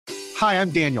Hi,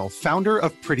 I'm Daniel, founder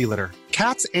of Pretty Litter.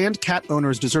 Cats and cat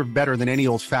owners deserve better than any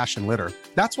old-fashioned litter.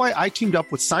 That's why I teamed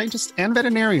up with scientists and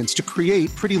veterinarians to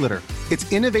create Pretty Litter.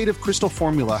 Its innovative crystal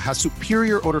formula has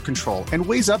superior odor control and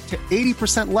weighs up to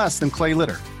 80% less than clay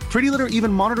litter. Pretty Litter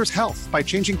even monitors health by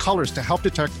changing colors to help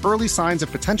detect early signs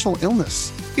of potential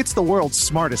illness. It's the world's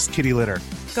smartest kitty litter.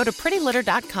 Go to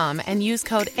prettylitter.com and use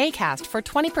code ACAST for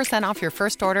 20% off your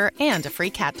first order and a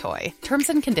free cat toy. Terms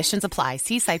and conditions apply.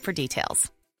 See site for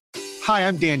details. Hi,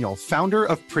 I'm Daniel, founder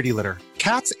of Pretty Litter.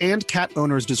 Cats and cat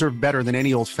owners deserve better than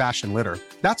any old-fashioned litter.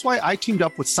 That's why I teamed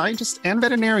up with scientists and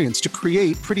veterinarians to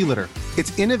create Pretty Litter.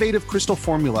 Its innovative crystal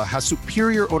formula has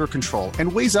superior odor control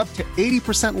and weighs up to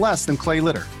 80% less than clay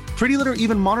litter. Pretty Litter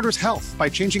even monitors health by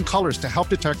changing colors to help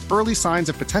detect early signs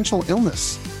of potential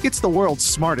illness. It's the world's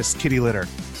smartest kitty litter.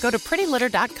 Go to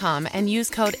prettylitter.com and use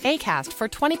code ACAST for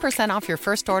 20% off your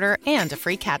first order and a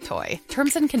free cat toy.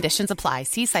 Terms and conditions apply.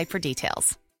 See site for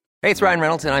details. Hey, it's Ryan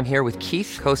Reynolds, and I'm here with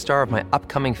Keith, co-star of my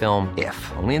upcoming film,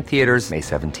 If, only in theaters May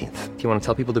 17th. Do you want to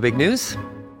tell people the big news?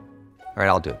 All right,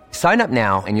 I'll do it. Sign up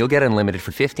now and you'll get unlimited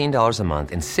for $15 a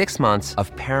month and 6 months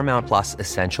of Paramount Plus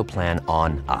Essential Plan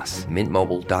on us.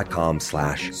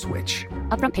 MintMobile.com/switch.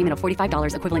 Upfront payment of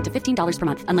 $45 equivalent to $15 per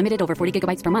month. Unlimited over 40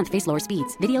 gigabytes per month. Face lower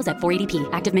speeds. Videos at 480p.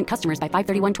 Active Mint customers by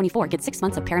 531.24 get 6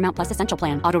 months of Paramount Plus Essential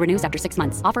Plan. Auto renews after 6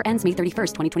 months. Offer ends May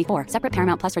 31st, 2024. Separate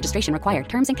Paramount Plus registration required.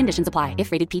 Terms and conditions apply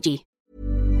if rated PG.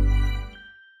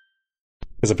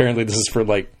 Because apparently this is for,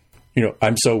 like,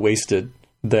 I'm so wasted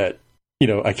that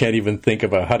I can't even think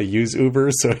about how to use Uber,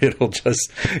 so it'll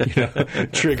just,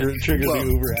 trigger the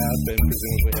Uber app and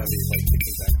presumably have me like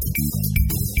exactly.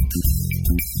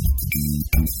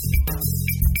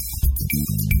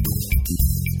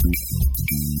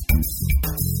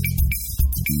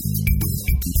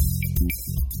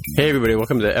 Hey everybody,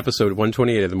 welcome to episode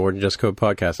 128 of the More Than Just Code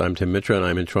podcast. I'm Tim Mitra and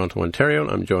I'm in Toronto, Ontario.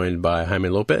 I'm joined by Jaime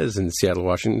Lopez in Seattle,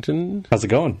 Washington. How's it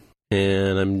going?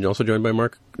 And I'm also joined by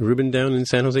Mark Rubin down in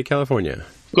San Jose, California.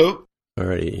 Hello.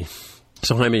 Alrighty.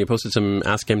 So Jaime, you posted some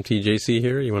Ask MTJC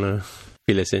here. You want to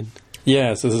fill us in?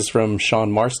 Yes, this is from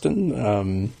Sean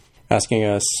Marston, asking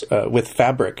us, with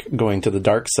Fabric going to the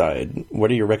dark side, what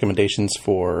are your recommendations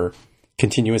for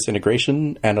continuous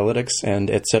integration, analytics, and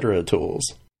etc. tools?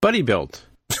 Buddy Build.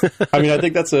 I mean, I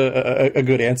think that's a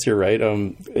good answer, right?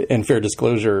 And fair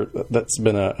disclosure, that's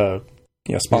been a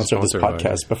sponsor of this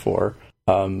podcast before.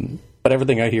 But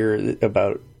everything I hear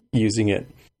about using it,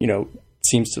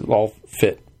 seems to all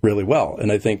fit really well.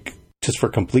 And I think just for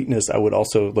completeness, I would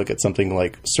also look at something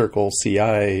like Circle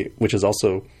CI, which is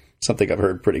also something I've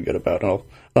heard pretty good about. And I'll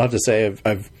have to say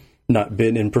I've not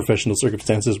been in professional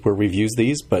circumstances where we've used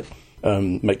these, but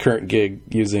my current gig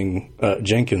using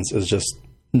Jenkins is just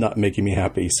not making me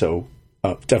happy. So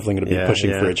definitely going to be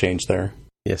pushing for a change there.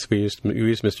 Yes, we used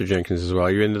Mr. Jenkins as well.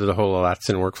 Are you into the whole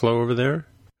Atlassian workflow over there?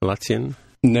 Atlassian?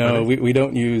 No, we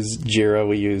don't use Jira.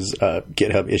 We use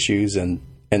GitHub issues and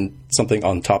something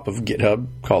on top of GitHub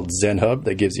called ZenHub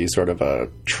that gives you sort of a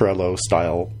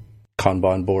Trello-style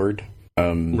Kanban board.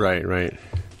 Right.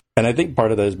 And I think part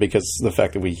of that is because the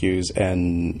fact that we use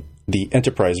the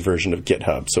enterprise version of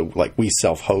GitHub. So, like, we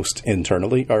self-host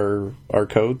internally our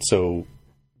code. So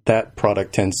that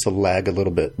product tends to lag a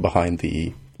little bit behind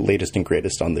the latest and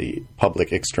greatest on the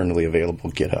public, externally available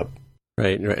GitHub.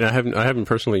 Right. And I haven't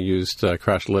personally used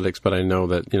Crashlytics, but I know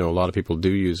that a lot of people do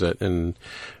use it, and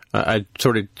I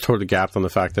sort of gapped on the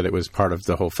fact that it was part of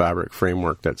the whole Fabric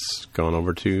framework that's gone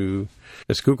over to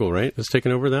Google, right? It's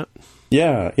taken over that.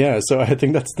 Yeah. So I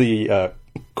think that's the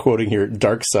quoting here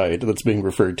dark side that's being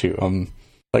referred to. I'm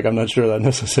not sure that I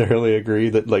necessarily agree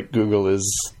that like Google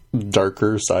is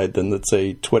darker side than, let's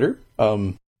say, Twitter.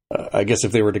 I guess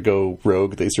if they were to go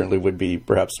rogue, they certainly would be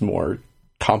perhaps more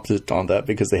competent on that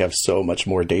because they have so much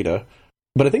more data.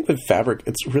 But I think with Fabric,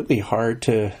 it's really hard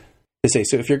to say.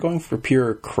 So if you're going for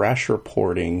pure crash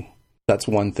reporting, that's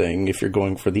one thing. If you're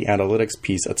going for the analytics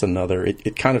piece, that's another.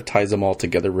 It kind of ties them all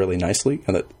together really nicely.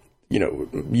 And that,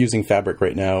 using Fabric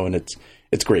right now, and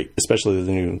it's great, especially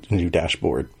the new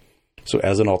dashboard. So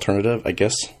as an alternative, I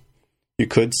guess you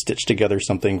could stitch together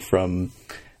something from,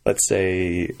 let's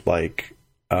say, like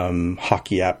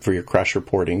Hockey app for your crash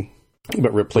reporting,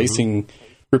 but replacing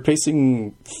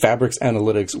Fabric's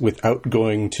analytics without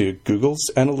going to Google's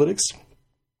analytics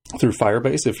through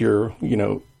Firebase. If you're,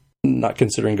 not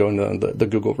considering going the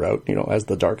Google route, as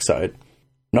the dark side,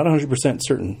 not 100%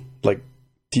 certain. Like,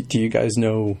 do you guys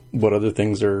know what other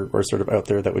things are sort of out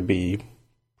there that would be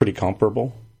pretty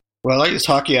comparable? Well, I use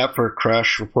Hockey app for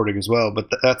crash reporting as well, but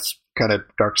that's kind of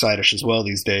dark side-ish as well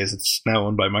these days. It's now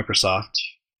owned by Microsoft.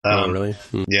 Oh, really?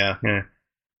 Yeah.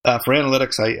 For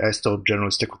analytics, I still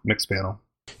generally stick with Mixpanel.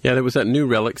 Yeah, there was that new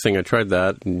Relic thing. I tried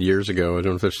that years ago. I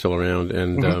don't know if they're still around.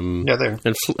 And yeah, there.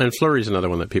 And Flurry's another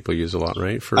one that people use a lot,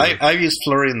 right? I've used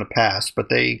Flurry in the past, but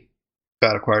they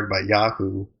got acquired by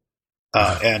Yahoo,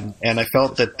 and I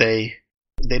felt that they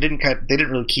didn't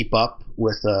really keep up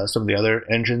with some of the other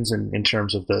engines in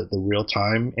terms of the real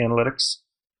time analytics.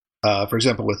 For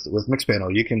example, with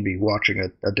Mixpanel, you can be watching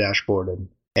a dashboard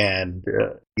and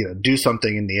do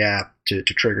something in the app to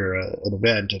trigger an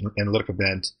event, an analytic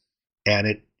event, and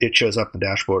it shows up in the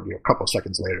dashboard a couple of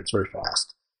seconds later. It's very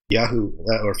fast. Yahoo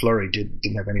or Flurry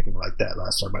didn't have anything like that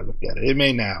last time I looked at it. It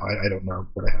may now, I don't know,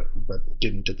 but it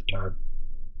didn't at the time.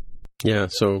 Yeah,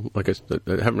 so like I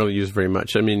haven't really used very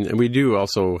much. I mean, we do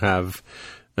also have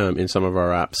in some of our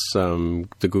apps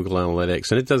the Google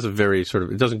Analytics, and it does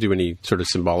it doesn't do any sort of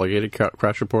symbolic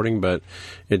crash reporting, but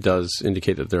it does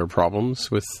indicate that there are problems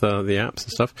with the apps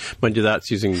and stuff. Mind you, that's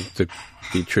using the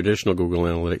traditional Google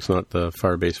Analytics, not the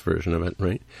Firebase version of it,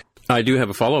 right? I do have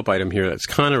a follow-up item here that's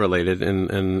kind of related,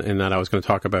 and that I was going to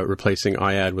talk about replacing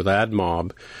iAd with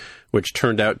AdMob, which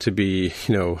turned out to be,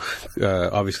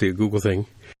 obviously a Google thing.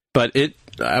 But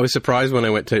I was surprised when I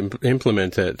went to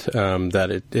implement it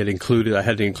that it included. I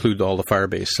had to include all the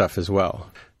Firebase stuff as well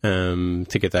to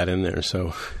get that in there.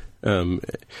 So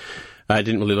I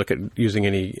didn't really look at using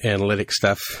any analytic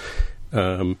stuff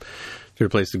to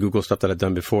replace the Google stuff that I'd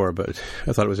done before. But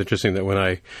I thought it was interesting that when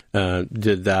I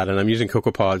did that, and I'm using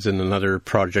CocoaPods in another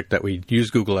project that we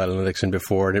used Google Analytics in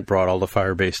before, and it brought all the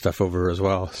Firebase stuff over as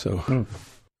well. So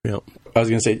yeah, I was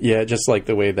going to say, yeah, just like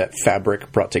the way that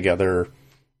Fabric brought together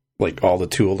like all the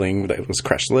tooling that was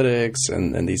Crashlytics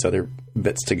and these other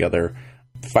bits together.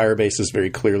 Firebase is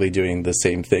very clearly doing the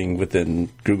same thing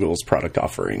within Google's product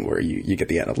offering, where you get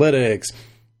the analytics,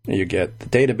 you get the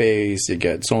database, you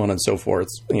get so on and so forth,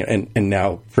 and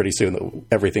now pretty soon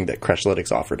everything that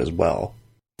Crashlytics offered as well.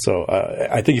 So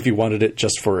I think if you wanted it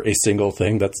just for a single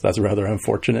thing, that's rather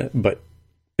unfortunate. But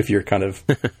if you're kind of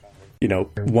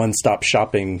one-stop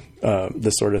shopping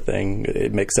this sort of thing,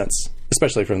 it makes sense,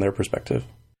 especially from their perspective.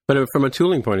 But from a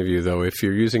tooling point of view, though, if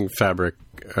you're using Fabric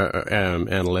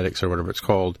Analytics or whatever it's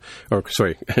called, or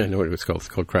sorry, I know what it's called. It's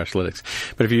called Crashlytics.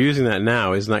 But if you're using that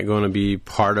now, isn't that going to be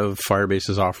part of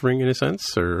Firebase's offering in a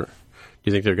sense? Or do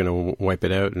you think they're going to wipe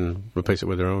it out and replace it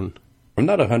with their own? I'm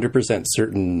not 100%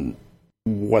 certain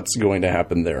what's going to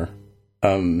happen there.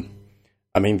 I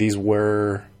mean, these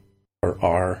were or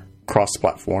are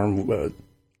cross-platform,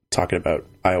 talking about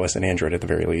iOS and Android at the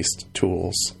very least,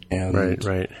 tools. And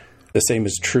right. The same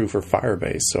is true for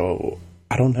Firebase. So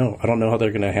I don't know. I don't know how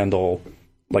they're going to handle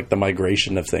like the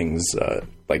migration of things,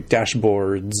 like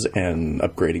dashboards and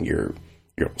upgrading your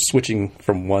switching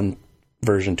from one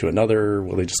version to another.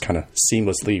 Will they just kind of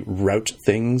seamlessly route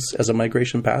things as a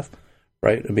migration path?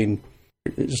 Right. I mean,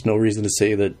 there's no reason to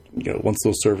say that, once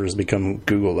those servers become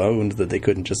Google owned, that they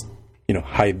couldn't just,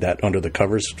 hide that under the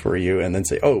covers for you and then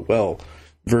say, oh, well,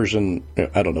 version,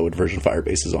 I don't know what version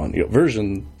Firebase is on.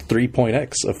 Version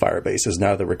 3.x of Firebase is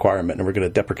now the requirement, and we're going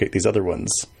to deprecate these other ones,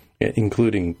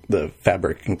 including the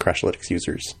Fabric and Crashlytics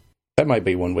users. That might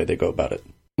be one way they go about it.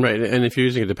 Right, and if you're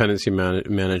using a dependency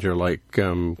manager like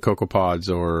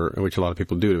CocoaPods, or which a lot of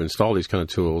people do to install these kind of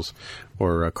tools,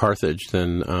 or Carthage,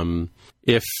 then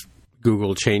if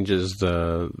Google changes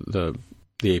the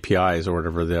APIs or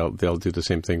whatever, they'll do the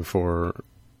same thing for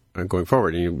going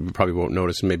forward, and you probably won't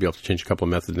notice, and maybe you'll have to change a couple of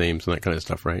method names and that kind of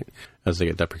stuff, right, as they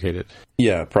get deprecated.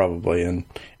 Yeah, probably. And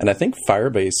I think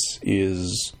Firebase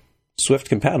is Swift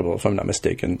compatible, if I'm not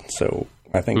mistaken. So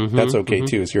I think that's okay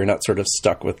too, so you're not sort of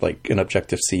stuck with like an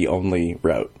Objective-C only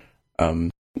route.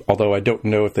 Although I don't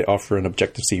know if they offer an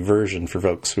Objective-C version for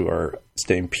folks who are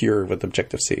staying pure with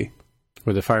Objective-C.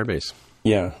 With the Firebase.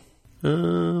 Yeah. I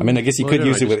mean, I guess you could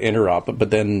use it with interop,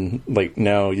 but then, like,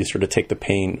 now you sort of take the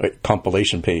pain,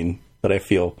 compilation pain, that I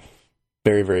feel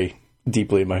very, very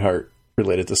deeply in my heart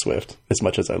related to Swift. As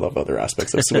much as I love other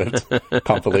aspects of Swift,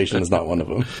 compilation is not one of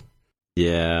them.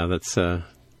 Yeah, that's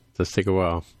does take a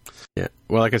while. Yeah,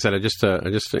 well, like I said,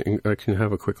 I can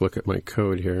have a quick look at my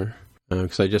code here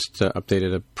because I just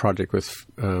updated a project with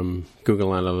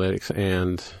Google Analytics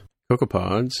and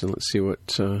CocoaPods, and let's see what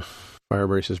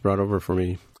Firebase has brought over for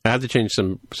me. I had to change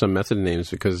some method names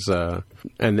because,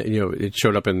 it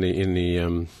showed up in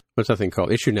the what's that thing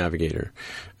called? Issue Navigator.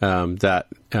 That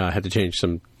had to change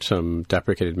some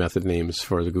deprecated method names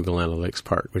for the Google Analytics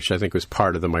part, which I think was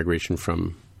part of the migration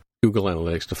from Google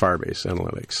Analytics to Firebase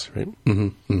Analytics, right?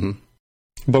 Mm-hmm. Mm-hmm.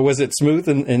 But was it smooth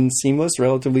and seamless,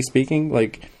 relatively speaking?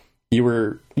 Like you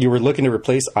were looking to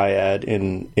replace iAd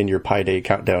in your Pi Day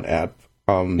Countdown app.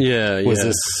 Was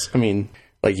this? I mean,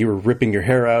 like you were ripping your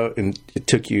hair out and it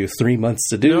took you 3 months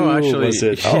to do? No, actually, was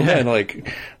it, oh man,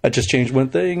 like I just changed one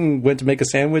thing, went to make a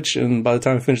sandwich, and by the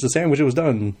time I finished the sandwich, it was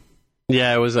done.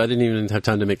 Yeah, it was. I didn't even have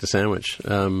time to make the sandwich.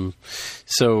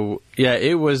 So yeah,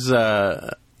 it was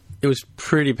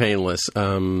pretty painless.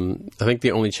 I think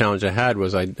the only challenge I had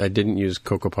was I didn't use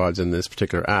CocoaPods in this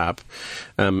particular app,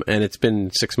 and it's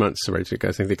been 6 months. Right,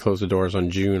 I think they closed the doors on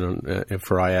June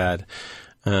for iAd.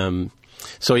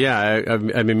 So yeah,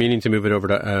 I've been meaning to move it over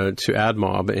to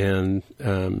AdMob,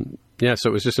 and yeah,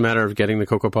 so it was just a matter of getting the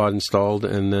CocoaPod installed,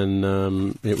 and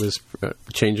then it was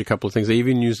change a couple of things. They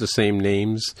even use the same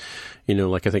names,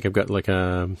 like I think I've got like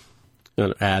an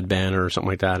ad banner or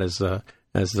something like that as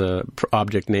the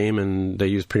object name, and they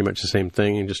use pretty much the same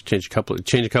thing, and just change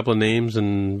a couple of names,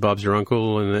 and Bob's your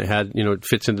uncle, and it had it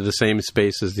fits into the same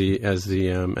space as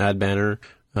the ad banner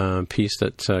piece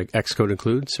that Xcode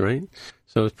includes, right?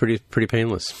 So it's pretty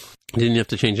painless. You didn't have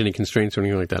to change any constraints or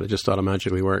anything like that. It just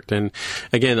automatically worked. And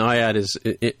again,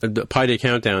 iAd the Pi Day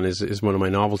Countdown is one of my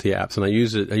novelty apps, and I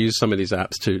use some of these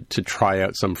apps to try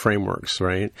out some frameworks,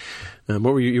 right?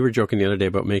 What were you were joking the other day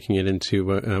about making it into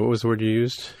what was the word you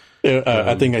used?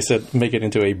 I think I said make it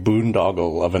into a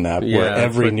boondoggle of an app where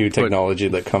every new technology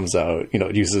that comes out,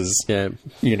 it uses,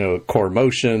 Core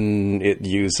Motion, it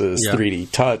uses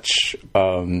 3D Touch,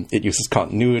 it uses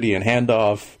continuity and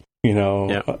handoff.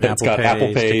 It's got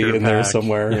Apple Pay in there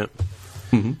somewhere. Yeah.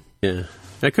 Mm-hmm. Yeah.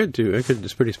 I could.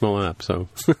 It's a pretty small app, so.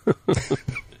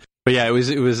 But yeah, it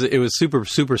was super,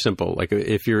 super simple. Like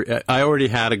I already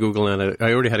had a Google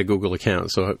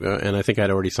account. So, and I think I'd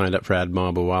already signed up for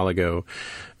AdMob a while ago,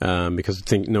 because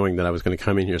knowing that I was going to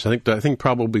come in here. So I think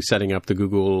probably setting up the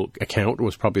Google account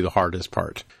was probably the hardest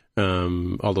part.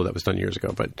 Although that was done years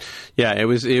ago, but yeah, it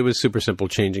was super simple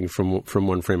changing from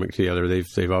one framework to the other.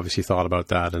 They've obviously thought about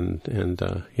that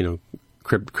and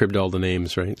cribbed all the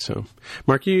names, right? So,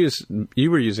 Mark, you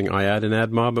were using iAd and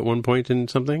AdMob at one point in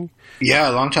something? Yeah,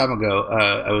 a long time ago,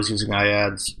 I was using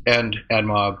iAds and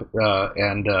AdMob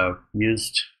and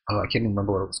used I can't even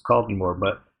remember what it was called anymore,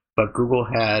 but Google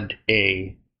had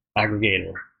a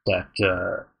aggregator that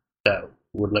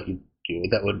would let you.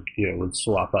 That would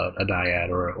swap out a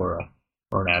dyad or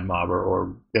an AdMob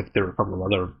or if there were a couple of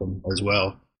other of them as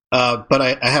well. But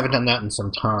I haven't done that in some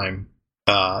time,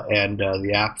 and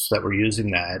the apps that were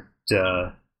using that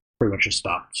pretty much just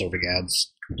stopped serving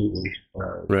ads completely.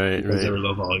 Right. They were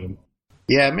low volume.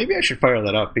 Yeah, maybe I should fire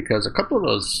that up because a couple of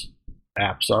those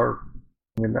apps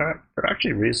they're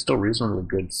actually still reasonably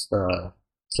good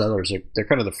sellers. They're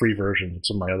kind of the free version of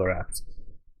some of my other apps.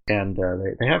 And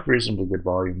they have reasonably good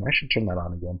volume. I should turn that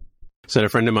on again. So a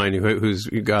friend of mine who's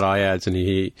got iAds, and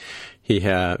he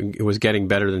was getting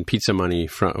better than Pizza Money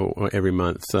every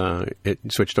month. It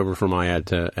switched over from iAd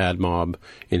to AdMob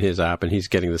in his app, and he's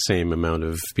getting the same amount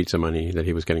of Pizza Money that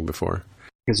he was getting before.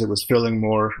 Because it was filling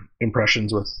more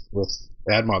impressions with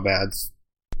AdMob ads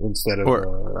instead of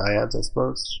iAds, I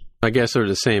suppose. I guess they're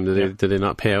the same. Did they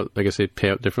not pay out? I guess they pay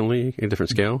out differently, a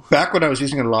different scale? Back when I was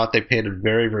using it a lot, they paid at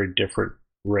very, very different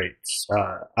rates.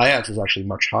 iAds was actually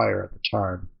much higher at the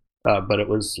time, but it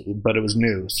was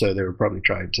new, so they were probably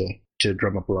trying to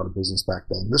drum up a lot of business back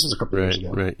then. This was a couple of years ago.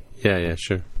 Right. Yeah,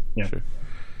 sure. Yeah. Sure.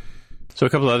 So a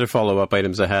couple of other follow-up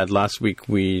items I had. Last week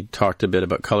we talked a bit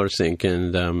about ColorSync,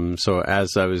 and so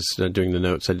as I was doing the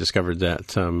notes, I discovered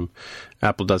that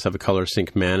Apple does have a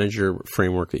ColorSync Manager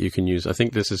framework that you can use. I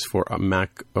think this is for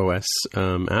Mac OS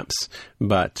apps,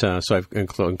 but so I've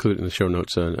included in the show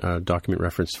notes a document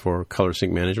reference for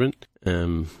ColorSync management.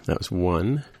 That was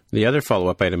one. The other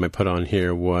follow-up item I put on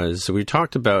here was, we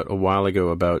talked about a while ago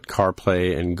about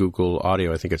CarPlay and Google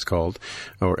Audio, I think it's called,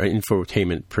 or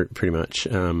infotainment pretty much.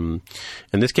 And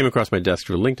this came across my desk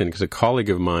through LinkedIn because a colleague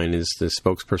of mine is the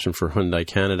spokesperson for Hyundai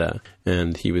Canada,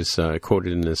 and he was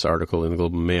quoted in this article in the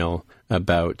Globe and Mail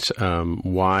about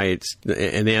why it's,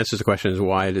 and the answer to the question is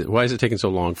why is it taking so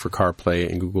long for CarPlay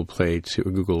and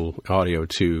Google Audio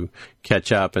to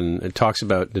catch up? And it talks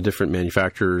about the different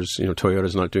manufacturers.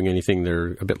 Toyota's not doing anything.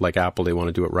 They're a bit like Apple. They want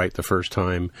to do it right the first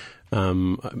time.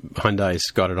 Hyundai's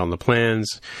got it on the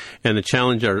plans, and the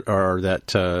challenge are that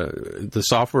the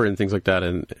software and things like that,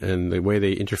 and the way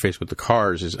they interface with the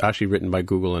cars is actually written by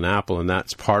Google and Apple, and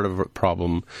that's part of a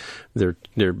problem. They're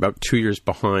about 2 years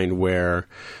behind where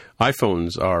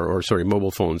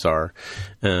mobile phones are.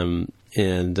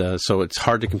 So it's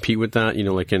hard to compete with that,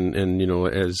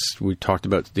 as we talked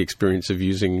about the experience of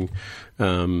using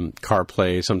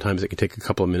CarPlay, sometimes it can take a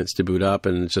couple of minutes to boot up,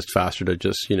 and it's just faster to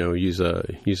just, use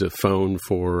a phone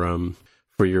for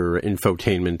your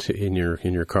infotainment in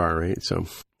your car, right? So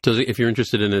So if you're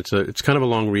interested in it, it's kind of a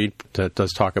long read that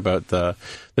does talk about the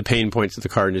pain points that the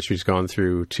car industry's gone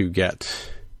through to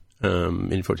get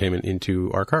infotainment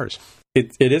into our cars.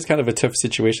 It is kind of a tough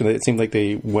situation. It seemed like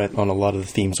they went on a lot of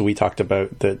the themes we talked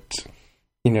about, that,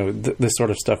 you know, this sort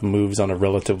of stuff moves on a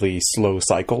relatively slow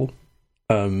cycle.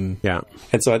 Yeah.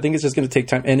 And so I think it's just going to take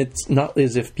time. And it's not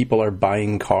as if people are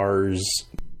buying cars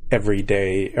every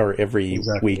day or every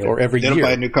week or every year. They don't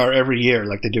buy a new car every year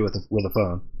like they do with a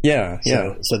phone. Yeah,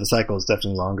 yeah. So the cycle is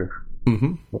definitely longer.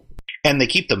 Mm-hmm. And they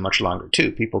keep them much longer,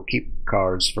 too. People keep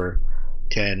cars for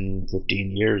 10,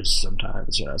 15 years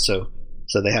sometimes, you know. So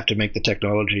they have to make the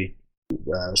technology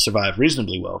survive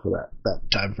reasonably well for that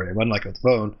time frame. Unlike with a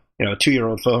phone, you know, a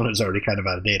 2-year-old phone is already kind of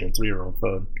out of date, or a 3-year-old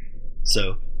phone.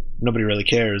 So nobody really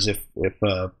cares if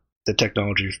the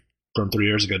technology from 3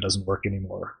 years ago doesn't work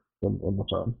anymore in the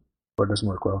phone, or it doesn't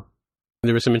work well.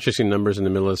 There were some interesting numbers in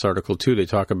the middle of this article, too. They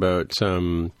talk about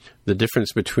the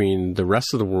difference between the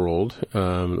rest of the world.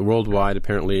 Worldwide,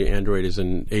 apparently, Android is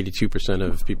in 82%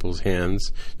 of people's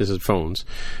hands. This is phones.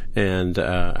 And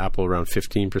Apple around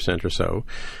 15% or so.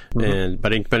 Mm-hmm.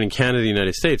 But in Canada, the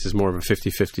United States, is more of a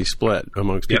 50-50 split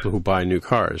amongst people who buy new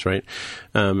cars, right?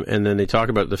 And then they talk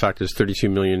about the fact there's 32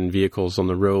 million vehicles on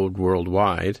the road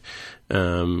worldwide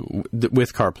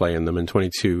with CarPlay in them, and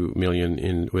 22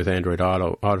 million with Android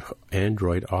Auto.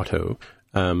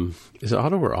 Is it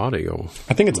auto or audio?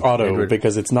 I think it's auto, Android.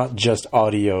 Because it's not just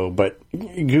audio, but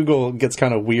Google gets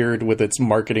kind of weird with its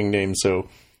marketing name, so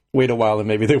wait a while and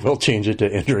maybe they will change it to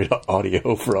Android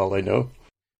Audio for all I know.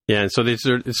 Yeah, and so they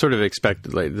sort of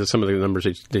expect, like, some of the numbers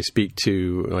they speak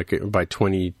to, like by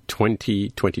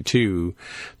 2022,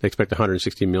 they expect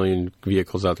 160 million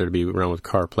vehicles out there to be around with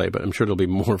CarPlay, but I'm sure there'll be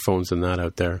more phones than that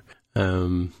out there.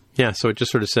 Yeah, so it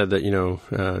just sort of said that, you know,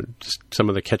 just some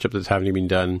of the catch-up that's having been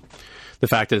done. The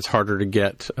fact that it's harder to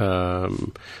get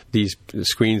these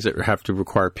screens that have to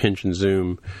require pinch and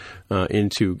zoom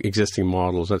into existing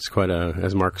models, that's quite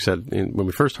as Mark said when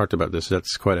we first talked about this,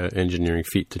 that's quite an engineering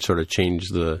feat to sort of change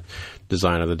the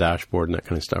design of the dashboard and that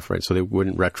kind of stuff, right? So they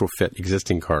wouldn't retrofit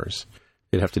existing cars.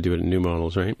 They'd have to do it in new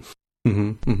models, right?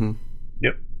 Mm-hmm. Mm-hmm.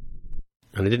 Yep.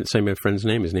 And I didn't say my friend's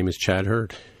name. His name is Chad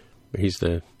Hurd. He's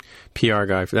the PR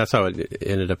guy. That's how it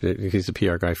ended up. He's the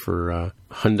PR guy for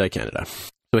Hyundai Canada.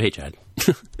 So, hey, Chad.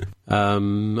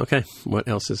 Okay, what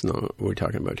else is we're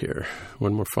talking about here?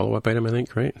 One more follow-up item, I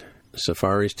think, right?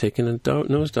 Safari's taking a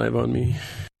nosedive on me.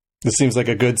 This seems like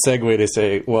a good segue to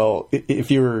say, well, if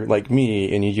you were like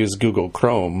me and you use Google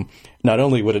Chrome, not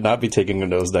only would it not be taking a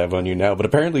nosedive on you now, but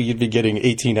apparently you'd be getting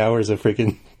 18 hours of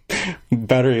freaking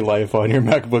battery life on your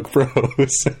MacBook Pro.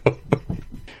 So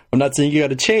I'm not saying you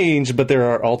got to change, but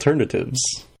there are alternatives.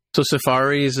 So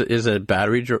Safari is a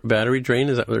battery drain?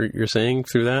 Is that what you're saying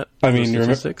through that? I mean,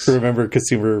 remember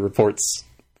Consumer Reports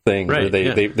thing, right,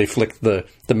 where they flicked the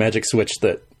magic switch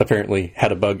that apparently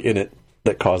had a bug in it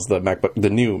that caused the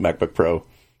new MacBook Pro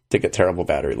to get terrible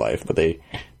battery life, but they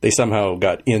somehow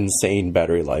got insane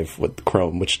battery life with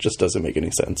Chrome, which just doesn't make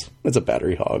any sense. It's a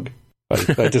battery hog.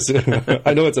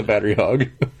 I know it's a battery hog.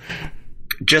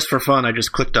 Just for fun, I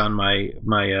just clicked on my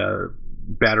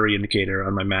battery indicator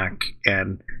on my Mac,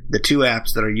 and the two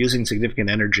apps that are using significant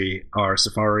energy are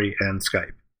Safari and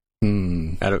Skype.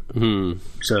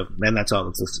 So, and that's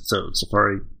all. So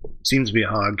Safari seems to be a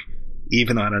hog,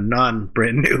 even on a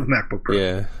non-brand new MacBook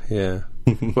Pro. Yeah.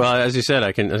 Well, as you said,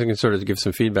 I can sort of give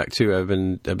some feedback too. I've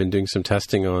been doing some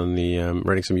testing on the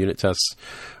writing some unit tests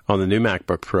on the new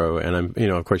MacBook Pro, and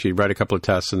of course, you write a couple of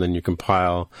tests and then you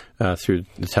compile through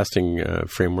the testing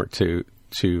framework to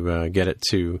get it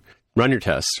to run your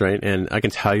tests, right? And I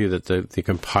can tell you that the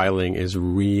compiling is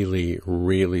really,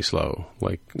 really slow.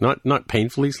 Like not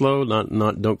painfully slow,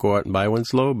 not don't go out and buy one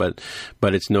slow, but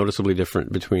it's noticeably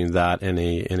different between that and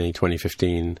a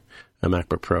 2015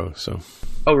 MacBook Pro. So.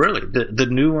 Oh, really? The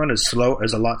new one is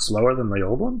a lot slower than the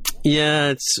old one?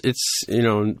 Yeah, it's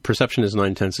perception is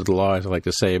 9/10 of the law, as I like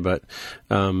to say, but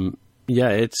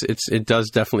yeah, it does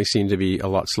definitely seem to be a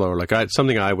lot slower. Like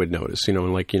something I would notice, you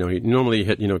normally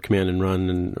hit, command and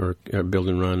run or build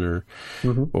and run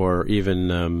or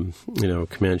even,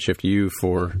 command shift U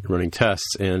for running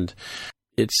tests. And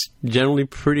it's generally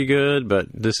pretty good, but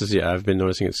I've been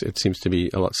noticing it seems to be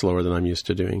a lot slower than I'm used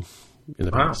to doing in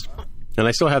the past. And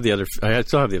I still have the other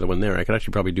one there. I could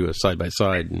actually probably do a side by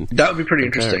side. That would be pretty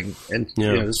interesting. And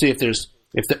to see if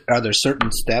are there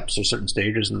certain steps or certain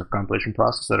stages in the compilation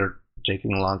process that are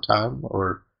taking a long time,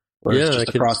 or it's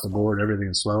just across the board everything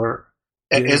is slower.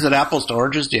 Is it apples to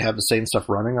oranges? Do you have the same stuff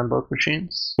running on both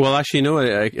machines? Well, actually,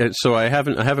 no. So I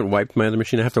haven't wiped my other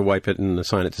machine. I have to wipe it and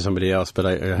assign it to somebody else. But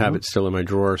I have it still in my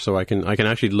drawer, so I can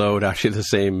actually load the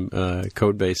same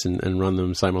code base and run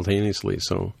them simultaneously.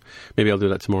 So maybe I'll do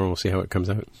that tomorrow. We'll see how it comes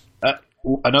out.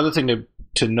 Another thing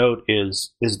to note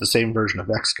is the same version of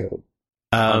Xcode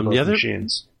on both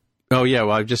machines. Oh yeah,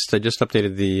 well I just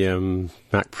updated the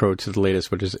Mac Pro to the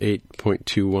latest, which is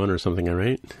 8.21 or something,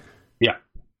 right? Yeah,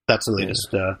 that's the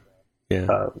latest.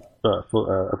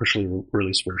 Officially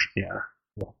released version. Yeah.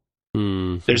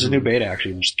 There's a new beta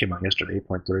actually that just came out yesterday,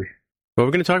 8.3. Well,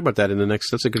 we're going to talk about that in the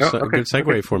next. That's a good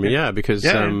segue for me. Yeah, because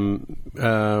we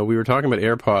were talking about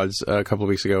AirPods a couple of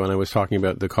weeks ago, and I was talking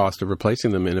about the cost of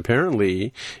replacing them. And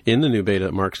apparently, in the new beta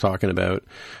that Mark's talking about,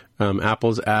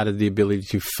 Apple's added the ability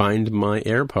to find my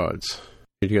AirPods.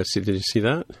 Did you see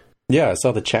that? Yeah, I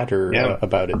saw the chatter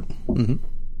about it. Mm-hmm.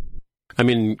 I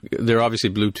mean, they're obviously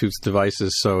Bluetooth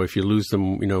devices, so if you lose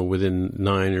them, within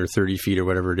 9 or 30 feet or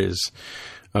whatever it is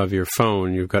of your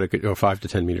phone, you've got to go 5 to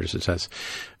 10 meters, it says.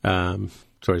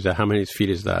 Sorry, is that how many feet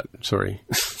is that? Sorry.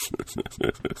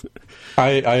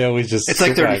 I always just... It's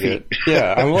like 30 feet.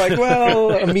 Yeah, I'm like,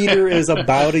 well, a meter is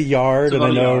about a yard, and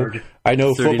I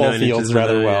know football fields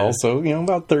rather well, so,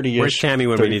 about 30-ish. Where's Tammy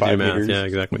when we need to do math? Yeah,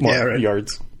 exactly.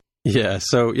 Yards. Yeah,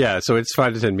 so it's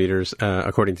 5 to 10 meters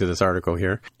according to this article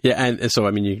here. Yeah, and so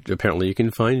I mean, apparently you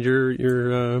can find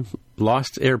your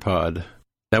lost AirPod.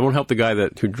 That won't help the guy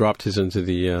who dropped his into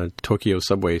the Tokyo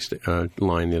subway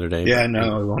line the other day. Yeah,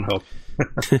 no, it won't help.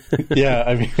 Yeah,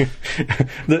 I mean,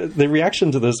 the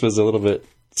reaction to this was a little bit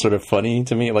sort of funny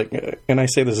to me. Like, and I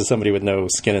say this as somebody with no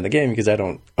skin in the game because I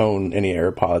don't own any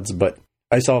AirPods, but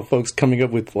I saw folks coming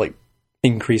up with like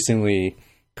increasingly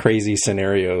crazy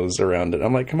scenarios around it.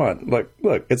 I'm like, come on,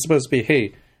 look, it's supposed to be,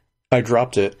 hey, I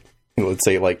dropped it, let's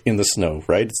say like in the snow,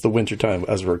 right? It's the winter time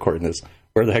as we're recording this.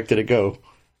 Where the heck did it go?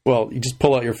 Well, you just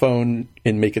pull out your phone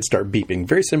and make it start beeping.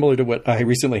 Very similar to what I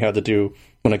recently had to do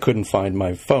when I couldn't find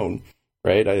my phone,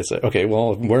 right? I said, okay,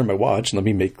 well, I'm wearing my watch, let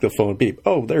me make the phone beep.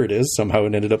 Oh, there it is. Somehow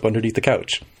it ended up underneath the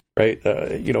couch, right?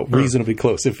 Reasonably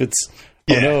close. If it's,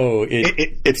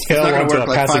 it's not going to work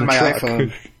like Find My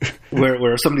iPhone,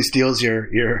 where if somebody steals your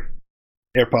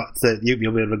AirPods, that you'll be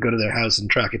able to go to their house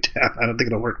and track it down. I don't think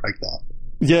it'll work like that.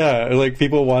 Yeah, like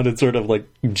people wanted sort of like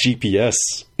GPS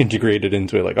integrated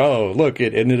into it. Like, oh, look,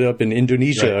 it ended up in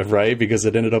Indonesia, right? Because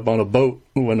it ended up on a boat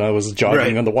when I was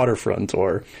jogging on the waterfront,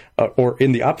 or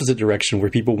in the opposite direction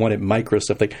where people wanted micro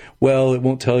stuff. Like, well, it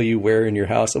won't tell you where in your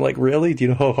house. I'm like, really? Do you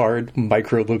know how hard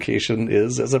micro location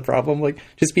is as a problem? Like,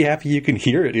 just be happy you can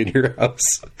hear it in your house.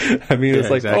 I mean,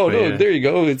 it's like, exactly, oh no, there you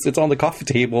go. It's on the coffee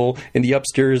table in the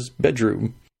upstairs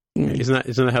bedroom. Isn't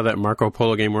that how that Marco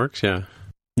Polo game works? Yeah.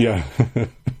 Yeah.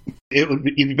 You'd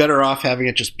be better off having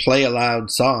it just play a loud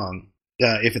song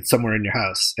if it's somewhere in your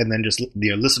house, and then just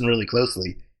listen really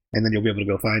closely, and then you'll be able to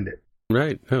go find it.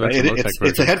 Right. Oh,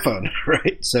 it's a headphone,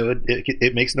 right? So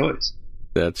it makes noise.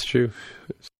 That's true.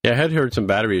 Yeah, I had heard some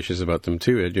battery issues about them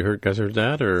too. Had you guys heard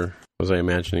that, or was I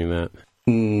imagining that?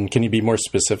 Can you be more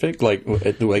specific? Like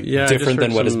different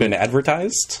than what has been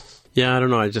advertised? Yeah, I don't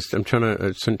know. I'm trying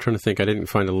to think. I didn't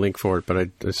find a link for it, but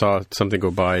I saw something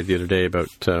go by the other day about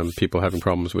people having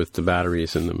problems with the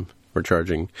batteries in them or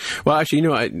charging. Well, actually, in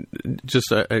our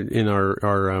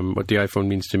what the iPhone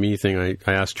means to me thing,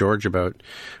 I asked George I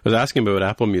was asking about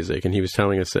Apple Music, and he was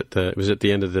telling us that it was at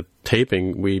the end of the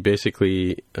taping. We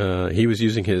basically he was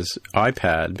using his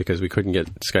iPad because we couldn't get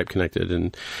Skype connected,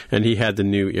 and he had the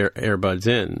new AirPods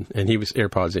in. He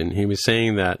was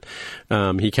saying that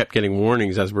he kept getting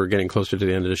warnings as we're getting closer to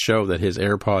the end of the show that his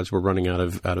AirPods were running out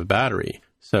of battery.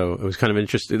 So it was kind of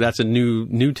interesting. That's a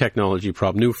new technology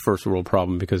problem, new first world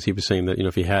problem, because he was saying that,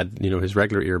 if he had, his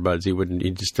regular earbuds,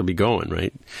 he'd just still be going,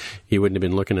 right? He wouldn't have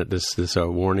been looking at this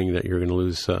warning that you're going to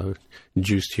lose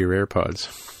juice to your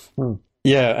AirPods.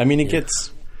 Yeah, I mean, it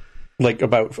gets like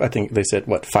about, I think they said,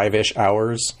 5-ish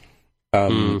hours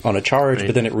on a charge, right.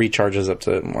 But then it recharges up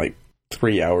to like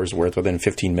 3 hours worth within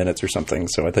 15 minutes or something.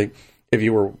 So I think if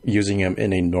you were using them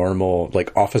in a normal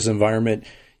like office environment,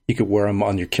 you could wear them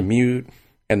on your commute.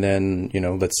 And then,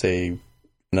 let's say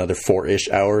another 4-ish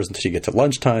hours until you get to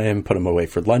lunchtime, put them away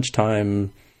for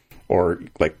lunchtime, or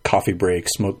like coffee break,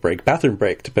 smoke break, bathroom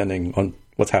break, depending on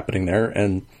what's happening there.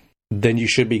 And then you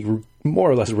should be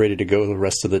more or less ready to go the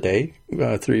rest of the day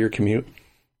through your commute.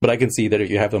 But I can see that if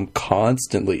you have them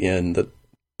constantly in, that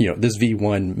this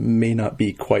V1 may not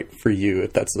be quite for you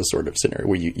if that's the sort of scenario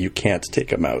where you can't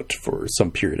take them out for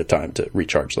some period of time to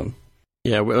recharge them.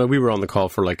 Yeah, we were on the call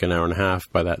for like an hour and a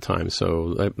half by that time,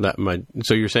 so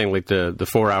So you're saying like the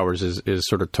 4 hours is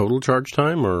sort of total charge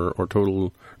time or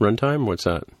total runtime? What's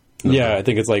that? Yeah, I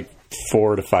think it's like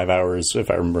 4 to 5 hours, if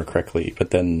I remember correctly.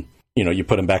 But then, you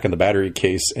put them back in the battery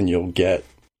case and you'll get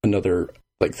another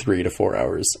like 3 to 4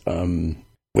 hours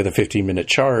with a 15-minute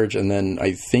charge. And then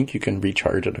I think you can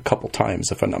recharge it a couple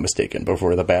times, if I'm not mistaken,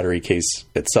 before the battery case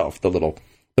itself, the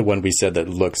one we said that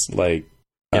looks like...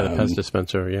 the pest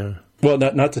dispenser, yeah. Well,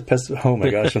 not the pest... Oh my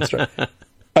gosh, I'm sorry.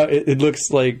 It looks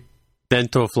like...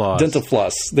 Dental floss. Dental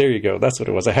floss. There you go. That's what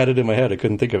it was. I had it in my head. I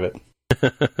couldn't think of it.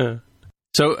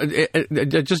 So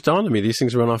it just dawned on me, these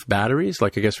things run off batteries,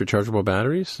 like I guess rechargeable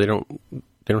batteries. They don't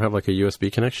have like a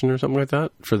USB connection or something like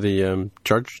that for the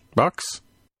charge box?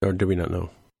 Or do we not know?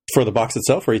 For the box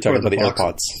itself, or are you talking about the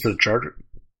AirPods? For the charger.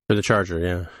 For the charger,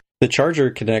 yeah. The charger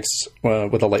connects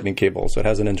with a lightning cable, so it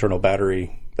has an internal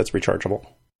battery that's rechargeable.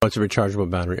 Oh, it's a rechargeable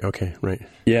battery. Okay, right.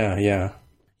 Yeah. Yeah,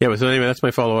 but so anyway, that's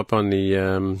my follow-up on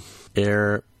the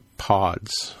AirPods.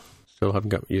 Still haven't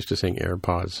got used to saying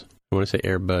AirPods. I want to say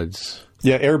AirBuds.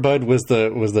 Yeah, AirBud was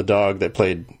the dog that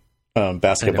played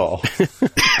basketball.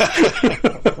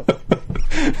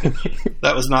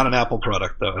 That was not an Apple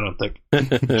product, though, I don't think.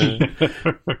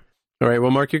 All right,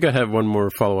 well, Mark, you got to have one more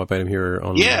follow-up item here.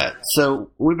 Yeah, so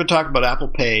we've been talking about Apple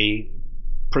Pay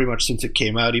pretty much since it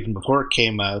came out, even before it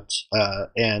came out,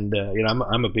 and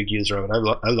I'm a big user of it.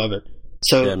 I love it.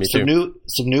 So yeah, me some too.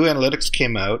 new analytics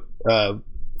came out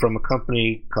from a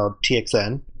company called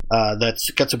TXN that's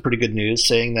got some pretty good news,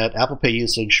 saying that Apple Pay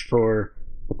usage for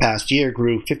the past year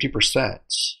grew 50%,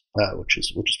 which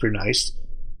is pretty nice.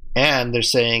 And they're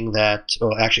saying that,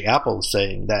 actually Apple is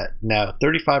saying that now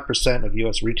 35% of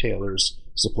U.S. retailers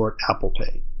support Apple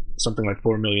Pay, something like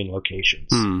 4 million locations,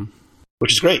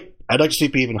 which is great. I'd like to see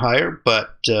it be even higher,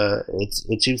 but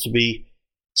it seems to be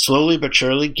slowly but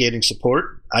surely gaining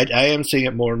support. I am seeing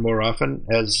it more and more often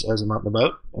as I'm out and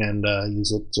about, and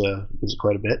use it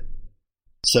quite a bit.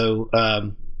 So,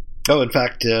 in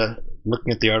fact,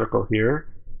 looking at the article here,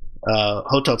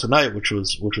 Hotel Tonight, which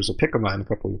was a pick of mine a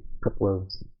couple of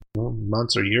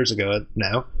months or years ago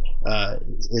now,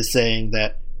 is saying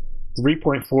that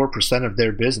 3.4% of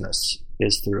their business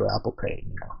is through Apple Pay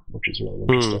now, which is really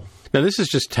interesting. Now, this is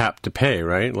just tap to pay,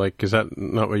 right? Like, is that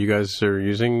not what you guys are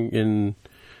using in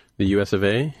the US of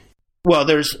A? Well,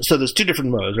 there's two different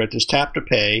modes, right? There's tap to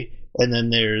pay, and then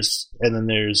there's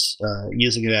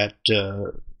using it at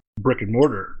brick and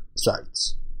mortar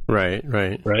sites. Right.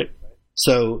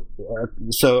 So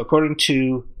according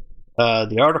to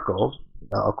the article,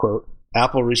 I'll quote,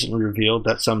 Apple recently revealed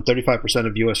that some 35%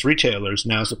 of U.S. retailers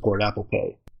now support Apple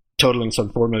Pay, totaling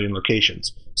some 4 million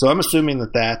locations. So I'm assuming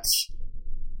that that's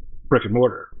brick and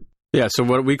mortar. Yeah, so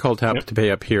what we call tap to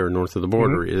pay up here north of the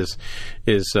border is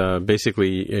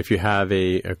basically if you have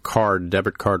a card,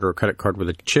 debit card or a credit card with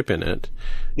a chip in it,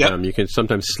 you can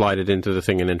sometimes slide it into the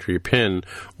thing and enter your PIN,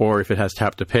 or if it has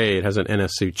tap to pay, it has an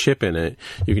NFC chip in it,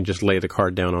 you can just lay the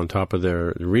card down on top of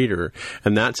the reader.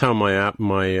 And that's how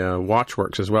my watch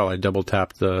works as well. I double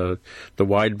tap the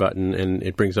wide button and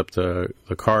it brings up the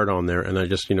card on there, and I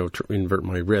just invert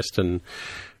my wrist and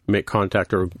make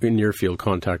contact or near field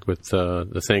contact with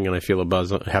the thing, and I feel a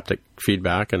buzz, haptic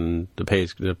feedback, and the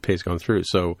pay's gone through.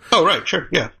 So, right, sure,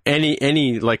 yeah.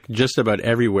 Any like just about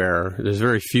everywhere. There's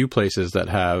very few places that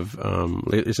have.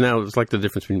 It's like the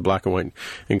difference between black and white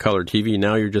and color TV.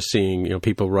 Now you're just seeing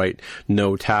people write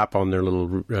no tap on their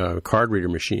little card reader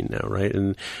machine now, right?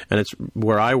 And it's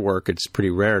where I work. It's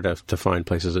pretty rare to find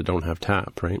places that don't have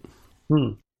tap, right?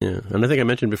 Yeah, and I think I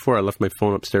mentioned before, I left my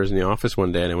phone upstairs in the office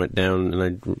one day, and I went down, and I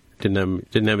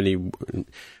didn't have any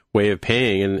way of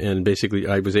paying, and basically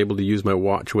I was able to use my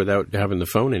watch without having the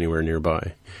phone anywhere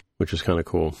nearby, which was kind of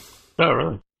cool. Oh,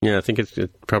 really? Yeah, I think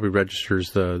it probably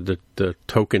registers the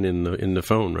token in the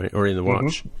phone, right, or in the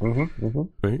watch,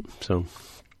 right? So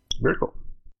very cool.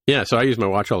 Yeah, so I use my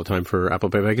watch all the time for Apple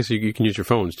Pay. But I guess you can use your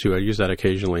phones too. I use that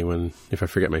occasionally if I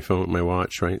forget my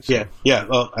watch, right? So. Yeah.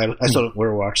 Well, I still don't wear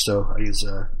a watch, so I use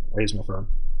my phone.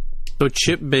 So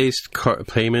chip-based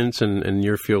payments and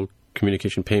near-field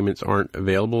communication payments aren't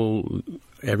available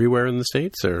everywhere in the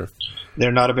States, or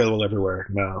they're not available everywhere.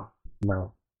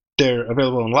 No, they're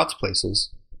available in lots of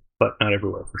places, but not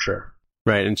everywhere for sure.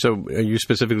 Right. And so, are you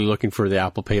specifically looking for the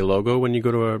Apple Pay logo when you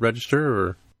go to a register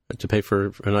or to pay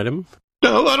for an item?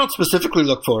 No, I don't specifically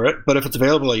look for it, but if it's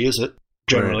available, I use it,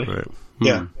 generally. Right.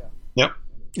 Yeah. Yep.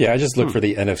 Yeah, I just look for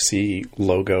the NFC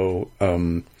logo,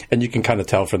 and you can kind of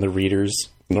tell from the readers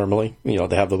normally. They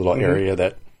have the little area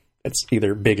that it's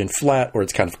either big and flat or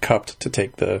it's kind of cupped to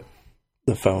take the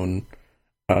phone.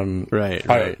 Right.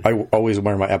 I always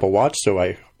wear my Apple Watch, so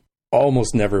I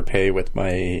almost never pay with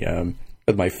my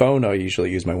phone. I usually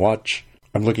use my watch.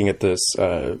 I'm looking at this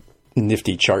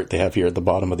nifty chart they have here at the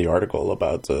bottom of the article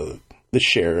about the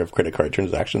share of credit card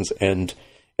transactions. And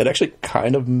it actually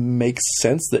kind of makes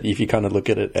sense that if you kind of look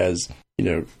at it as,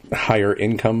 higher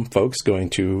income folks going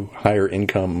to higher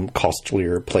income,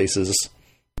 costlier places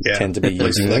tend to be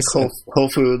using this. Whole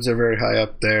Foods are very high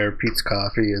up there. Pete's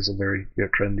Coffee is a very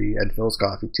trendy, and Phil's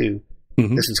Coffee too.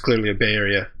 Mm-hmm. This is clearly a Bay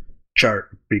Area chart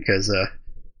because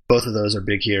both of those are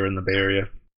big here in the Bay Area.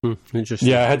 Interesting.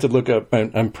 Yeah, I had to look up.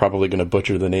 I'm probably going to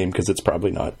butcher the name because it's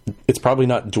probably not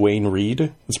Dwayne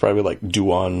Reed. It's probably like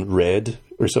Duan Red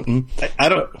or something. I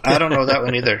don't know that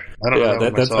one either. I don't know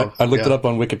that one myself. I looked it up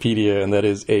on Wikipedia, and that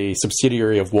is a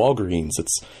subsidiary of Walgreens.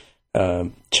 It's a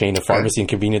chain of pharmacy and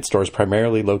convenience stores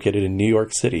primarily located in New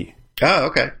York City. Oh,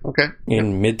 okay.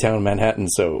 In Midtown Manhattan,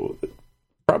 so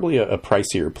probably a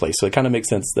pricier place. So it kind of makes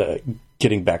sense that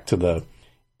getting back to the,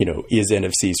 is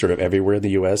NFC sort of everywhere in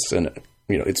the U.S. and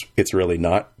it's really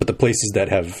not. But the places that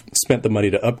have spent the money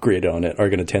to upgrade on it are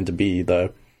going to tend to be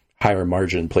the higher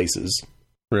margin places.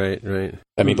 Right.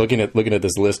 I mean, looking at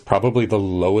this list, probably the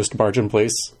lowest margin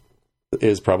place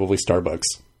is probably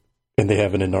Starbucks, and they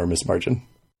have an enormous margin.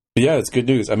 But yeah, it's good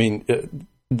news. I mean,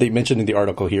 they mentioned in the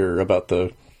article here about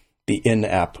the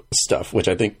in-app stuff, which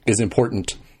I think is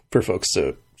important for folks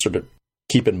to sort of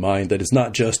keep in mind, that it's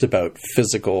not just about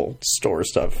physical store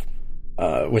stuff,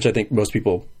 which I think most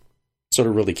people sort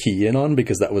of really key in on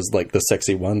because that was like the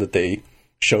sexy one that they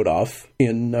showed off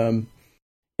in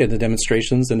the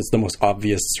demonstrations, and it's the most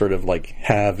obvious sort of like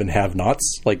have and have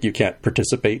nots. Like you can't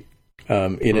participate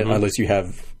in it unless you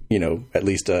have at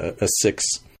least a 6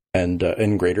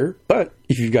 and greater. But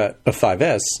if you've got a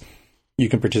 5S, you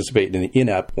can participate in the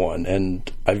in-app one,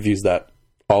 and I've used that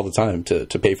all the time to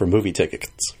pay for movie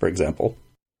tickets, for example.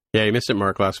 Yeah, you missed it,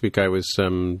 Mark. Last week I was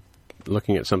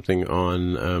looking at something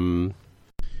on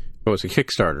what was a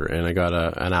Kickstarter, and I got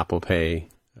an Apple Pay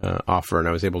offer, and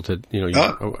I was able to,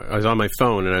 I was on my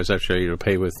phone, and I was actually able to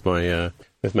pay with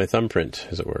my thumbprint,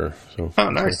 as it were. So,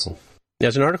 nice. Cool.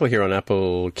 There's an article here on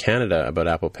Apple Canada about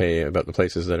Apple Pay, about the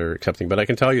places that are accepting, but I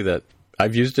can tell you that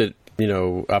I've used it,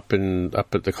 up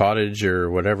at the cottage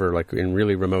or whatever, like in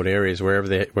really remote areas,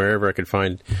 wherever I could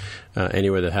find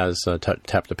anywhere that has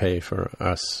tap to pay for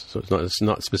us. So it's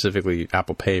not specifically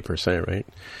Apple Pay per se, right?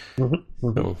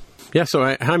 Mm-hmm. So, yeah. So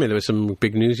Jaime, there was some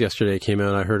big news yesterday came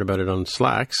out. I heard about it on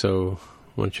Slack. So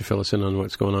why don't you fill us in on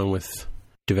what's going on with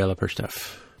developer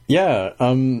stuff? Yeah.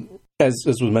 As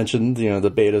was mentioned,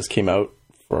 the betas came out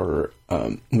for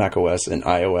macOS and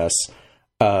iOS.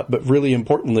 But really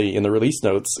importantly, in the release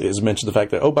notes is mentioned the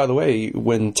fact that, oh, by the way,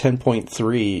 when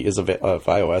 10.3 of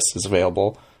iOS is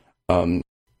available,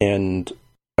 and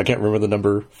I can't remember the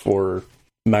number for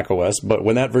macOS, but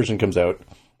when that version comes out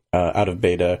of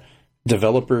beta,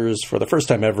 developers for the first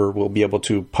time ever will be able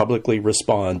to publicly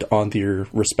respond on their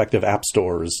respective app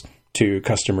stores to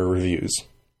customer reviews,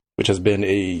 which has been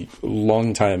a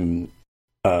long time,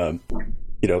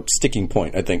 sticking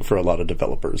point, I think, for a lot of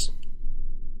developers.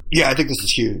 Yeah, I think this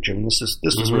is huge. I mean, this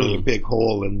is really a big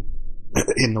hole in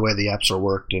the way the apps are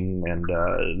worked, and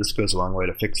this goes a long way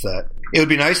to fix that. It would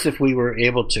be nice if we were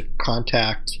able to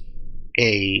contact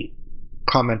a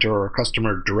commenter or a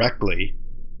customer directly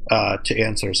to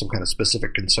answer some kind of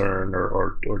specific concern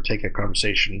or take a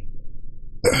conversation,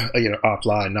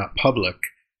 offline, not public,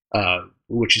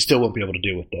 which you still won't be able to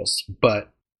do with this. But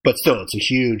still, it's a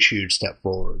huge, huge step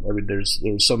forward. I mean, there's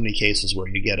so many cases where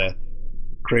you get a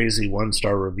crazy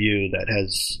 1-star review that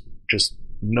has just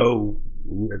no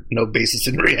basis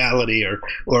in reality,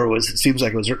 or it seems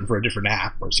like it was written for a different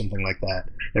app or something like that.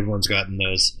 Everyone's gotten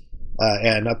those,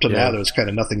 and up to now there was kind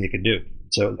of nothing you could do.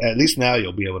 So at least now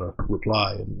you'll be able to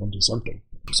reply and do something.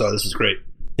 So this is great.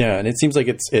 Yeah, and it seems like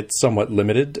it's somewhat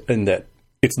limited in that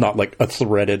it's not like a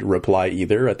threaded reply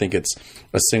either. I think it's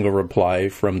a single reply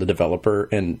from the developer,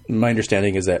 and my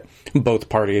understanding is that both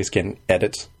parties can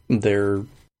edit their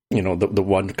the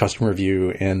one customer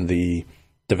review and the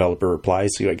developer reply.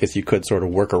 So I guess you could sort of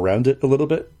work around it a little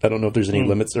bit. I don't know if there's any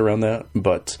limits around that,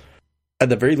 but at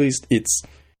the very least,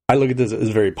 I look at this as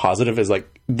very positive, as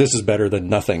like, this is better than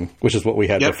nothing, which is what we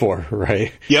had before,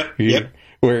 right? Yep.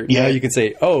 Where now you can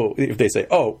say, if they say,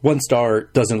 1 star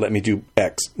doesn't let me do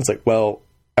X. It's like, well,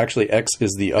 actually X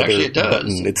is the other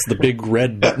button. It's the big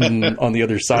red button on the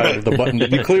other side of the button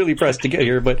that you clearly pressed to get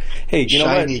here. But hey, you know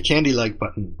what? Shiny candy-like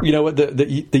button. You know what?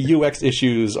 The UX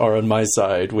issues are on my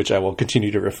side, which I will continue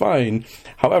to refine.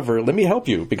 However, let me help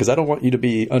you because I don't want you to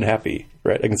be unhappy,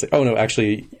 right? I can say, oh no,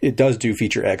 actually it does do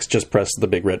feature X. Just press the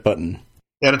big red button.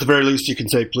 And at the very least, you can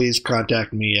say, please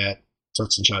contact me at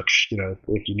such and such,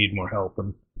 if you need more help,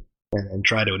 and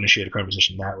try to initiate a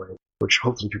conversation that way, which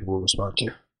hopefully people will respond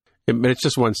to. But it's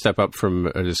just one step up from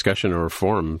a discussion or a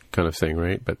forum kind of thing,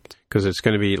 right? But because it's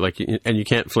going to be like, and you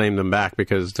can't flame them back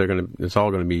because it's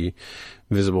all going to be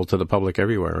visible to the public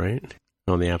everywhere, right?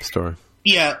 On the App Store.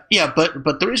 Yeah.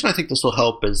 But the reason I think this will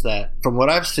help is that from what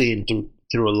I've seen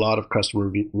through a lot of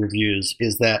customer reviews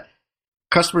is that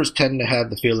customers tend to have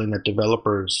the feeling that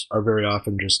developers are very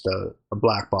often just a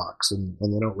black box and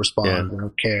they don't respond, they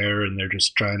don't care, and they're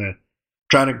just trying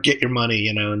to get your money,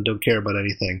 and don't care about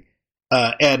anything.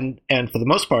 And for the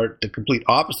most part, the complete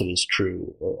opposite is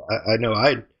true. I know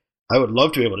I would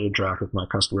love to be able to interact with my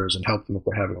customers and help them if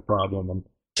they're having a problem and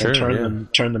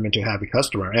turn them into a happy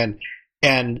customer.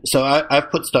 And so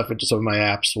I've put stuff into some of my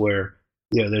apps where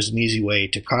there's an easy way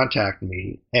to contact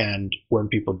me, and when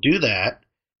people do that,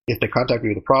 if they contact me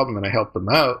with a problem and I help them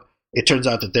out, it turns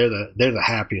out that they're the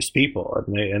happiest people,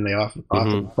 and they often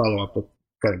follow up with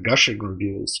kind of gushing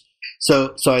reviews.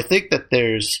 So I think that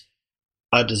there's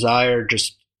a desire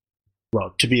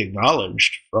to be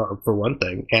acknowledged for one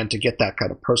thing, and to get that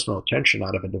kind of personal attention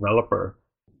out of a developer.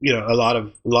 A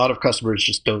lot of customers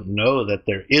just don't know that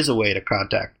there is a way to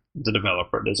contact the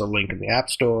developer. There's a link in the App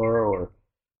Store,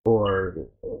 or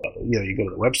you go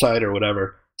to the website or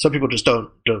whatever. Some people just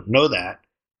don't know that.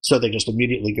 So they just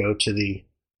immediately go to the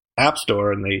App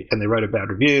Store and they write a bad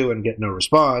review and get no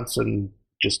response, and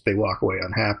just they walk away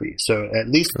unhappy. So at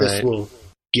least this will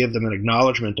give them an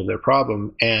acknowledgement of their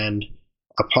problem and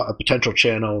a potential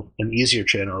channel, an easier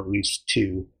channel at least,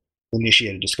 to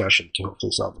initiate a discussion to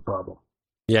hopefully solve the problem.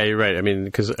 Yeah, you're right. I mean,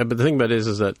 but the thing about it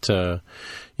is that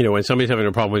when somebody's having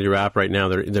a problem with your app right now,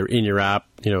 they're in your app.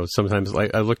 Sometimes,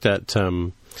 like I looked at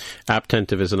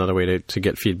AppTentive is another way to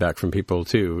get feedback from people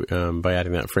too, by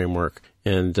adding that framework.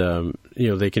 And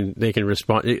they can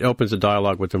respond. It opens a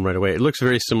dialogue with them right away. It looks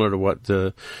very similar to what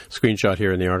the screenshot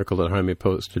here in the article that Jaime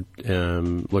posted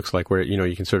looks like, where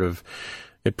you can sort of.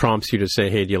 It prompts you to say,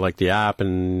 "Hey, do you like the app?"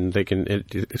 And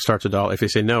it starts a dialogue. If they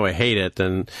say no, I hate it,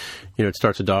 then it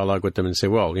starts a dialogue with them and say,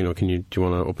 "Well, do you want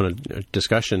to open a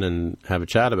discussion and have a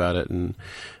chat about it?" And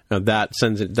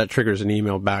that triggers an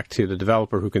email back to the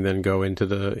developer, who can then go into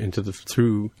the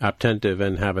through AppTentive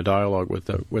and have a dialogue with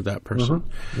that person.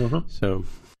 So,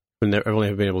 I've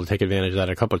only been able to take advantage of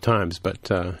that a couple of times, but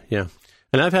yeah.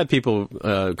 And I've had people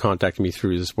contact me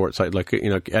through the support site. Like,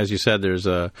 as you said, there's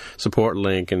a support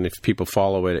link, and if people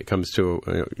follow it, it comes to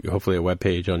hopefully a web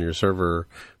page on your server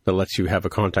that lets you have a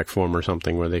contact form or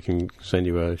something where they can send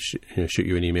you shoot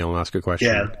you an email and ask a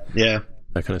question. Yeah.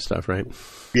 That kind of stuff, right?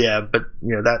 Yeah, but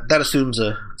that assumes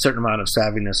a certain amount of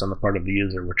savviness on the part of the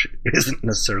user, which isn't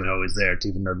necessarily always there to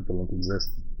even know that the link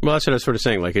exists. Well, that's what I was sort of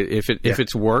saying. Like, if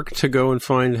it's work to go and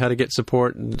find how to get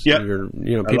support, a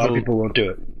lot of people won't do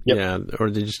it. Yep. Yeah,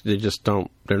 or they just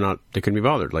don't. They're not. They couldn't be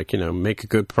bothered. Like, make a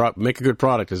good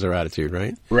product is their attitude,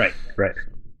 right? Right.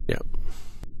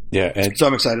 Yeah, and so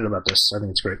I'm excited about this. I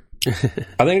think it's great.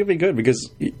 I think it'd be good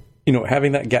because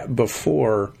having that gap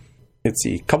before. Let's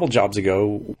see, a couple jobs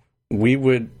ago, we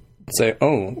would say,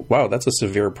 "Oh, wow, that's a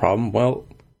severe problem. Well,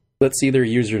 let's see their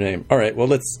username. All right, well,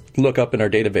 let's look up in our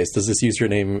database. Does this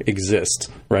username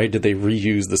exist, right? Did they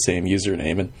reuse the same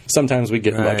username?" And sometimes we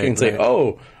get lucky and say,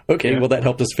 "Oh, okay, well, that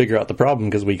helped us figure out the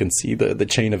problem because we can see the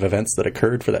chain of events that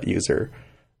occurred for that user."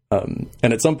 And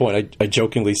at some point, I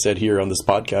jokingly said here on this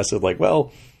podcast, of like,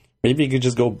 well, maybe you could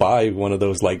just go buy one of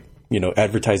those, like,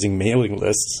 advertising mailing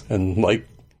lists and, like,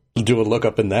 do a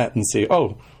lookup in that and say,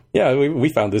 "Oh, yeah, we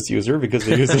found this user because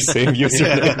they use the same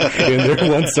username in their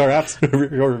 1-star app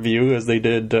review as they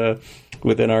did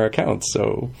within our account."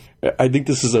 So I think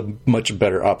this is a much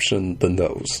better option than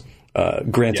those.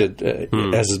 Granted,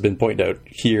 as has been pointed out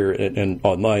here and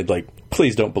online, like,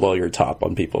 please don't blow your top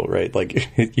on people, right? Like,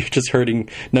 you're just hurting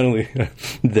not only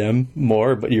them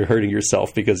more, but you're hurting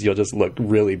yourself because you'll just look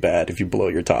really bad if you blow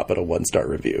your top at a 1-star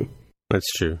review. That's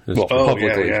true.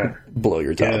 Publicly blow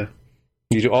your top. Yeah.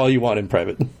 You do all you want in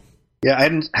private. Yeah, I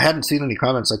hadn't seen any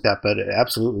comments like that, but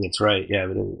absolutely, it's right. Yeah,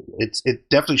 but it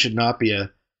definitely should not be a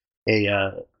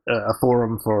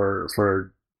forum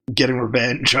for getting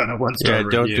revenge on a 1-star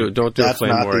review. Don't do a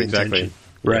flame war. Exactly.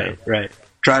 Right.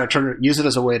 Try to use it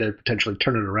as a way to potentially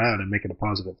turn it around and make it a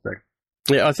positive thing.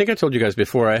 Yeah, I think I told you guys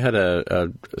before. I had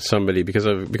somebody because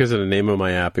of the name of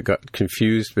my app, it got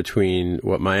confused between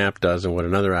what my app does and what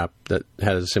another app that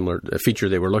has a similar feature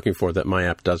they were looking for that my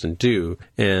app doesn't do.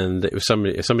 And it was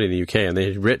somebody in the UK, and they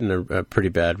had written a pretty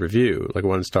bad review, like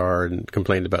 1 star, and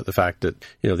complained about the fact that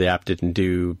the app didn't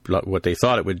do what they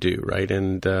thought it would do, right?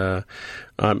 And so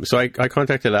I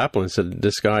contacted Apple and said,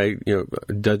 this guy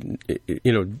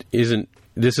isn't.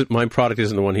 My product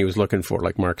isn't the one he was looking for,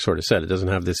 like Mark sort of said. It doesn't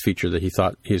have this feature that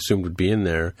he assumed would be in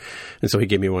there. And so he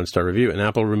gave me a 1-star review, and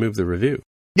Apple removed the review.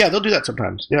 Yeah, they'll do that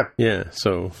sometimes. Yeah. Yeah.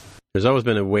 So there's always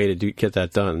been a way to get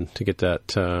that done, to get that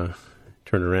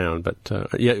turned around. But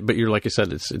but you're like you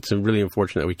said, it's really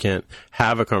unfortunate that we can't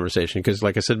have a conversation because,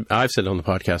 like I said, I've said on the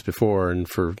podcast before, and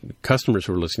for customers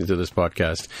who are listening to this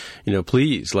podcast,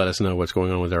 please let us know what's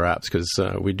going on with our apps because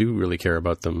we do really care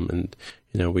about them, and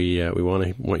we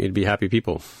want you to be happy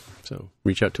people. So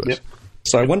reach out to us. Yep.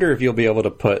 So I wonder if you'll be able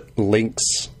to put links,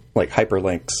 like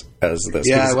hyperlinks, as this.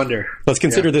 Yeah, I wonder. Let's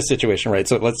consider this situation, right?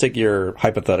 So let's take your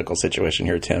hypothetical situation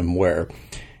here, Tim, where,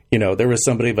 there was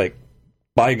somebody like,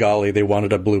 by golly, they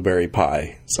wanted a blueberry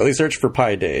pie. So they searched for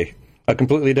Pie Day, a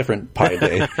completely different Pie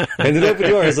Day. And then open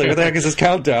yours, like, what the heck is this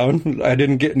countdown? I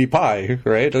didn't get any pie,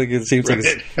 right? Like, it seems like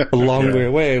it's a long way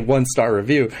away, 1-star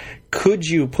review. Could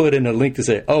you put in a link to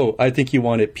say, oh, I think you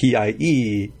want it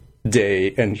PIE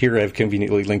Day, and here I've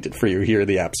conveniently linked it for you here in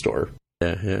the App Store.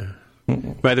 Yeah.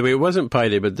 By the way, it wasn't Pi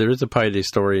Day, but there is a Pi Day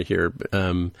story here,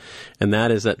 and that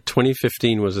is that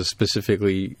 2015 was a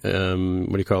specifically,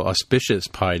 auspicious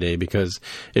Pi Day because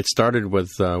it started with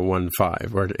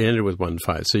 1.5, or it ended with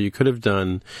 1.5. So you could have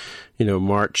done,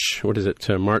 March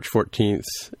 14th,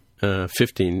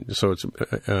 15, so it's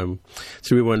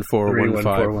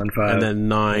 31415, and then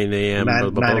 9 a.m.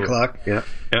 9 o'clock, yeah.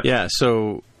 Yeah,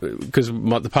 so, because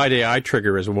the Pi Day I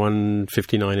trigger is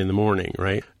 1:59 in the morning,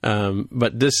 right?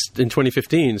 But this, in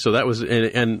 2015, so that was,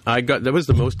 and that was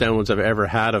the most downloads I've ever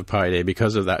had of Pi Day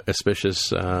because of that auspicious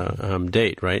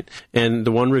date, right? And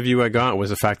the one review I got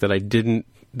was the fact that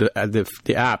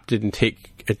the app didn't take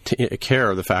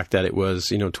care of the fact that it was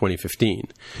 2015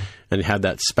 and it had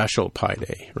that special Pi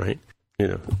Day, right?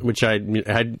 Which I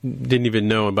didn't even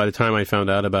know, and by the time I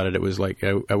found out about it, it was like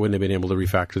I wouldn't have been able to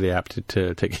refactor the app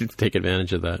to take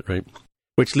advantage of that, right?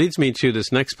 Which leads me to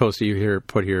this next post that you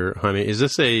put here, Jaime. Is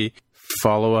this a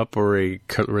follow-up or a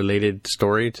related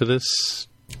story to this?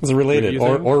 It's related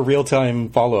or real-time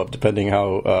follow-up, depending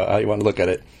how you want to look at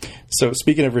it. So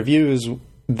speaking of reviews,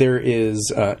 there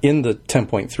is in the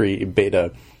 10.3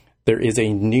 beta, there is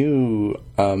a new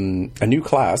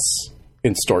class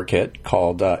in StoreKit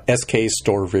called SK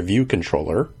Store Review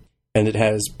Controller, and it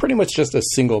has pretty much just a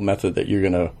single method that you're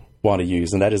going to want to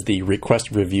use, and that is the request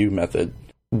review method,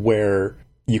 where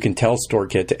you can tell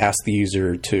StoreKit to ask the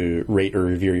user to rate or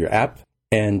review your app,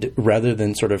 and rather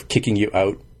than sort of kicking you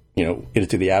out,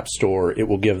 into the App Store, it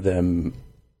will give them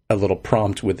a little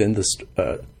prompt within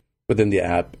the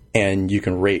app, and you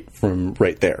can rate from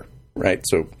right there, right?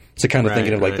 So kind of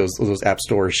thinking of like those App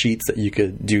Store sheets that you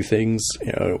could do things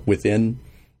within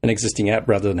an existing app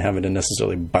rather than having to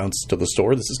necessarily bounce to the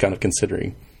store. This is kind of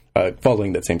considering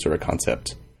following that same sort of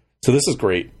concept. So this is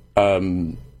great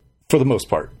for the most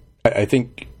part. I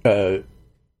think there's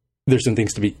some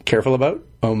things to be careful about.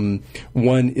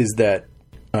 One is that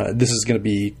this is going to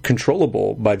be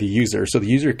controllable by the user. So the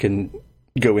user can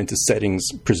go into settings,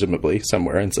 presumably,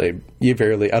 somewhere and say,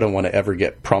 I don't want to ever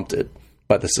get prompted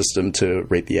by the system to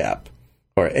rate the app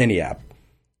or any app.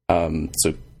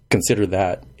 So consider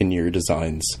that in your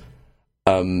designs.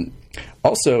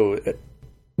 Also,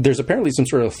 there's apparently some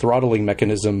sort of throttling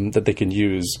mechanism that they can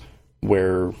use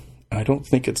where I don't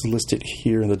think it's listed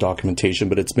here in the documentation,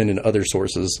 but it's been in other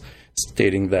sources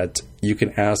stating that you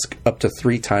can ask up to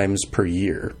 3 times per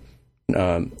year.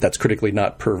 That's critically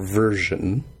not per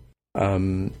version.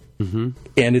 And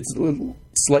it's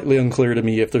slightly unclear to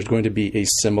me if there's going to be a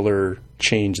similar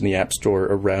change in the App Store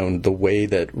around the way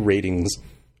that ratings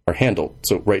are handled.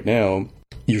 So right now,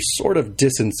 you're sort of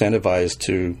disincentivized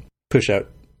to push out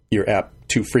your app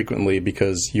too frequently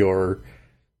because your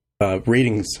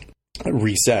ratings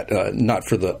reset, not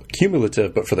for the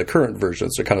cumulative, but for the current version.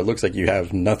 So it kind of looks like you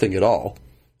have nothing at all.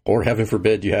 Or heaven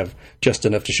forbid, you have just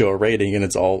enough to show a rating, and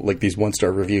it's all like these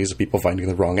 1-star reviews of people finding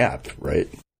the wrong app, right?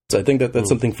 So I think that's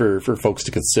something for folks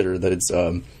to consider, that it's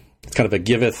kind of a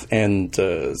giveth and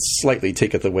slightly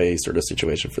taketh away sort of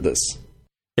situation for this.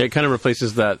 Yeah, it kind of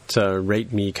replaces that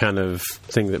rate me kind of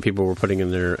thing that people were putting in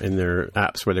their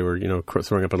apps where they were,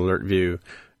 throwing up an alert view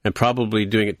and probably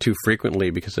doing it too frequently,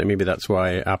 because maybe that's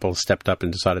why Apple stepped up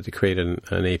and decided to create an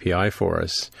API for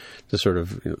us to sort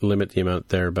of limit the amount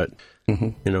there. But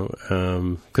but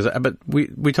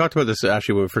we talked about this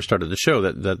actually when we first started the show,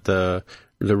 that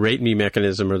the rate me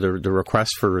mechanism or the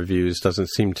request for reviews doesn't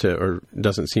seem to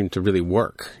really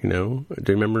work. Do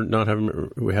you remember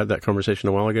we had that conversation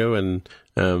a while ago and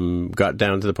got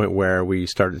down to the point where we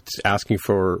started asking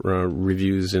for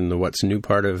reviews in the what's new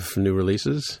part of new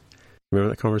releases?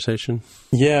 Remember that conversation?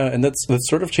 Yeah, and that's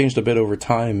sort of changed a bit over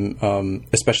time,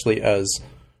 especially as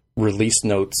release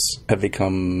notes have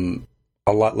become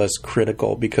a lot less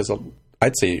critical, because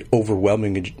I'd say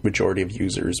overwhelming majority of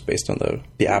users, based on the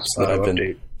apps that I've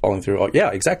been falling through. Oh,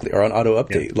 yeah, exactly. Or on auto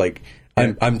update. Like,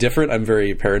 I'm different. I'm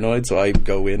very paranoid, so I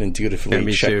go in and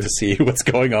dutifully check to see what's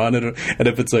going on. And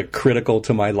if it's a critical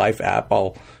to my life app,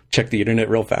 I'll check the internet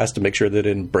real fast to make sure they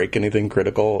didn't break anything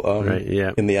critical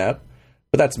in the app.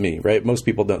 But that's me, right? Most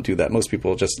people don't do that. Most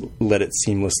people just let it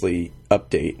seamlessly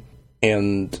update.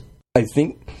 And I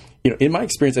think, in my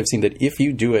experience, I've seen that if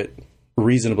you do it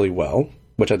reasonably well,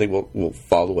 which I think we'll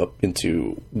follow up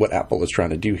into what Apple is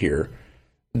trying to do here,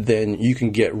 then you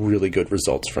can get really good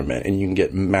results from it, and you can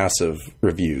get massive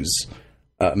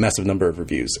number of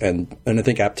reviews. And I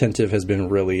think AppTentive has been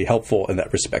really helpful in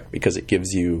that respect because it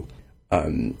gives you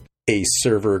a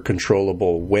server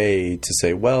controllable way to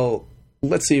say, well,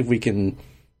 let's see if we can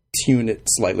tune it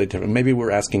slightly different. Maybe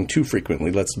we're asking too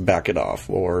frequently. Let's back it off.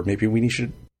 Or maybe we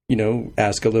should,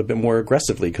 ask a little bit more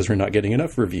aggressively because we're not getting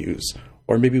enough reviews.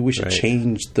 Or maybe we should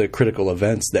change the critical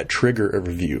events that trigger a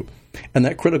review. And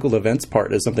that critical events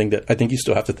part is something that I think you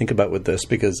still have to think about with this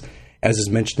because, as is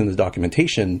mentioned in the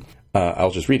documentation,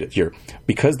 I'll just read it here.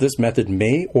 Because this method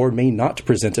may or may not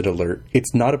present an alert,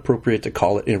 it's not appropriate to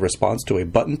call it in response to a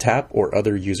button tap or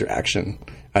other user action,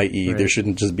 i.e. there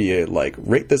shouldn't just be a,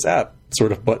 rate this app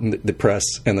sort of button that they press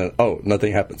and then,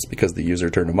 nothing happens because the user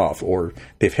turned them off or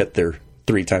they've hit their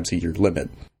 3 times a year limit,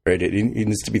 right? It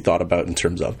needs to be thought about in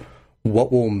terms of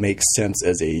what will make sense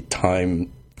as a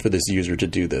time for this user to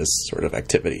do this sort of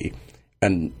activity.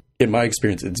 And in my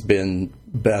experience, it's been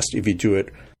best if you do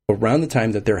it around the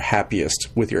time that they're happiest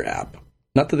with your app.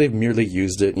 Not that they've merely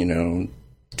used it,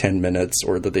 10 minutes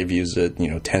or that they've used it,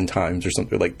 10 times or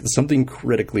something, like something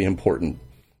critically important.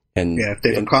 And if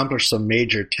they've accomplished some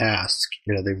major task,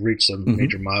 they've reached some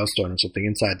major milestone or something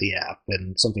inside the app,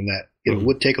 and something that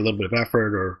would take a little bit of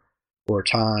effort or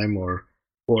time, or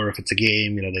if it's a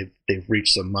game, they've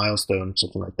reached some milestone,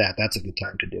 something like that. That's a good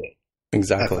time to do it.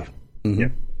 Exactly. Yeah.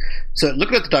 So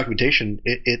looking at the documentation,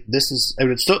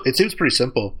 it seems pretty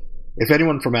simple. If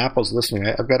anyone from Apple's listening,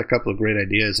 I've got a couple of great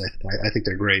ideas. I think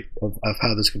they're great of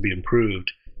how this could be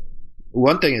improved.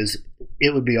 One thing is,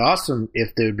 it would be awesome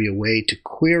if there would be a way to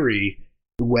query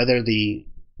whether the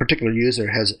particular user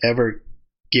has ever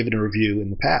given a review in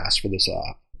the past for this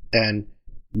app, and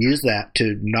use that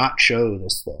to not show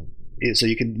this thing. So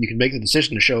you can make the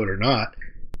decision to show it or not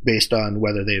based on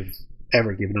whether they've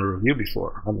ever given a review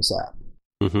before on this app.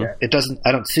 Yeah, it doesn't.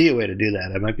 I don't see a way to do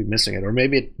that. I might be missing it, or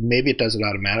maybe it does it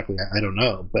automatically. I don't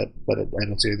know, but I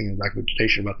don't see anything in the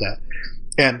documentation about that.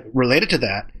 And related to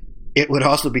that, it would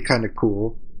also be kind of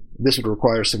cool. This would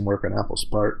require some work on Apple's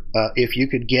part. If you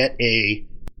could get a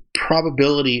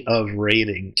probability of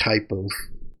rating type of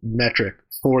metric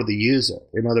for the user.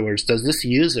 In other words, does this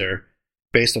user,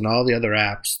 based on all the other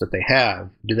apps that they have,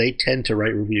 do they tend to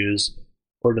write reviews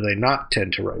or do they not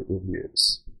tend to write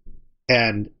reviews?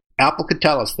 And Apple could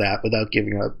tell us that without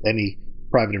giving up any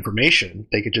private information.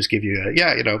 They could just give you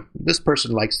this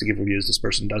person likes to give reviews, this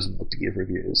person doesn't like to give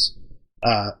reviews.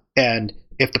 And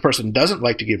if the person doesn't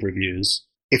like to give reviews,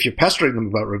 if you're pestering them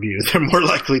about reviews, they're more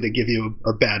likely to give you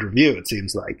a bad review, it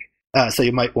seems like. So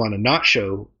you might want to not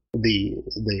show the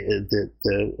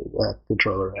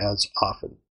controller as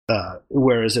often.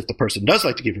 Whereas if the person does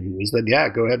like to give reviews, then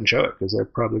go ahead and show it because they're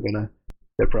probably gonna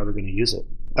use it.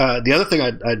 The other thing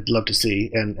I'd love to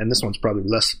see, and this one's probably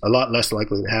a lot less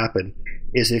likely to happen,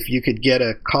 is if you could get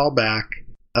a callback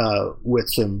with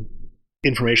some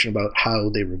information about how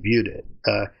they reviewed it.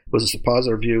 Was this a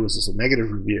positive review? Was this a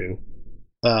negative review?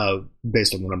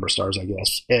 Based on the number of stars, I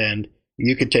guess. And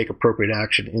you could take appropriate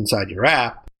action inside your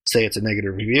app. Say it's a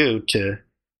negative review to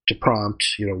prompt,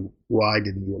 why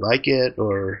didn't you like it,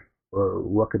 or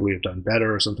what could we have done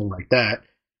better, or something like that,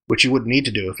 which you wouldn't need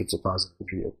to do if it's a positive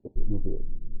review.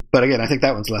 But again, I think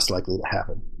that one's less likely to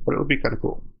happen. But it would be kind of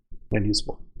cool and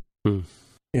useful.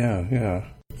 Yeah.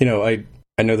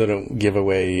 I know they don't give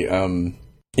away,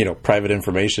 private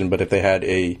information, but if they had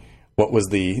what was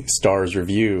the stars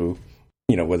review,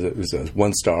 whether it was a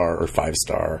 1-star or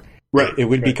 5-star, right? It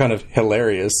would be kind of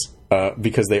hilarious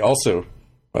because they also,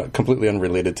 completely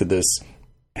unrelated to this,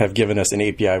 have given us an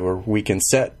API where we can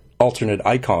set alternate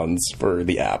icons for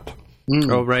the app.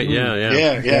 Oh, right. Yeah.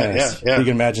 You can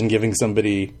imagine giving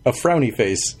somebody a frowny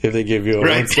face if they give you a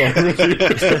 1-star review.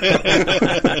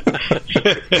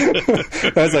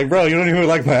 I was like, bro, you don't even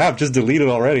like my app. Just delete it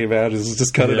already, man.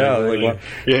 Just cut it out. Like,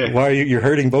 why are you're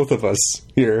hurting both of us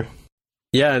here?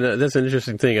 Yeah, and that's an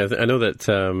interesting thing. I know that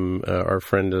our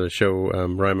friend of the show,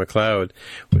 Ryan McLeod,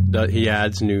 he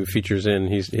adds new features in.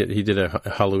 He did a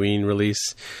Halloween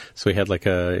release, so he had like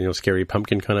a scary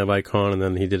pumpkin kind of icon, and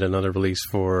then he did another release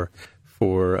for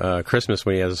Christmas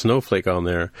when he has a snowflake on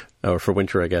there, or for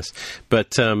winter, I guess.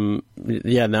 But now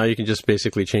you can just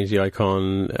basically change the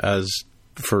icon as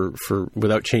for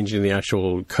without changing the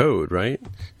actual code, right?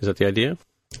 Is that the idea?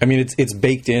 I mean, it's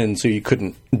baked in, so you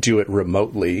couldn't do it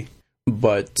remotely.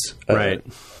 But right.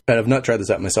 And I've not tried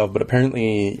this out myself, but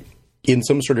apparently, in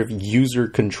some sort of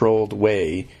user-controlled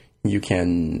way, you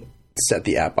can set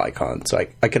the app icon. So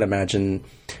I can imagine,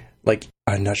 like,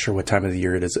 I'm not sure what time of the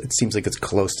year it is. It seems like it's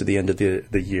close to the end of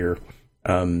the year,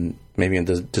 maybe in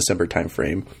the December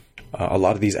timeframe. A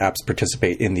lot of these apps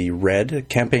participate in the RED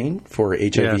campaign for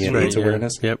HIV and AIDS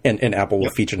awareness. Yep. And Apple will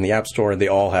feature in the App Store, and they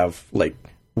all have, like,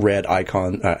 RED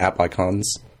app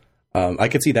icons. I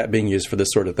could see that being used for this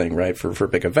sort of thing, right? For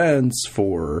big events,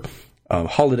 for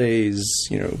holidays,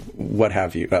 what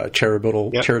have you,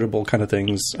 charitable kind of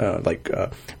things, like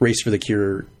Race for the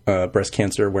Cure, breast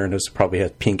cancer awareness, probably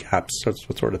has pink apps,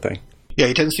 that sort of thing. Yeah,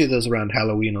 you tend to see those around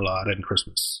Halloween a lot and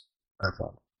Christmas, I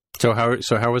thought. So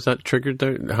how was that triggered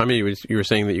there? How many you were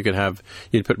saying that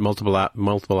you'd put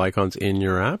multiple icons in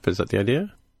your app? Is that the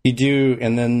idea? You do,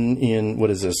 and then in, what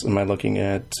is this? Am I looking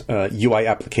at UI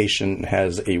application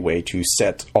has a way to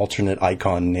set alternate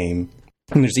icon name.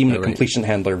 And there's even a completion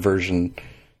handler version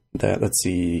that, let's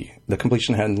see, the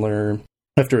completion handler,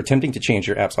 after attempting to change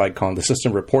your app's icon, the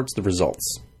system reports the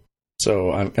results.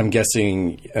 So I'm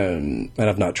guessing, and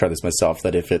I've not tried this myself,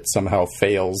 that if it somehow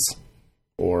fails,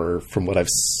 or from what I've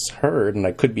heard, and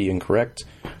I could be incorrect,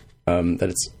 that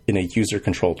it's in a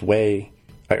user-controlled way.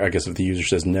 I guess if the user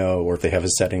says no, or if they have a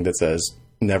setting that says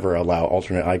never allow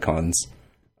alternate icons,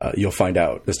 you'll find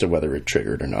out as to whether it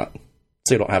triggered or not.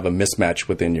 So you don't have a mismatch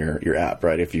within your app,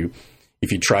 right? If you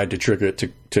tried to trigger it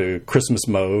to Christmas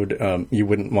mode, you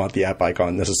wouldn't want the app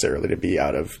icon necessarily to be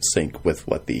out of sync with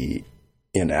what the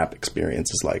in-app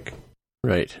experience is like.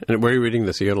 Right. And where are you reading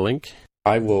this? You got a link?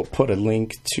 I will put a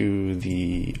link to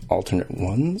the alternate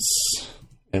ones.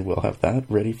 And we'll have that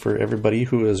ready for everybody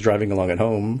who is driving along at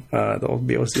home. They'll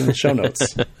be able to see in the show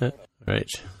notes. Right.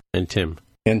 And Tim.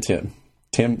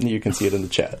 Tim, you can see it in the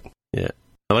chat. Yeah.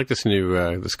 I like this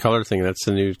new this color thing. That's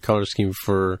the new color scheme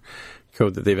for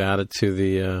code that they've added to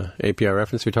the API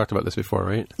reference. We talked about this before,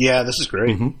 right? Yeah, this is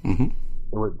great. Mm-hmm,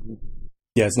 mm-hmm.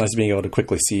 Yeah, it's nice being able to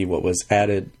quickly see what was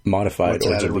added, modified,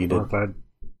 or deleted. Yep.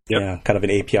 Yeah, kind of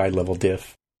an API level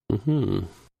diff. Mm-hmm.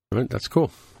 All right, that's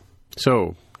cool.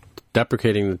 So,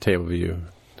 deprecating the table view,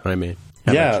 Jaime.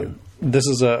 This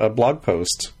is a blog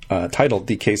post titled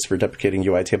 "The Case for Deprecating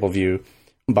UI Table View"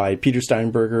 by Peter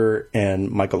Steinberger and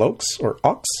Michael Oakes, or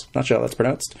Ox, not sure how that's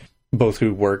pronounced, both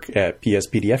who work at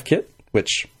PSPDFKit,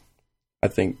 which I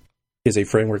think is a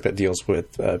framework that deals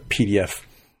with PDF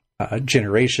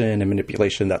generation and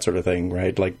manipulation, that sort of thing,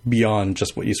 right? Like beyond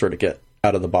just what you sort of get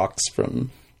out of the box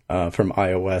from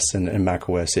iOS and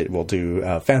macOS, it will do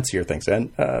fancier things.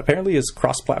 And apparently is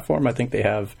cross-platform. I think they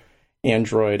have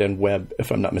Android and web,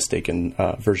 if I'm not mistaken,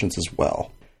 versions as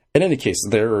well. In any case,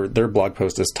 their blog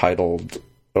post is titled,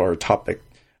 or topic,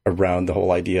 around the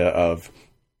whole idea of,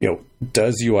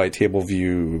 does UI table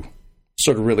view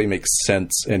sort of really make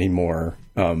sense anymore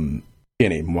in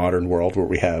a modern world where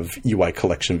we have UI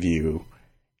collection view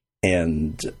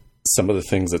and some of the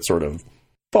things that sort of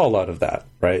fall out of that,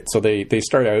 right? So they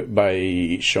start out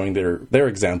by showing their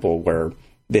example where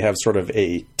they have sort of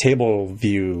a table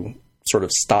view sort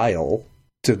of style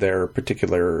to their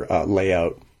particular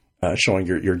layout, showing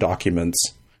your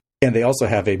documents. And they also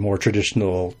have a more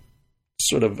traditional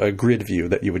sort of a grid view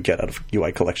that you would get out of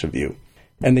UI collection view.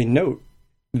 And they note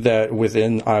that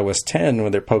within iOS 10,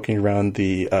 when they're poking around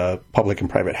the public and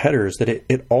private headers, that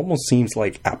it almost seems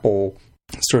like Apple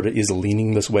sort of is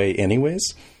leaning this way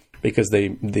anyways, because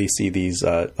they see these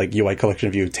like UI collection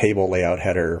view table layout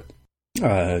header,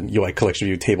 UI collection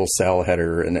view table cell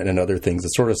header, and other things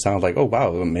that sort of sound like, oh,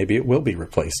 wow, maybe it will be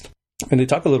replaced. And they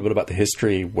talk a little bit about the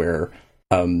history where,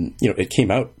 it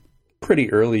came out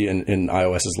pretty early in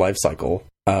iOS's life cycle.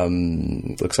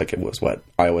 Looks like it was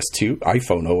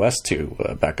iPhone OS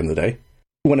 2 back in the day.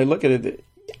 When I look at it,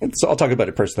 so I'll talk about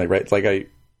it personally, right? Like I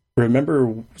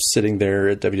remember sitting there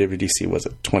at WWDC, was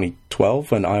it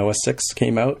 2012 when iOS 6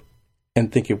 came out,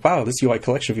 and thinking, wow, this UI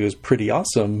collection view is pretty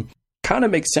awesome. Kind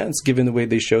of makes sense given the way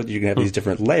they showed that you can have these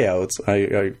different layouts.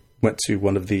 I went to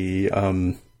one of the,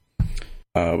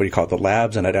 the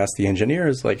labs, and I'd asked the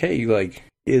engineers, like, hey, like,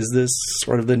 is this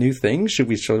sort of the new thing? Should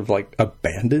we sort of like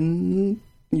abandon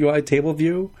UI table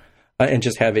view and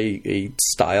just have a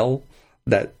style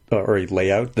that, or a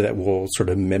layout that will sort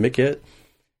of mimic it?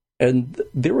 And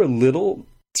they were a little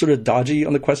sort of dodgy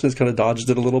on the questions, kind of dodged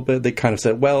it a little bit. They kind of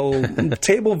said, well,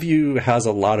 table view has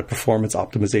a lot of performance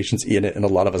optimizations in it and a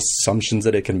lot of assumptions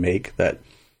that it can make that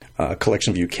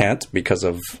collection view can't, because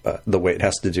of the way it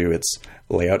has to do its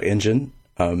layout engine,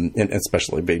 and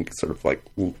especially being sort of like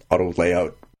auto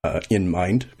layout in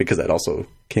mind, because that also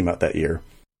came out that year.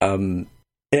 And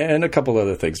a couple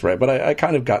other things, right? But I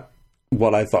kind of got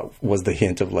what I thought was the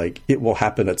hint of like, it will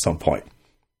happen at some point.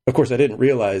 Of course, I didn't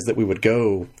realize that we would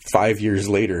go 5 years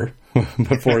later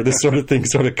before this sort of thing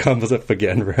sort of comes up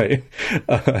again, right?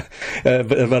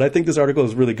 But I think this article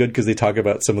is really good because they talk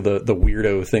about some of the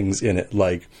weirdo things in it,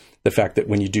 like the fact that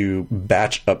when you do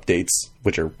batch updates,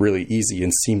 which are really easy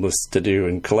and seamless to do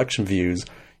in collection views,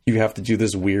 you have to do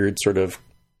this weird sort of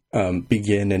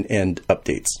begin and end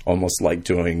updates, almost like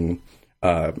doing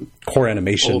core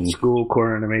animation. Old school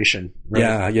core animation.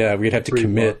 Right? Yeah. We'd have to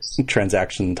commit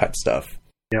transaction type stuff.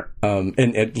 Yeah.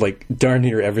 And like darn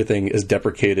near everything is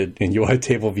deprecated in UI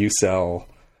table view cell.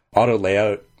 Auto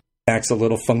layout acts a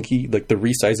little funky. Like the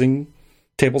resizing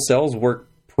table cells work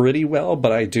pretty well,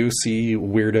 but I do see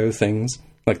weirdo things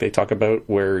like they talk about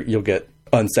where you'll get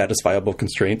unsatisfiable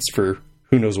constraints for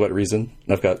who knows what reason.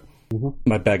 I've got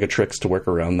my bag of tricks to work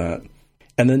around that.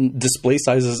 And then display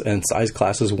sizes and size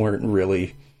classes weren't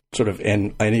really sort of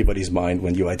in anybody's mind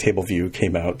when UI table view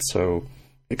came out. So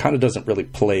it kind of doesn't really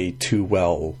play too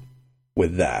well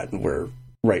with that, where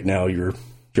right now you're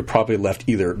probably left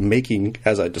either making,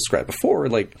 as I described before,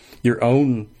 like your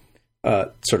own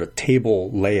sort of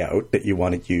table layout that you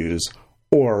want to use,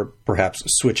 or perhaps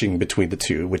switching between the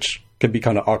two, which can be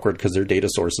kind of awkward because their data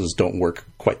sources don't work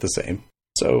quite the same.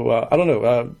 So I don't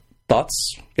know.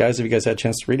 Thoughts, guys? Have you guys had a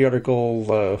chance to read the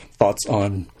article? Thoughts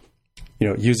on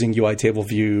using UI table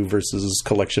view versus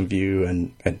collection view,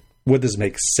 and would this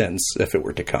make sense if it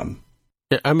were to come?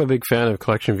 Yeah, I'm a big fan of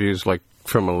collection views, like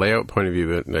from a layout point of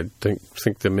view. I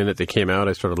think the minute they came out,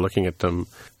 I started looking at them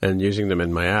and using them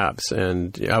in my apps.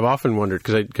 And I've often wondered,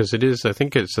 because I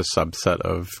think it's a subset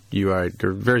of UI.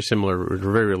 They're very similar,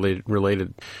 very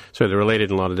related. So they're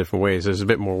related in a lot of different ways. There's a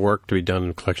bit more work to be done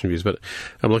in collection views. But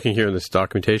I'm looking here in this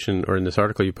documentation or in this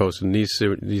article you posted, and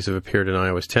these have appeared in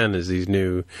iOS 10 as these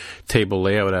new table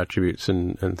layout attributes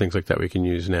and things like that we can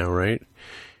use now, right?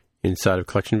 Inside of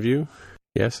collection view.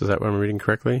 Yes, is that what I'm reading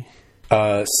correctly?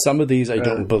 Some of these I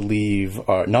don't believe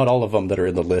are, not all of them that are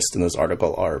in the list in this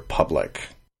article are public.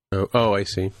 Oh, I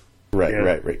see.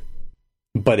 Right.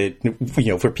 But it,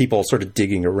 for people sort of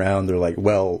digging around, they're like,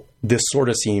 well, this sort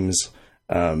of seems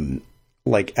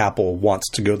like Apple wants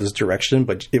to go this direction,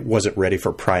 but it wasn't ready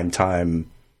for prime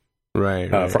time right.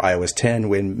 For iOS 10,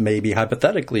 when maybe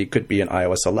hypothetically it could be in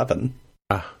iOS 11.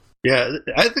 Yeah,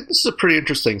 I think this is a pretty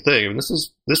interesting thing. I mean, this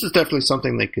is definitely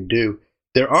something they could do.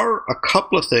 There are a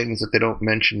couple of things that they don't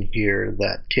mention here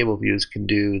that table views can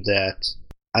do that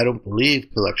I don't believe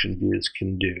collection views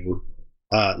can do,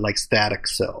 like static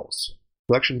cells.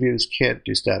 Collection views can't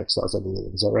do static cells, I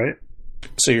believe. Is that right?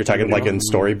 So you're talking like in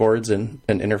storyboards and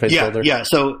interface builder? Yeah,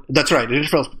 so that's right. In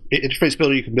interface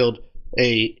builder, you can build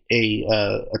a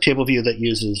table view that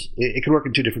uses, it can work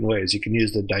in two different ways. You can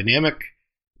use the dynamic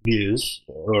views,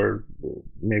 or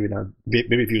maybe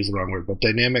view is the wrong word, but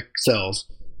dynamic cells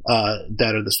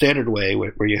that are the standard way,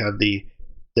 where you have the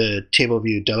table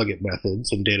view delegate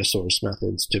methods and data source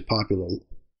methods to populate,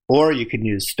 or you can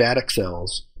use static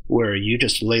cells where you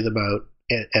just lay them out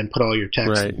and put all your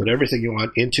text, and put everything you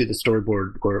want into the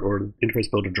storyboard or interface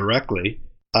builder directly,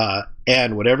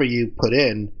 and whatever you put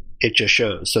in, it just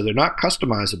shows. So they're not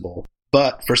customizable.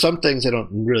 But for some things, they don't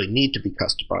really need to be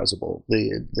customizable.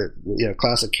 The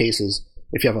classic cases,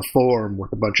 if you have a form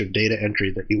with a bunch of data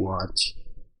entry that you want,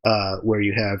 where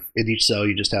you have in each cell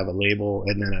you just have a label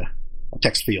and then a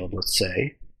text field, let's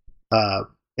say,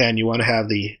 and you want to have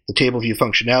the table view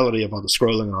functionality of all the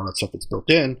scrolling and all that stuff that's built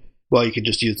in, well, you can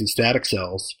just use these static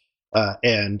cells,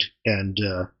 and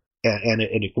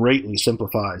it greatly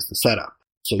simplifies the setup.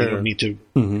 So you don't need to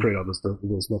create all those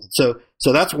methods.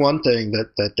 So that's one thing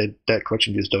that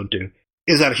collection views don't do.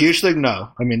 Is that a huge thing? No.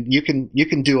 I mean, you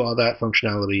can do all that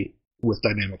functionality with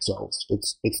dynamic cells.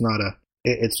 It's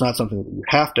not something that you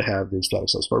have to have these static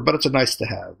cells for, but it's a nice to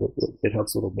have. It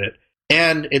helps a little bit,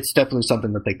 and it's definitely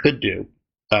something that they could do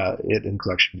in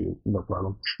collection view, no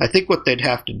problem. I think what they'd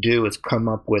have to do is come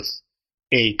up with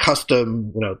a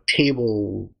custom,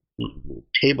 table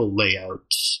layout,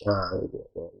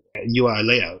 UI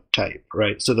layout type,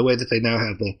 right? So the way that they now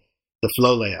have the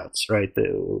flow layouts, right,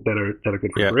 that are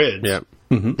good for grids,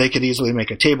 they could easily make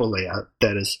a table layout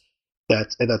that's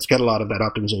got a lot of that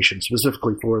optimization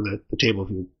specifically for the table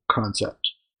view concept,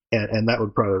 and that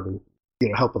would probably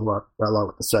help a lot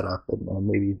with the setup, and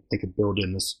maybe they could build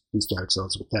in these static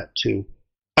cells with that too.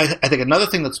 I think another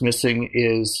thing that's missing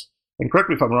is, and correct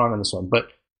me if I'm wrong on this one, but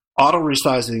auto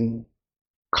resizing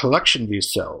collection view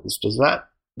cells, does that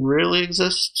really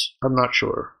exist? I'm not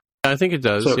sure. I think it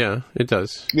does. Yeah, it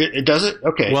does. It does it?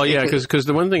 Okay. Well, yeah, because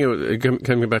the one thing,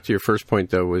 coming back to your first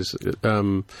point, though, was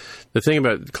the thing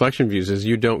about collection views is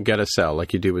you don't get a cell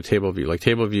like you do with table view. Like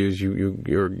table views,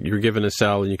 you're given a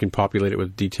cell and you can populate it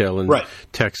with detail and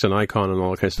text and icon and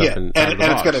all that kind of stuff. Yeah, and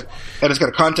it's got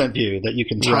a content view that you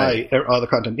can tie all the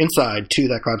content inside to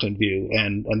that content view,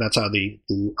 and that's how the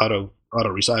auto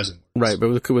resizing. Right, but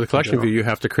with a collection view, you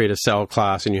have to create a cell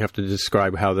class, and you have to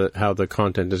describe how the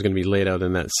content is going to be laid out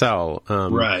in that cell.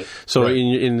 So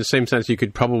in the same sense, you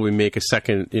could probably make a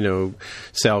second,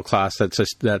 cell class that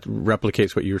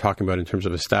replicates what you were talking about in terms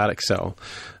of a static cell.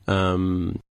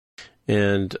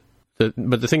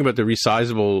 But the thing about the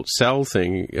resizable cell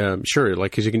thing, sure,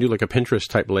 like because you can do like a Pinterest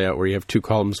type layout where you have 2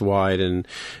 columns wide, and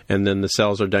then the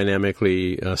cells are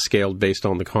dynamically scaled based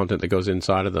on the content that goes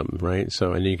inside of them, right?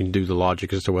 So, and you can do the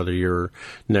logic as to whether your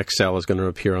next cell is going to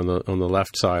appear on the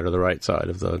left side or the right side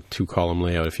of the 2 column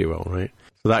layout, if you will, right?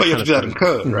 So that but you have to do that in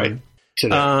code, right?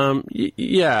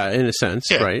 Yeah, in a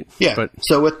sense, right? Yeah. But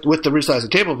so with the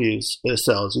resizing table views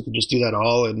cells, you can just do that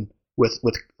all in. With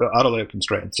auto layout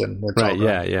constraints, and it's all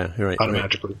right,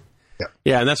 automatically. Right.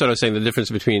 Yeah, and that's what I was saying. The difference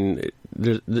between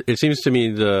it seems to me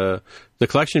the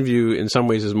collection view in some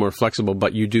ways is more flexible,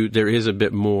 but there is a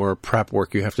bit more prep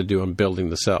work you have to do on building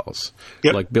the cells,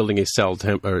 like building a cell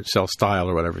or cell style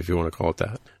or whatever, if you want to call it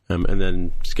that, and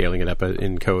then scaling it up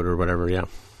in code or whatever. Yeah.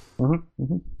 Mm-hmm.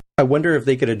 Mm-hmm. I wonder if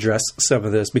they could address some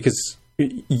of this, because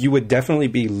you would definitely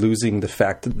be losing the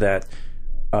fact that.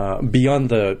 Beyond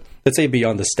the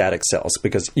static cells,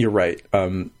 because you're right.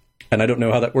 And I don't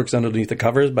know how that works underneath the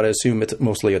covers, but I assume it's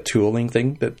mostly a tooling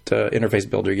thing that Interface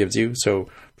Builder gives you. So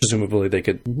presumably they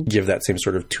could give that same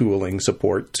sort of tooling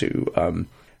support to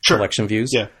collection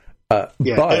views. Yeah.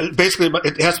 But basically,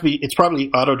 it has to be. It's probably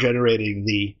auto-generating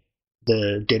the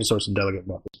data source and delegate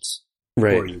methods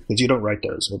for you, because you don't write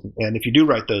those, and if you do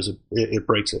write those, it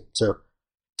breaks it. So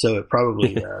it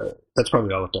probably that's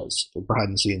probably all it does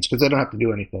behind the scenes, because they don't have to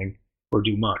do anything or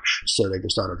do much, so they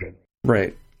just auto-generate.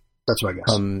 Right. That's what I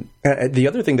guess. The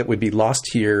other thing that would be lost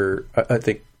here, I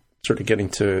think, sort of getting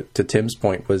to Tim's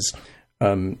point, was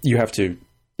you have to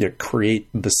create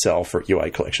the cell for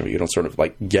UI collection. You don't sort of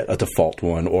like get a default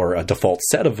one or a default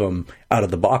set of them out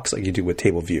of the box like you do with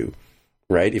table view,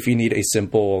 right? If you need a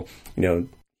simple,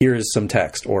 here's some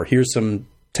text, or here's some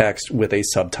text with a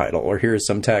subtitle, or here's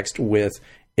some text with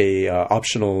a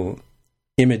optional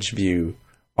image view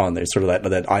on there, sort of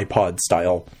that iPod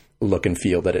style look and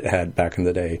feel that it had back in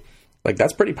the day. Like,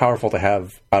 that's pretty powerful to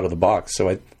have out of the box. So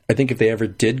I think if they ever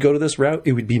did go to this route,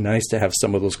 it would be nice to have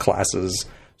some of those classes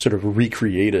sort of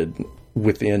recreated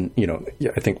within,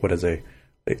 I think what is a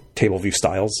table view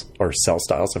styles or cell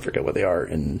styles. I forget what they are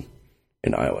in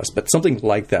iOS, but something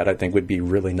like that I think would be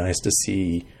really nice to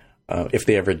see if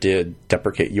they ever did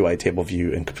deprecate UI table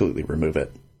view and completely remove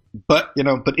it. But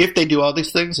if they do all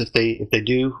these things, if they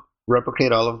do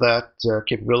replicate all of that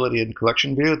capability in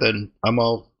collection view, then I'm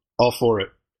all for it.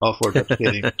 All for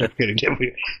deprecating table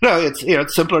view. No,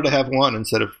 it's simpler to have one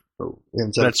instead of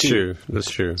That's two. True. That's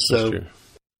true.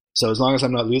 So as long as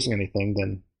I'm not losing anything,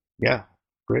 then yeah,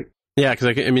 great. Yeah,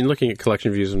 because looking at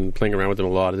collection views and playing around with them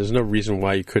a lot, there's no reason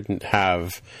why you couldn't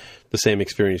have the same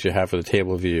experience you have with a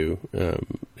table view,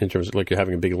 in terms of like you're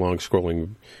having a big, long,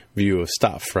 scrolling view of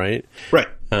stuff, right? Right.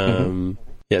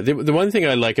 Yeah, the one thing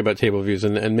I like about table views,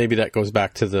 and maybe that goes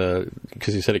back to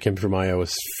because you said it came from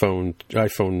iPhone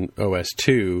OS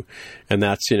 2, and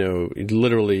that's,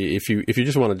 literally if you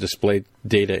just want to display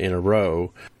data in a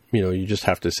row, you just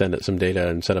have to send it some data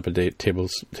and set up a table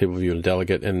view and a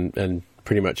delegate, and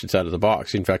pretty much it's out of the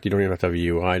box. In fact, you don't even have to have a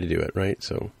UI to do it, right?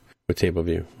 So with table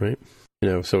view, right?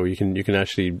 So you can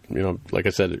actually, like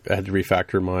I said, I had to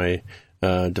refactor my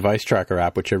device tracker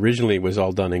app, which originally was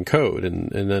all done in code,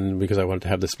 and then because I wanted to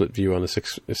have the split view on the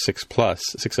 6S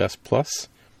Plus,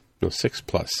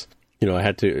 I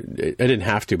had to. I didn't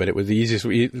have to, but it was the easiest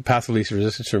the path of least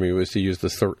resistance for me was to use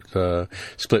the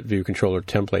split view controller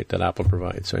template that Apple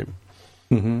provides, right?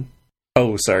 Mm-hmm.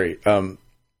 Oh, sorry. And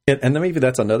then maybe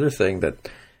that's another thing that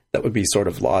would be sort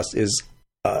of lost is.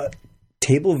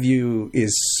 Table view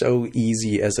is so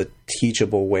easy as a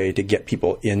teachable way to get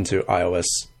people into iOS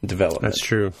development. That's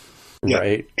true.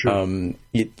 Right? Yeah, true.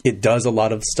 It does a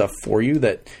lot of stuff for you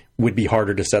that would be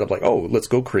harder to set up, like, oh, let's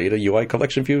go create a UI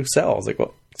collection view cell. It's like,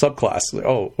 well, subclass. Like,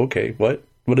 oh, okay, what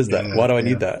is that? Why do I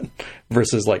need that?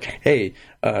 Versus like, hey,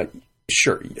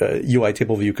 sure, UI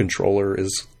table view controller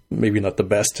is maybe not the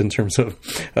best in terms of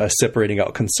separating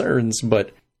out concerns, but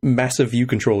massive view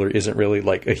controller isn't really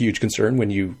like a huge concern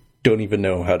when you don't even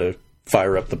know how to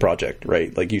fire up the project,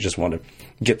 right? Like, you just want to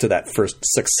get to that first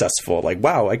successful, like,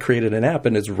 wow, I created an app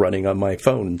and it's running on my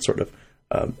phone sort of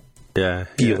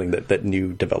feeling that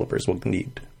new developers will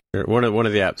need. One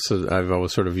of the apps that I've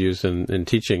always sort of used in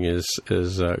teaching is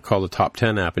called the Top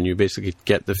 10 app, and you basically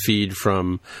get the feed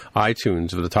from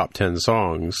iTunes of the top 10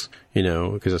 songs,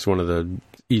 because it's one of the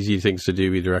easy things to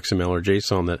do, either XML or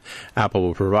JSON, that Apple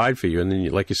will provide for you. And then,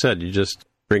 like you said, you just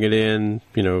bring it in,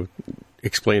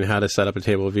 explain how to set up a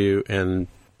table view, and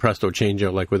presto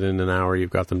change-out, like within an hour, you've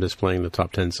got them displaying the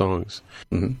top 10 songs.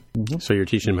 Mm-hmm. So you're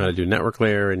teaching them how to do network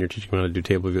layer, and you're teaching them how to do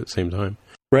table view at the same time.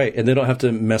 Right, and they don't have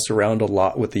to mess around a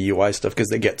lot with the UI stuff because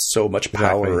they get so much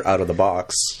power out of the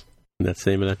box. And that's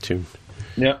the name of that tune.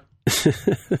 Yeah.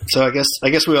 So I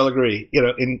guess we all agree.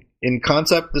 In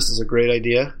concept, this is a great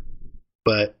idea,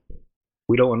 but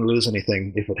we don't want to lose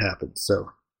anything if it happens. So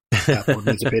Apple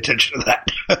needs to pay attention to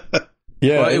that.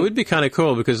 Yeah, well, it would be kind of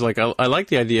cool because, like, I like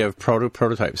the idea of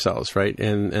prototype cells, right?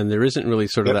 And there isn't really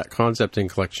sort of that concept in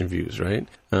collection views, right?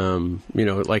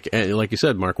 Like you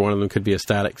said, Mark, one of them could be a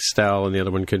static cell, and the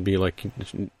other one could be like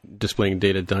displaying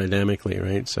data dynamically,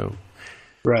 right? So,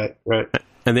 right.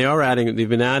 And they've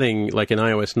been adding, like in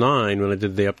iOS 9, when I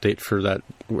did the update for that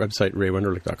website,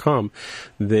 raywunderlich.com,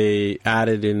 they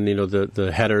added in,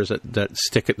 the headers that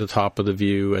stick at the top of the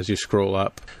view as you scroll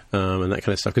up, and that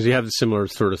kind of stuff. Because you have similar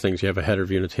sort of things. You have a header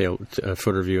view and a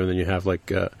footer view, and then you have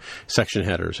like section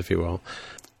headers, if you will.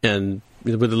 And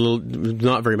with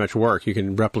not very much work, you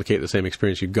can replicate the same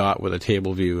experience you got with a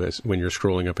table view as when you're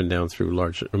scrolling up and down through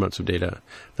large amounts of data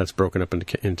that's broken up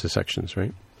into sections,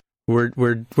 right?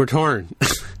 We're torn.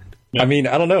 I mean,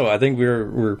 I don't know. I think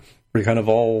we're kind of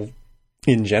all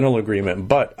in general agreement,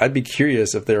 but I'd be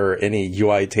curious if there are any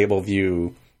UI table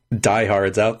view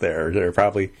diehards out there. They're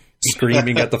probably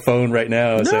screaming at the phone right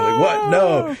now, saying, like, "What?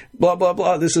 No, blah blah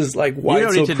blah. This is like why you don't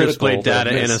it's so need to critical display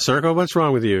data in a circle. What's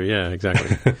wrong with you?" Yeah,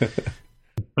 exactly.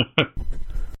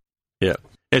 Yeah.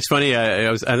 It's funny.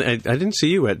 I didn't see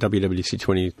you at WWDC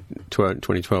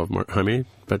 2012, Jaime,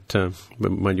 but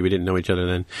mind you, we didn't know each other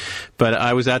then. But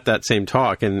I was at that same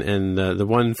talk, and the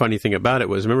one funny thing about it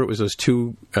was, remember, it was those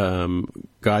two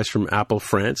guys from Apple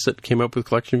France that came up with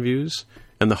collection views,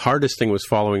 and the hardest thing was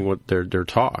following what their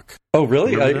talk. Oh,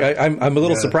 really? I'm a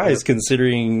little surprised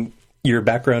considering your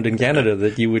background in Canada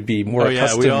that you would be more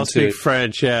accustomed to... we all speak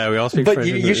French. Yeah, we all speak French. But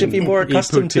you should be more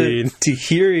accustomed to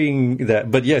hearing that.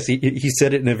 But yes, he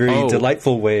said it in a very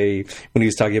delightful way when he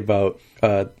was talking about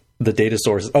the data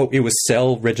sources. Oh, it was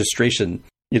cell registration.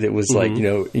 It was like,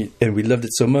 and we loved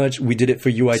it so much. We did it for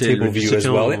UI table view as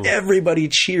well. And everybody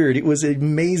cheered. It was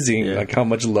amazing, like how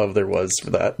much love there was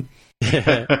for that.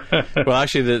 Yeah. Well,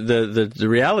 actually, the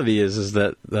reality is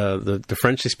that the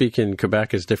French they speak in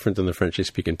Quebec is different than the French they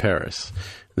speak in Paris.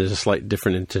 There's a slight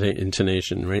different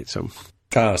intonation, right? So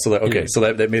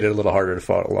that made it a little harder to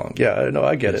follow along. Yeah, no,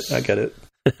 I get it.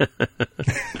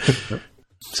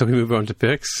 So we move on to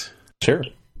picks. Sure.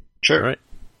 All right.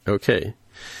 Okay.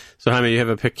 So, Jaime, you have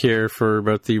a pick here for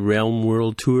about the Realm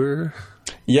World Tour.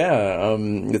 Yeah,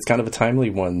 it's kind of a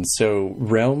timely one. So,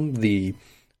 Realm, the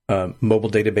mobile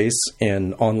database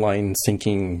and online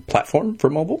syncing platform for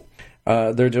mobile.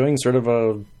 They're doing sort of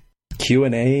a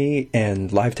Q&A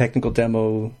and live technical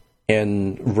demo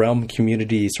and Realm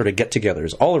community sort of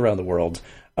get-togethers all around the world.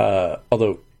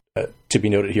 Although, to be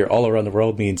noted here, all around the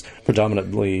world means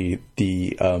predominantly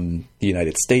the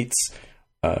United States,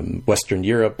 Western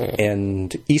Europe,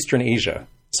 and Eastern Asia.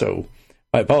 So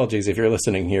my apologies if you're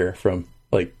listening here from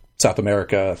like South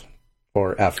America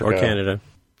or Africa. Or Canada.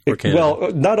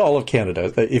 Well, not all of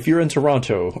Canada. If you're in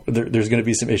Toronto, there's going to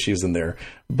be some issues in there.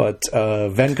 But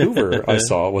Vancouver, I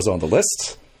saw, was on the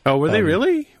list. Oh, were they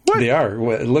really? What? They are.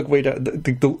 Look, wait.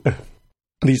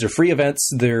 These are free events.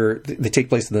 They take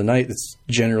place in the night. It's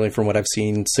generally, from what I've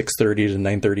seen, 6:30 to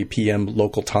 9:30 p.m.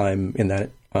 local time in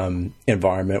that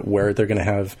environment, where they're going to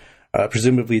have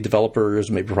presumably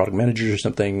developers, maybe product managers or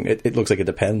something. It looks like it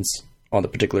depends on the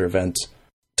particular event,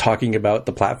 talking about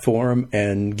the platform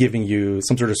and giving you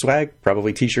some sort of swag,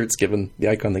 probably t-shirts, given the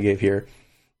icon they gave here,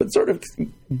 but sort of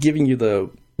giving you the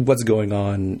what's going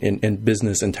on in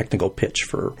business and technical pitch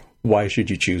for why should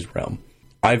you choose Realm.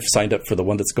 I've signed up for the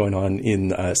one that's going on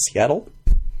in Seattle,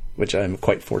 which I'm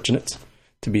quite fortunate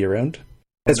to be around.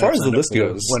 As far as the list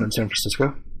goes... One in San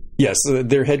Francisco? Yes,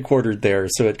 they're headquartered there,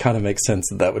 so it kind of makes sense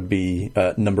that would be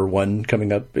number one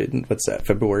coming up in, what's that,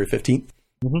 February 15th?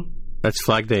 Mm-hmm. That's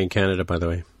Flag Day in Canada, by the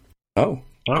way. Oh,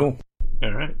 cool.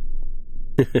 All right.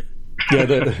 Yeah,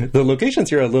 the locations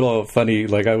here are a little funny.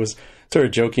 Like, I was sort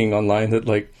of joking online that,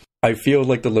 like, I feel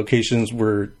like the locations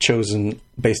were chosen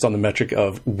based on the metric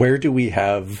of where do we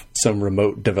have some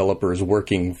remote developers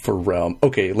working for Realm?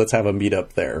 Okay, let's have a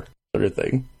meetup there, sort of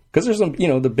thing. Because there's some,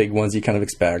 the big ones you kind of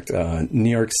expect. New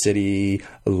York City,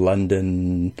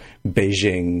 London,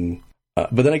 Beijing.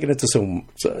 But then I get into some,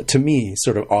 to me,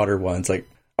 sort of odder ones. Like,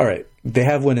 all right, they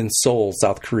have one in Seoul,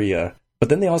 South Korea. But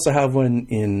then they also have one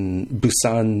in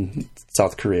Busan,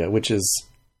 South Korea, which is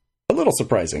a little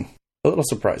surprising.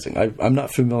 I'm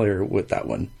not familiar with that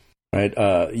one. Right?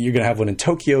 You're going to have one in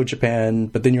Tokyo, Japan,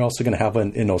 but then you're also going to have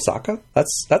one in Osaka.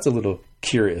 That's a little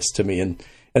curious to me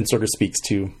and sort of speaks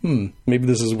to, maybe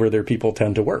this is where their people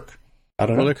tend to work. I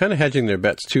don't know. Well, they're kind of hedging their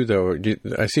bets too, though.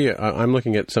 I'm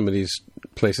looking at some of these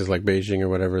places like Beijing or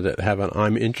whatever that have an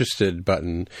I'm interested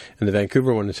button, and the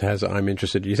Vancouver one has an I'm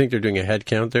interested. Do you think they're doing a head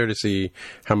count there to see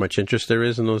how much interest there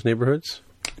is in those neighborhoods?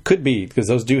 Could be, because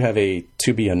those do have a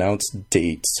to be announced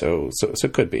date, so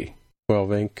it could be. Well,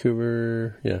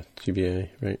 Vancouver, yeah, GBA,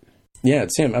 right? Yeah,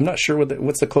 Tim, I'm not sure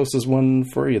what's the closest one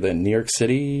for you then. New York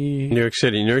City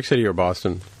or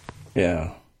Boston.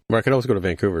 Yeah. Well, I could also go to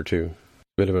Vancouver too.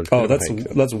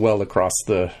 That's well across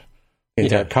the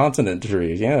entire continent for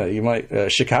you. Yeah, you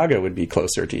might. Chicago would be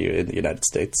closer to you in the United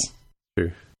States.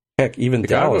 True. Heck, even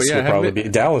Chicago,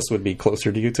 Dallas would be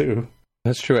closer to you too.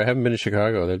 That's true. I haven't been to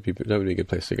Chicago. That would be a good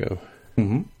place to go.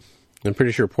 Mm-hmm. I'm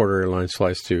pretty sure Porter Airlines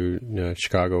flies to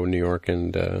Chicago, New York,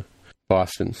 and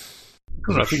Boston.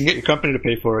 If you can get your company to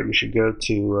pay for it, you should go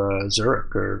to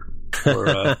Zurich or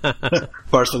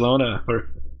Barcelona or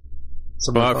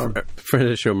somewhere. Friend of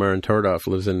the show, Marin Tordov,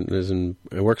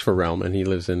 works for Realm, and he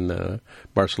lives in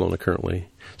Barcelona currently.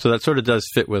 So that sort of does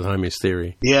fit with Jaime's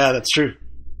theory. Yeah, that's true.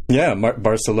 Yeah,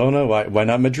 Barcelona. Why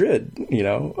not Madrid?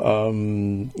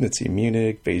 Let's see,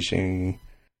 Munich, Beijing.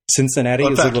 Cincinnati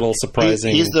is a little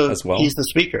surprising as well. He's the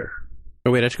speaker.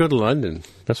 Oh wait, I should go to London.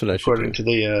 That's what I should according to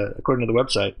the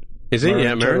website. Is he?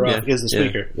 Yeah, Marin is the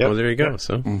speaker. Yeah. Yep. Oh, there you go. Yep.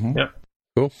 So, yep.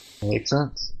 Cool. Makes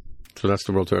sense. So that's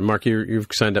the world tour. Mark, you've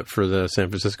signed up for the San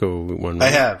Francisco one, right?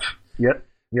 I have. Yep.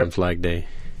 On Flag Day.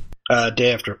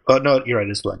 Day after. Oh no, you're right.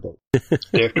 It's Flag Day.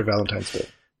 Day after Valentine's Day.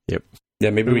 Yep.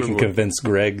 Yeah, maybe we can convince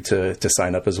Greg to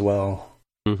sign up as well.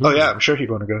 Mm-hmm. Oh yeah, I'm sure he'd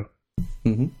want to go.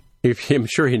 Mm-hmm. I'm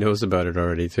sure he knows about it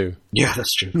already too. Yeah,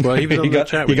 that's true. Well, he got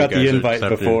the invite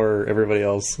before everybody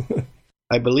else.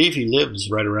 I believe he lives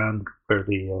right around where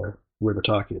the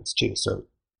talk is too, so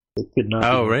it could not.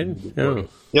 Oh, right. Oh,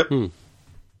 yep.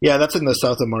 Yeah, that's in the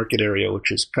South of Market area,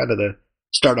 which is kind of the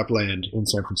startup land in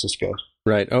San Francisco.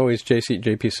 Right. Oh, he's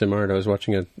JP Simard. I was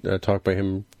watching a talk by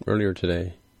him earlier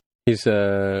today. He's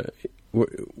were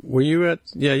you at?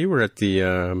 Yeah, you were at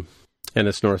the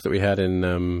NS North that we had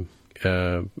in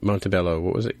Montebello.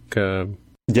 What was it?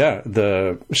 Yeah,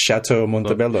 the Chateau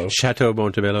Montebello. Chateau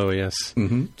Montebello, yes.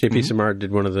 Mm-hmm. JP Simard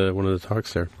did one of the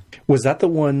talks there. Was that the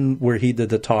one where he did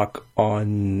the talk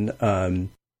on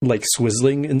like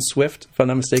swizzling in Swift, if I'm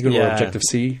not mistaken, or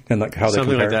Objective-C, and like how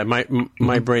something they compare? like that.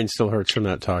 My brain still hurts from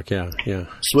that talk. Yeah.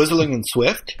 Swizzling in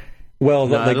Swift. Well,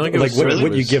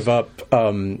 what you give up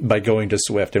by going to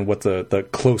Swift, and what the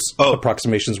close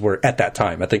approximations were at that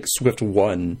time. I think Swift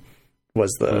 1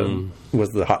 was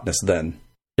the hotness then.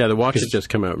 Yeah, the watch had just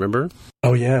come out, remember?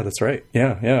 Oh, yeah, that's right.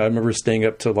 Yeah. I remember staying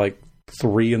up to like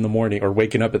 3 in the morning, or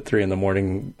waking up at 3 in the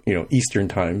morning, Eastern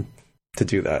time to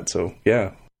do that. So,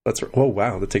 yeah, that's right. Oh,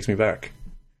 wow, that takes me back.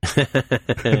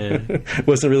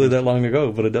 Wasn't really that long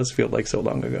ago, but it does feel like so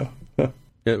long ago.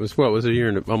 It was a year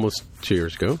and almost 2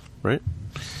 years ago, right?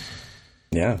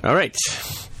 Yeah. All right.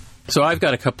 So I've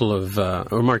got a couple of...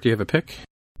 Mark, do you have a pick?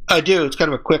 I do. It's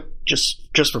kind of a quick, just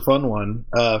for fun one.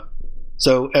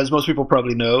 So, as most people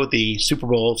probably know, the Super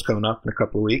Bowl is coming up in a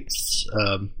couple of weeks.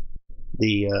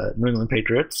 The New England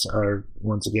Patriots are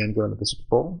once again going to the Super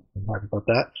Bowl. I'm happy about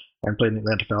that. And playing the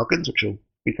Atlanta Falcons, which will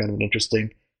be kind of an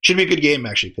interesting... Should be a good game,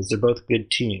 actually, because they're both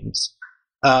good teams.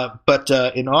 But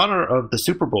in honor of the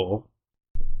Super Bowl,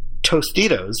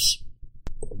 Tostitos,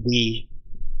 the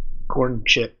corn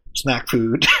chip snack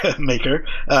food maker,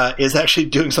 is actually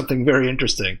doing something very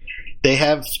interesting. They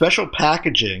have special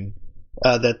packaging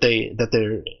that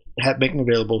they're making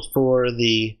available for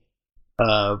the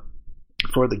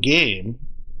game,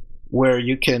 where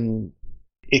it can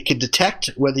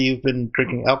detect whether you've been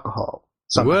drinking alcohol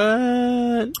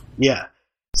somehow. What? Yeah.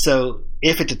 So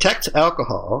if it detects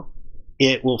alcohol,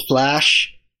 it will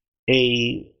flash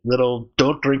a little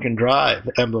 "Don't Drink and Drive"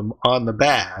 emblem on the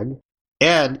bag.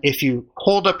 And if you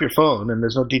hold up your phone, and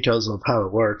there's no details of how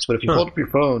it works, but if you hold up your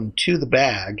phone to the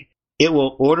bag, it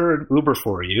will order an Uber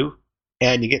for you,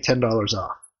 and you get $10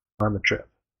 off on the trip.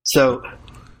 So,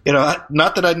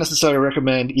 not that I'd necessarily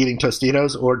recommend eating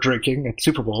Tostitos or drinking at the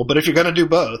Super Bowl, but if you're going to do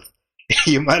both,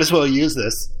 you might as well use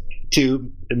this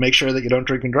to make sure that you don't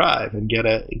drink and drive and get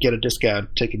a discount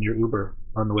taking your Uber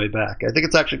on the way back. I think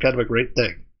it's actually kind of a great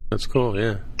thing. That's cool.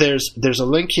 Yeah. There's a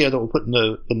link here that we'll put in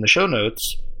the show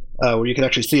notes where you can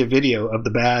actually see a video of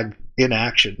the bag in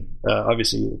action.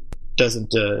 Obviously, it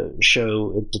doesn't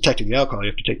show it detecting the alcohol.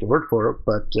 You have to take the word for it,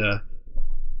 but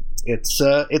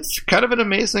it's kind of an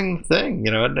amazing thing,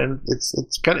 and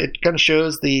it kind of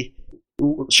shows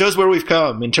where we've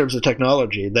come in terms of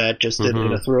technology. That just in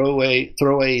a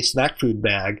throwaway snack food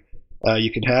bag,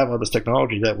 you can have all this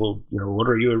technology that will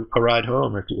order you a ride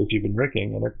home if you've been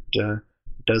drinking, and it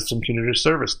does some community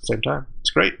service at the same time.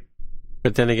 It's great.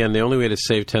 But then again, the only way to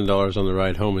save $10 on the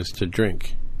ride home is to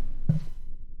drink.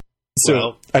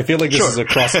 So I feel like this is a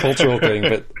cross-cultural thing,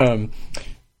 but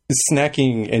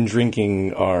snacking and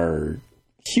drinking are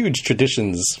huge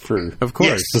traditions for, of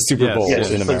course, the Super Bowl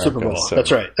in America. Super Bowl. So.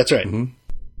 That's right. Mm-hmm.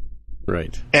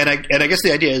 Right. And I guess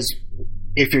the idea is,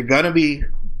 if you're gonna be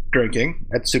drinking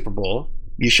at Super Bowl,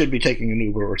 you should be taking an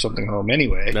Uber or something home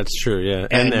anyway. That's true. Yeah,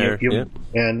 and there you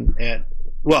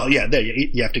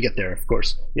have to get there, of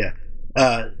course. Yeah.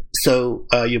 So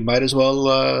you might as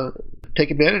well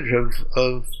take advantage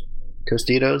of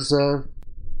Tostitos'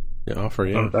 offer.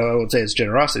 Yeah. I won't say it's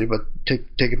generosity, but take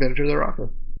advantage of their offer.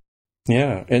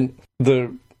 Yeah, and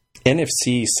the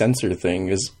NFC sensor thing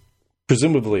is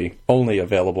presumably only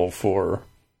available for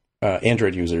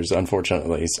Android users,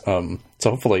 unfortunately. So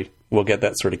hopefully we'll get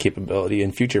that sort of capability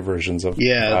in future versions of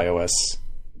iOS.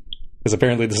 Because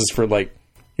apparently this is for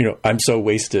I'm so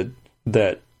wasted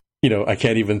that I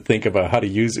can't even think about how to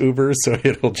use Uber, so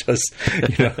it'll just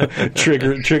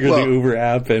trigger the Uber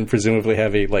app and presumably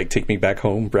have a take me back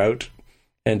home route.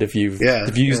 And if you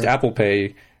used Apple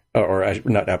Pay or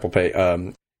not Apple Pay,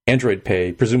 Android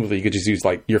Pay, presumably you could just use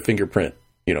your fingerprint,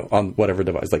 on whatever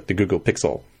device, like the Google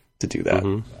Pixel, to do that.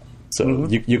 Mm-hmm. So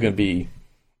you can be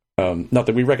not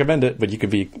that we recommend it, but you could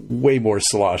be way more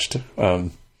sloshed.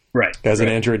 As an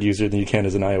Android user than you can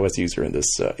as an iOS user in this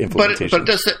implementation. But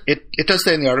it does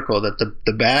say in the article that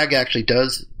the bag actually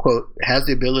does, quote, has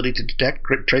the ability to detect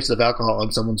traces of alcohol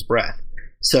on someone's breath.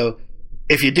 So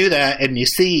if you do that and you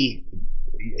see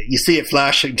it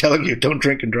flashing telling you don't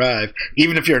drink and drive,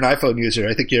 even if you're an iPhone user,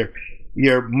 I think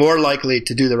you're more likely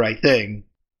to do the right thing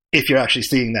if you're actually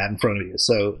seeing that in front of you.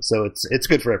 So it's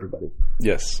good for everybody.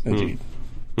 Yes, indeed.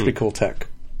 Pretty cool tech.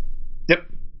 Yep.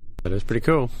 That is pretty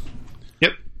cool.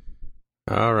 Yep.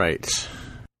 All right.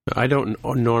 I don't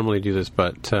normally do this,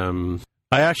 but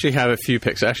I actually have a few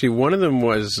picks. Actually, one of them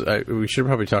was, we should have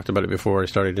probably talked about it before I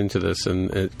started into this, and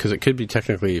because it could be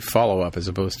technically follow-up as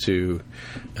opposed to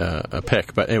a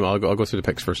pick. But anyway, I'll go through the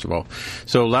picks first of all.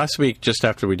 So last week, just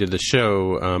after we did the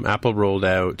show, Apple rolled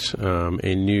out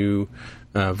a new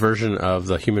version of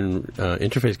the Human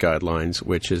Interface Guidelines,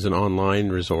 which is an online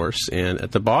resource. And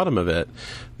at the bottom of it,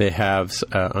 they have,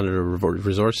 under the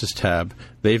Resources tab,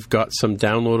 they've got some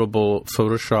downloadable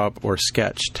Photoshop or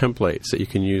Sketch templates that you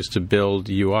can use to build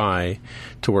UI,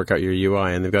 to work out your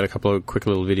UI. And they've got a couple of quick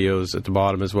little videos at the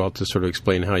bottom as well to sort of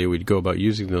explain how you would go about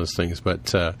using those things.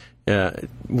 But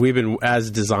we've been,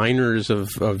 as designers of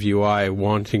UI,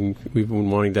 we've been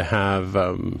wanting to have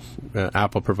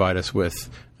Apple provide us with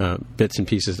bits and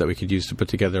pieces that we could use to put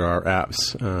together our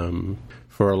apps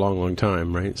for a long, long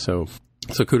time, right? So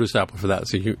kudos to Apple for that.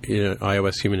 So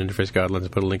iOS Human Interface Guidelines,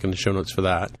 put a link in the show notes for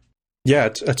that. Yeah,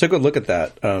 I took a look at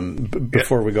that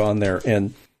before we go on there,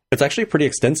 and it's actually pretty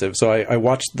extensive. So I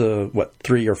watched the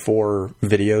 3 or 4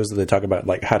 videos that they talk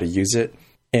about how to use it,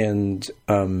 and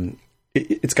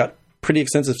it's got pretty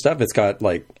extensive stuff. It's got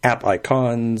app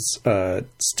icons,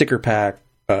 sticker pack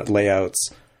layouts,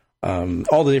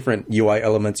 all the different UI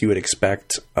elements you would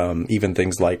expect, even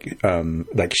things like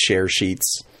share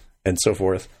sheets and so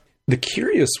forth. The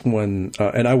curious one,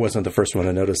 and I wasn't the first one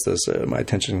to notice this, my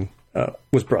attention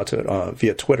was brought to it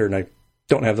via Twitter, and I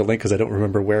don't have the link because I don't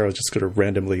remember where. I was just sort of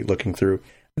randomly looking through.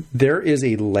 There is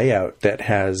a layout that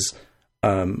has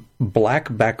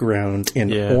black background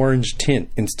and orange tint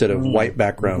instead of white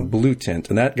background, blue tint.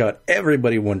 And that got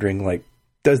everybody wondering,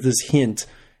 does this hint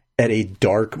at a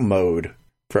dark mode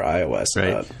for iOS?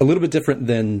 Right. A little bit different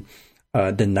than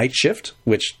the night shift,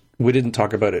 which we didn't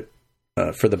talk about it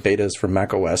for the betas for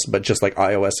macOS, but just like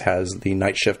iOS has the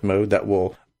night shift mode that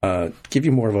will give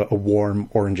you more of a warm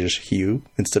orangish hue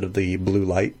instead of the blue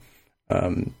light,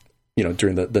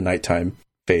 during the nighttime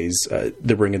phase.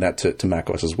 They're bringing that to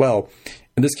macOS as well.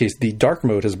 In this case, the dark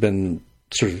mode has been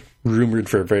sort of rumored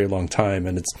for a very long time,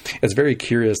 and it's very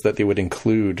curious that they would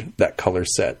include that color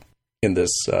set in this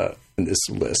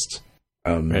list.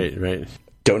 Right.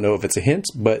 Don't know if it's a hint,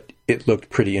 but it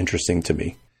looked pretty interesting to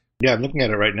me. Yeah, I'm looking at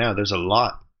it right now. There's a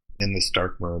lot in this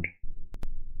dark mode.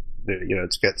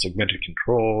 It's got segmented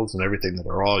controls and everything that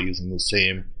are all using the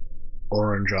same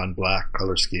orange on black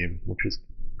color scheme, which is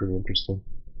pretty interesting.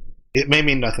 It may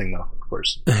mean nothing, though, of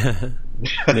course. Yeah,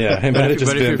 it might have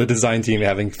just been the design team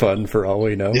having fun for all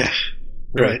we know. Yeah,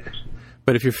 right.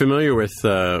 But if you're familiar with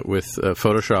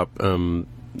Photoshop,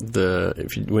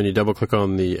 when you double click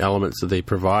on the elements that they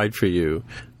provide for you,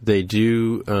 they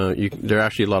do. There are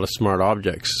actually a lot of smart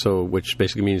objects, which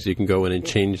basically means you can go in and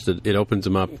change it opens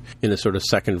them up in a sort of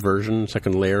second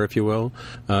layer, if you will.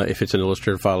 If it's an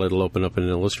Illustrator file, it'll open up in an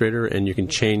Illustrator, and you can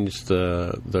change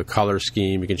the color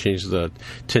scheme. You can change the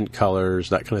tint colors,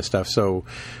 that kind of stuff. So.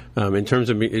 In terms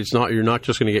of you're not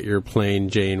just going to get your plain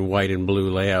Jane white and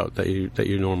blue layout that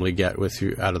you normally get with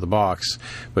you out of the box,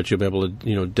 but you'll be able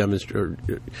to demonstrate or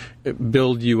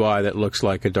build UI that looks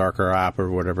like a darker app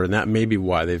or whatever, and that may be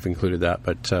why they've included that.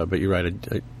 But you're right,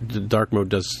 the dark mode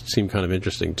does seem kind of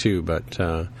interesting too. But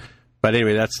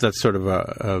anyway, that's sort of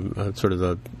a sort of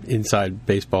the inside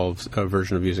baseball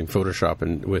version of using Photoshop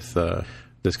and with.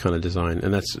 This kind of design,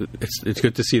 and it's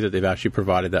good to see that they've actually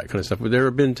provided that kind of stuff. There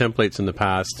have been templates in the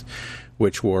past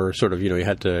which were sort of you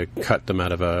had to cut them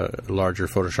out of a larger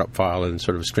Photoshop file and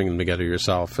sort of string them together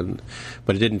yourself,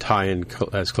 but it didn't tie in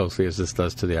as closely as this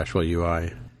does to the actual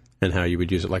UI and how you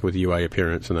would use it, like with UI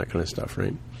appearance and that kind of stuff,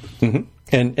 right?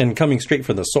 Mm-hmm. And coming straight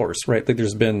from the source, right? Like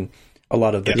there's been a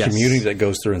lot of the community that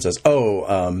goes through and says,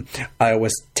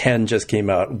 iOS 10 just came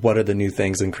out. What are the new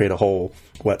things? And create a whole,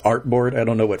 artboard? I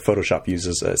don't know what Photoshop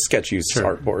uses. Sketch uses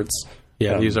artboards.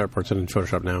 Yeah, they use artboards in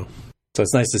Photoshop now. So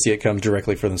it's nice to see it come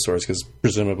directly from the source because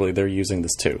presumably they're using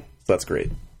this too. So that's great.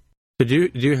 Do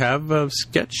you have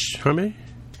Sketch, Jaime?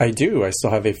 I do. I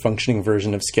still have a functioning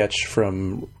version of Sketch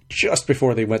from just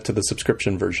before they went to the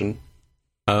subscription version.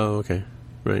 Oh, okay.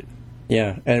 Right.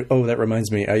 Yeah. And that reminds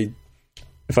me.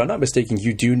 If I'm not mistaken,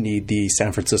 you do need the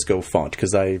San Francisco font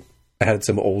because I had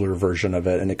some older version of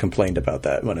it and it complained about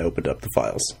that when I opened up the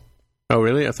files. Oh,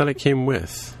 really? I thought it came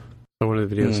with. One of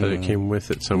the videos said it came with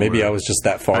it somewhere. Maybe I was just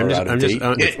that far out of date.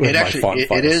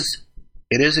 It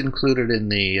is included in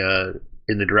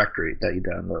the directory that you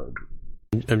download.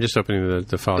 I'm just opening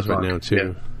the files right now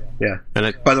too. Yeah.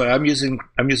 And by the way, I'm using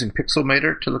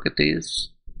Pixelmator to look at these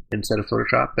instead of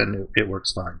Photoshop, and it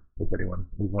works fine. If anyone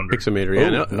wonders. Pixelmator,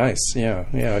 yeah. Nice. Yeah.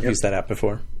 I've used that app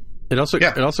before. It also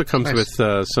comes with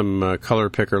some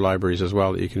color picker libraries as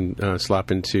well that you can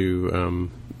slap into.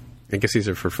 I guess these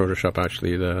are for Photoshop,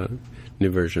 actually, the new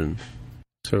version.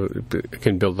 So it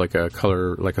can build like a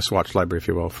color, like a swatch library, if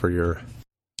you will, for your.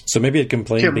 So maybe it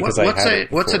complained because I had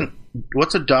it. What's a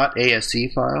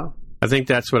 .asc file? I think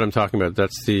that's what I'm talking about.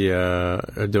 That's the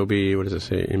Adobe. What does it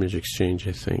say? Image Exchange,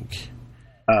 I think.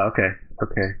 Okay.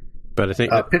 But I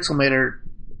think Pixelmator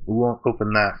won't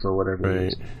open that for whatever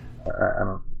reason.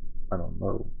 I don't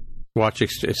know.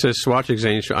 It says Swatch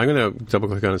Exchange. I'm going to double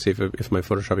click on it and see if my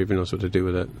Photoshop even knows what to do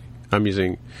with it. I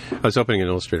was opening an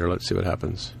Illustrator. Let's see what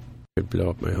happens. It could blow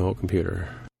up my whole computer.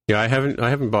 Yeah, I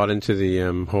haven't bought into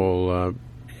the whole.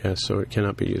 So it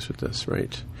cannot be used with this,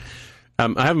 right? I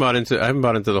haven't bought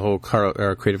into the whole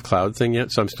Creative Cloud thing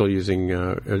yet. So I'm still using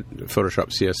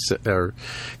Photoshop CS or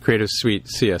Creative Suite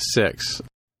CS6.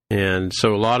 And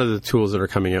so a lot of the tools that are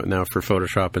coming out now for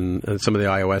Photoshop and some of the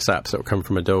iOS apps that come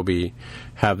from Adobe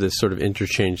have this sort of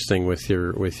interchange thing with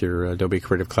your Adobe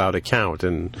Creative Cloud account.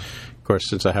 And of course,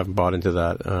 since I haven't bought into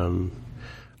that,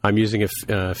 I'm using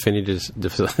Affinity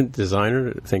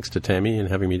Designer, thanks to Tammy and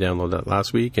having me download that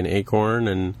last week, and Acorn,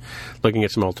 and looking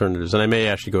at some alternatives. And I may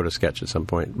actually go to Sketch at some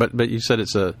point. But you said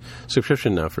it's a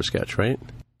subscription now for Sketch, right?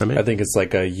 I think it's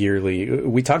like a yearly.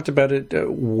 We talked about it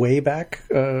way back,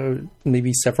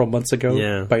 maybe several months ago.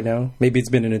 Yeah. By now, maybe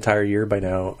it's been an entire year by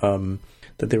now.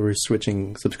 That they were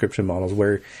switching subscription models,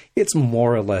 where it's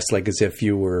more or less like as if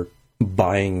you were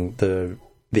buying the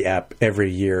app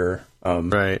every year.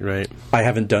 Right. I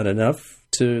haven't done enough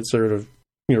to sort of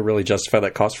really justify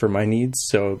that cost for my needs,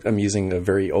 so I'm using a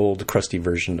very old, crusty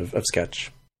version of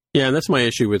Sketch. Yeah, and that's my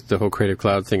issue with the whole Creative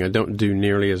Cloud thing. I don't do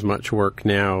nearly as much work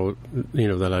now,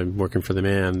 that I'm working for the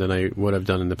man than I would have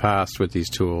done in the past with these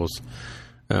tools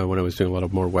when I was doing a lot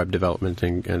of more web development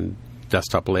and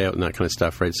desktop layout and that kind of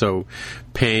stuff, right? So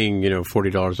paying,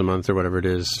 $40 a month or whatever it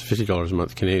is, $50 a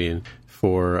month Canadian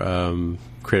for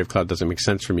Creative Cloud doesn't make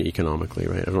sense for me economically,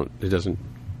 right? It doesn't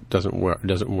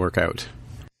work out.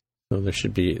 So there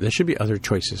should be other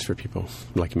choices for people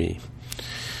like me.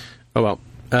 Oh well.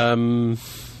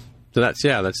 So that's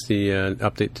the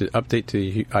update to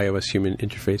the iOS Human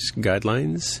Interface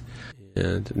Guidelines.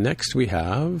 And next we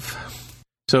have.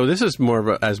 So this is more of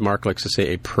a, as Mark likes to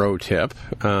say, a pro tip.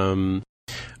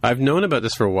 I've known about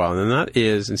this for a while, and that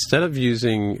is instead of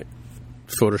using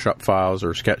Photoshop files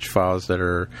or Sketch files that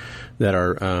are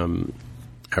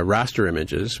raster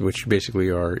images, which basically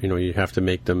are, you have to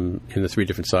make them in the 3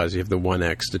 different sizes. You have the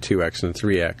 1x, the 2x, and the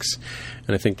 3x.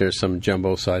 And I think there's some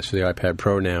jumbo size for the iPad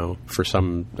Pro now for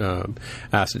some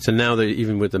assets. And now,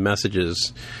 even with the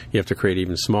messages, you have to create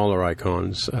even smaller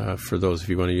icons for those if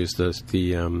you want to use the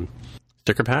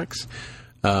sticker packs.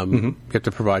 You have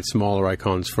to provide smaller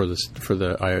icons for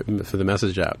the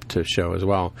message app to show as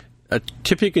well. A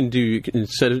tip you can do,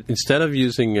 instead of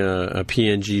using a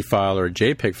PNG file or a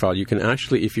JPEG file, you can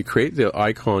actually, if you create the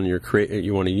icon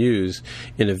you want to use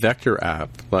in a vector app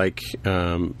like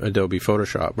Adobe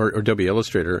Photoshop or Adobe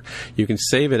Illustrator, you can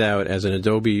save it out as an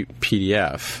Adobe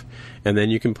PDF. And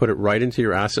then you can put it right into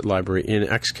your asset library in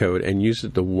Xcode and use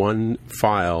it the one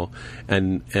file,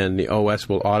 and the OS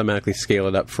will automatically scale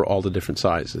it up for all the different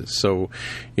sizes. So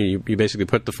you basically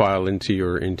put the file into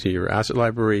your asset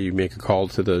library. You make a call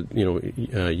to the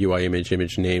UI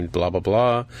image named blah blah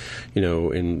blah,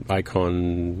 in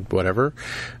icon whatever,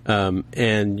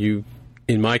 and you.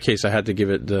 In my case, I had to give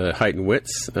it the height and width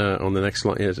on the next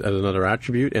line as another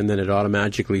attribute, and then it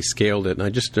automatically scaled it. And I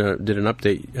just did an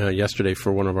update yesterday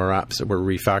for one of our apps that we're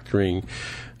refactoring.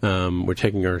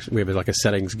 We have like a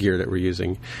settings gear that we're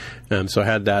using. So I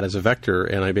had that as a vector,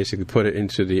 and I basically put it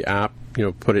into the app,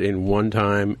 put it in one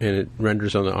time, and it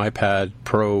renders on the iPad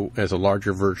Pro as a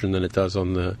larger version than it does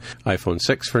on the iPhone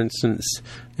 6, for instance.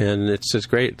 And it's just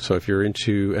great. So if you're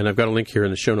into, and I've got a link here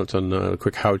in the show notes on a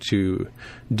quick how to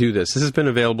do this. This has been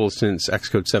available since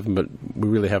Xcode 7, but we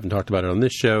really haven't talked about it on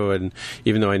this show. And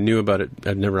even though I knew about it,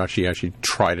 I've never actually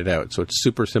tried it out. So it's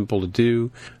super simple to do.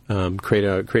 Create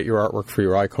your artwork for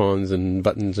your icons and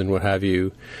buttons and what have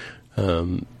you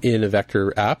in a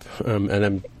vector app.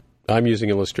 And I'm using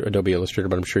Adobe Illustrator,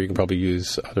 but I'm sure you can probably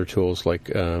use other tools like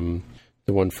the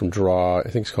one from Draw. I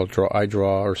think it's called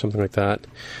iDraw or something like that.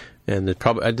 And it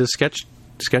probably does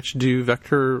Sketch do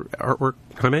vector artwork,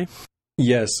 Jaime?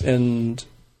 Yes, and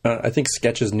I think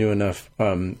Sketch is new enough.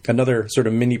 Another sort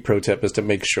of mini pro tip is to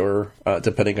make sure,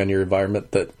 depending on your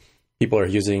environment, that people are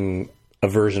using a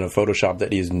version of Photoshop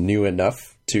that is new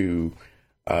enough to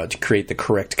create the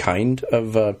correct kind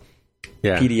of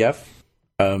PDF.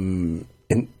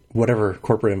 In whatever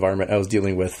corporate environment I was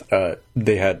dealing with,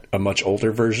 they had a much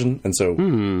older version, and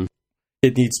so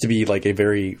it needs to be like a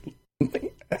very...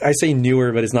 I say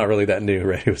newer, but it's not really that new,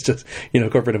 right? It was just,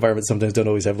 corporate environments sometimes don't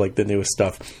always have like the newest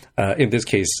stuff. In this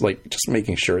case, like just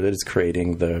making sure that it's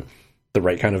creating the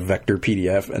right kind of vector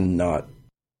PDF and not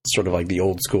sort of like the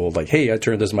old school, like, hey, I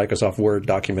turned this Microsoft Word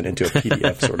document into a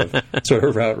PDF sort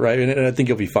of route, right? And I think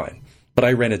you'll be fine. But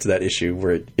I ran into that issue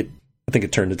where I think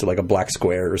it turned into like a black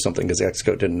square or something because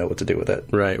Xcode didn't know what to do with it.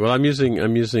 Right. Well, I'm using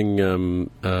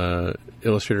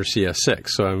Illustrator CS6,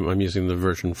 so I'm using the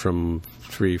version from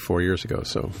 3-4 years ago,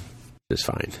 so it's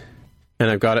fine. And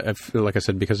I've got it, like I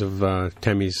said, because of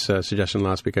Tammy's suggestion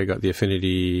last week, I got the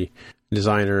Affinity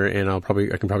Designer, and I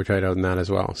can probably try it out in that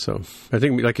as well. So I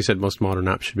think, like you said, most modern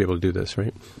apps should be able to do this,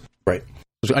 right? Right.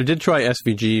 So I did try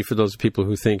SVG for those people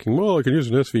who thinking, well, I can use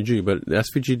an SVG, but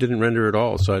SVG didn't render at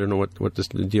all, so I don't know what the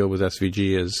deal with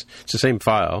SVG is. It's the same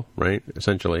file, right,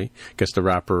 essentially. I guess the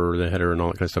wrapper, the header, and all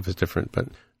that kind of stuff is different, but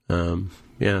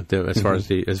as far as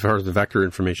the vector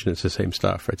information, it's the same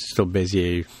stuff, right? It's still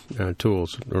Bezier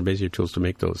tools to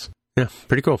make those. Yeah,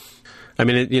 pretty cool. I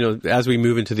mean, as we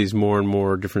move into these more and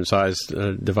more different sized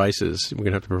devices, we're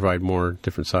gonna have to provide more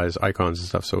different size icons and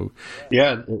stuff. So,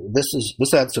 yeah,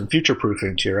 this adds some future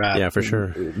proofing to your app. Yeah, for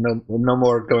sure. No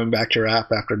more going back to your app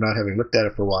after not having looked at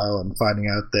it for a while and finding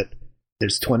out that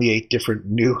there's 28 different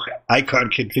new icon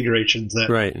configurations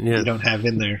that you don't have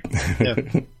in there. Yeah.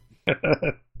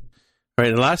 All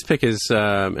right, the last pick is,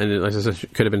 and like I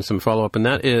said, could have been some follow-up, and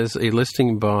that is a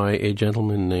listing by a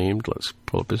gentleman named, let's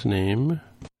pull up his name,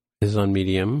 this is on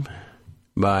Medium,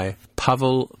 by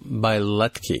Pavel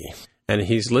Biletki. And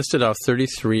he's listed off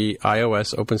 33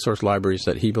 iOS open source libraries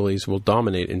that he believes will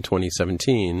dominate in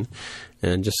 2017.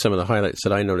 And just some of the highlights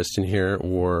that I noticed in here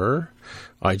were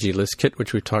IG List Kit,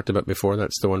 which we talked about before.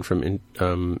 That's the one from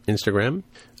Instagram.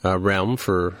 Realm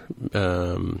for...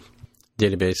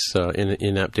 database,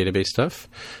 in-app database stuff.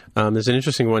 There's an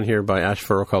interesting one here by Ash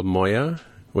Furrow called Moya,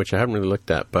 which I haven't really looked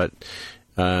at, but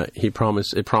it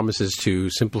promises to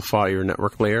simplify your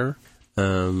network layer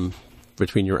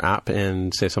between your app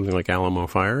and, say, something like Alamo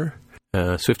Fire.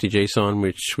 Swifty JSON,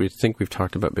 which we think we've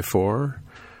talked about before.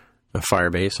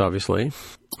 Firebase, obviously.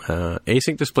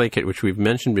 Async Display Kit, which we've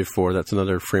mentioned before. That's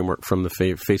another framework from the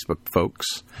Facebook folks.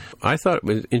 I thought it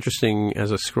was interesting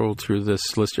as I scrolled through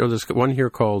this list. Oh, there's one here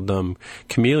called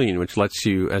Chameleon, which lets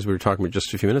you, as we were talking about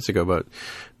just a few minutes ago, about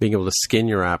being able to skin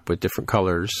your app with different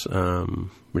colors,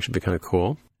 which would be kind of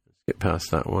cool. Let's get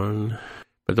past that one.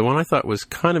 But the one I thought was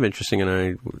kind of interesting, and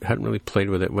I hadn't really played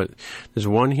with it, but there's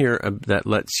one here that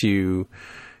lets you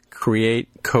create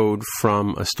code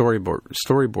from a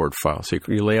storyboard file. So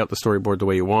you lay out the storyboard the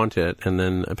way you want it, and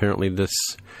then apparently this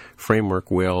framework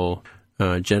will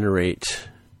generate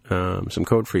some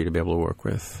code for you to be able to work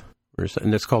with.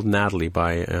 And it's called Natalie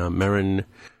by Marin.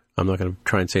 I'm not going to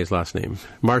try and say his last name.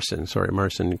 Marcin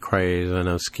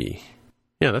Krajewski.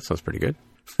 Yeah, that sounds pretty good.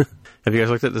 Have you guys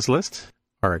looked at this list?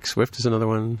 RX Swift is another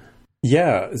one.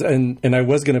 Yeah, and I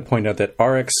was going to point out that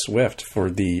RX Swift for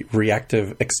the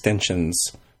reactive extensions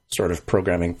sort of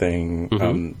programming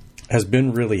thing has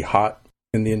been really hot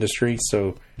in the industry.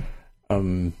 So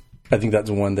I think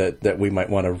that's one that we might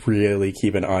want to really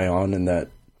keep an eye on, and that,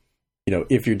 you know,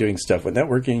 if you're doing stuff with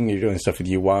networking, you're doing stuff with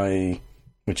UI,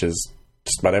 which is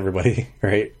just about everybody,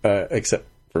 right? Except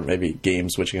for maybe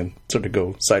games, which can sort of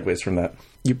go sideways from that.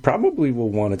 You probably will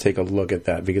want to take a look at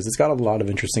that because it's got a lot of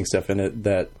interesting stuff in it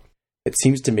that it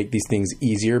seems to make these things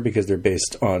easier because they're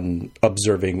based on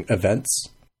observing events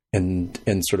and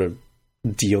sort of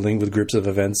dealing with groups of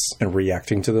events and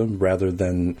reacting to them rather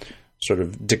than sort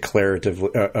of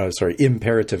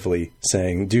imperatively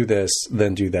saying, do this,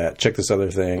 then do that, check this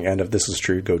other thing, and if this is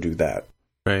true, go do that.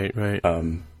 Right.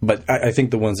 But I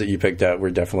think the ones that you picked out were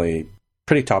definitely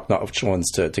pretty top-notch ones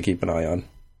to keep an eye on.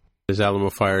 There's Alamo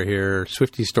Fire here,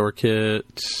 Swifty Store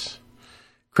Kit,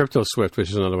 Crypto Swift, which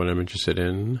is another one I'm interested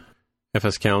in,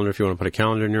 FS Calendar if you want to put a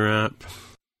calendar in your app.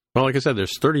 Well, like I said,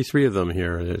 there's 33 of them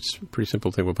here. It's a pretty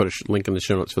simple thing. We'll put a link in the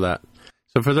show notes for that.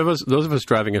 So for those of us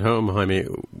driving at home, Jaime,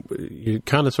 you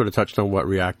kind of sort of touched on what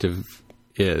reactive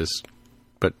is,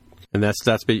 and that's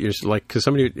you're like, because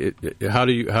somebody,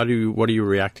 what are you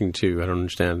reacting to? I don't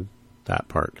understand that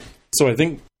part. So I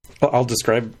think I'll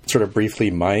describe sort of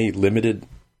briefly my limited,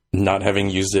 not having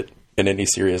used it in any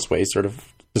serious way sort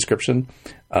of description,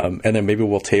 and then maybe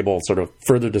we'll table sort of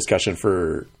further discussion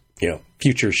for, you know,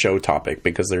 future show topic,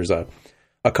 because there's a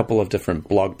couple of different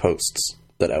blog posts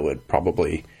that I would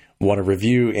probably want to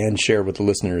review and share with the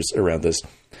listeners around this.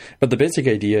 But the basic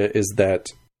idea is that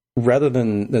rather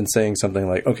than saying something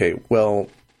like,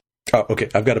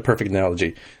 I've got a perfect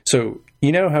analogy. So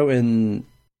you know how in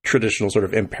traditional sort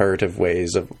of imperative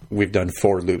ways we've done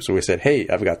for loops where we said, hey,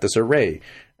 I've got this array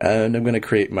and I'm going to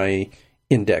create my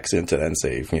index into that and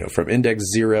say, you know, from index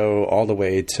 0 all the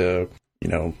way to, you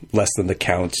know, less than the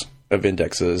count of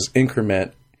indexes,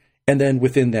 increment, and then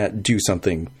within that do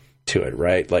something to it,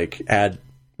 right? Like add,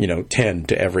 you know, 10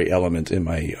 to every element in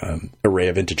my array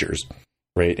of integers,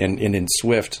 right? And in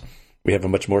Swift, we have a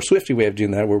much more Swifty way of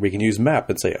doing that where we can use map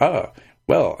and say,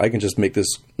 I can just make this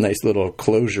nice little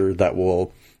closure that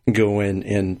will go in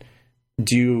and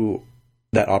do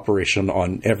that operation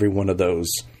on every one of those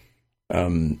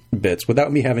bits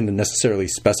without me having to necessarily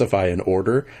specify an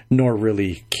order, nor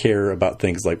really care about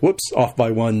things like, off by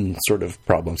one sort of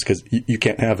problems, because you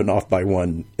can't have an off by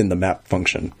one in the map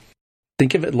function.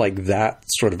 Think of it like that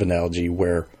sort of analogy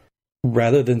where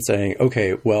rather than saying,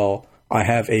 I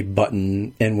have a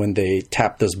button, and when they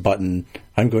tap this button,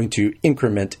 I'm going to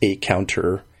increment a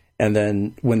counter. And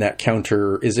then when that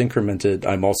counter is incremented,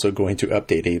 I'm also going to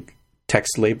update a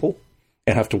text label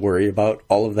and have to worry about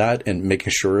all of that and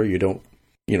making sure you don't,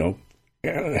 you know,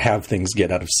 have things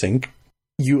get out of sync.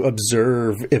 You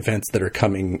observe events that are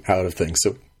coming out of things.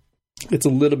 So it's a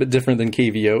little bit different than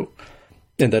KVO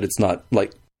in that it's not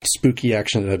like spooky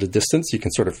action at a distance. You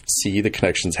can sort of see the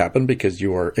connections happen because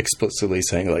you are explicitly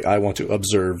saying, like, I want to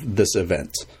observe this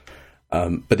event.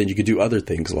 But then you could do other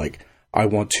things like, I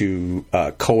want to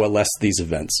coalesce these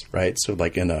events, right? So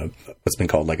like in what's been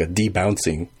called like a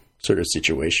debouncing sort of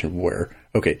situation where,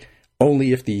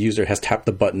 only if the user has tapped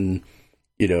the button,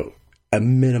 you know, a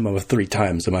minimum of 3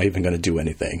 times am I even going to do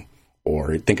anything.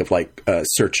 Or think of like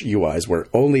search UIs where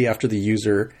only after the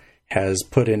user has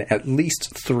put in at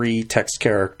least 3 text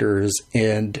characters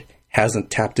and hasn't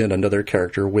tapped in another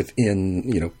character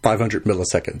within, 500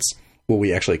 milliseconds will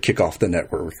we actually kick off the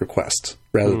network request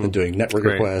rather than doing network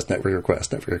request,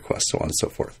 so on and so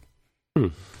forth.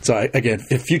 So again,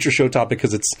 a future show topic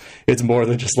because it's more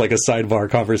than just like a sidebar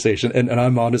conversation. And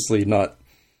I'm honestly not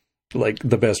like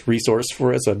the best resource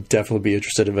for it. So I'd definitely be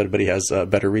interested if anybody has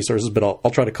better resources, but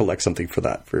I'll try to collect something for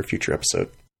that for a future episode.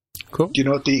 Cool. Do you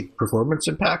know what the performance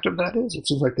impact of that is? It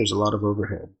seems like there's a lot of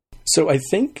overhead. So I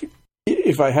think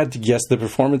if I had to guess, the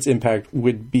performance impact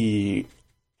would be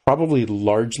probably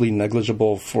largely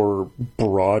negligible for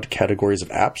broad categories of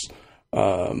apps.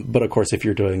 But of course, if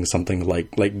you're doing something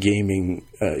like gaming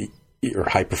or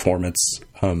high performance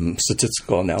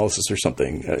statistical analysis or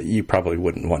something, you probably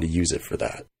wouldn't want to use it for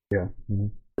that. Yeah. Mm-hmm.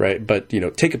 Right. But,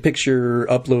 take a picture,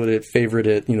 upload it, favorite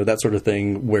it, that sort of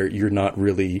thing where you're not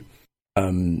really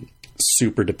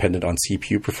super dependent on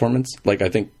CPU performance. Like I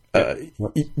think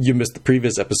you missed the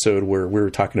previous episode where we were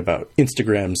talking about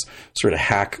Instagram's sort of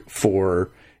hack for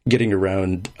getting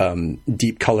around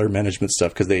deep color management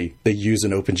stuff because they use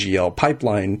an OpenGL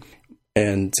pipeline,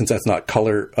 and since that's not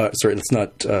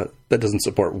that doesn't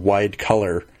support wide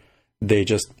color, they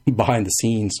just behind the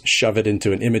scenes shove it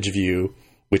into an image view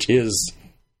which is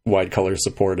wide color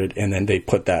supported, and then they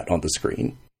put that on the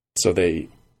screen. So they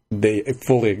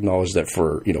fully acknowledge that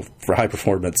for high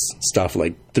performance stuff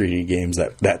like 3D games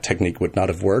that technique would not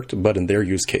have worked, but in their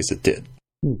use case it did.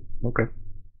 Okay.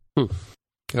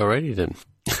 Alrighty then.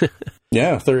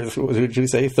 Yeah, what did you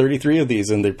say? 33 of these,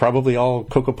 and they're probably all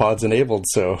CocoaPods enabled.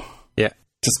 So yeah,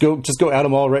 just go add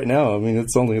them all right now. I mean,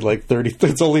 it's only like 30.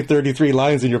 It's only 33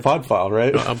 lines in your pod file,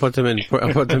 right? I'll put them in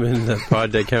the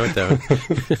pod day countdown.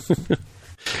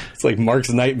 It's like Mark's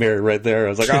nightmare right there. I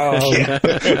was like,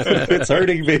 it's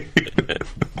hurting me.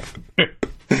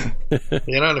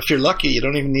 And if you're lucky, you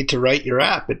don't even need to write your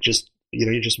app. It just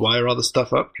you just wire all the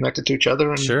stuff up, connect it to each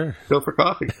other, and go for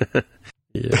coffee.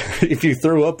 Yeah. If you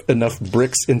throw up enough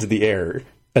bricks into the air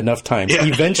enough times,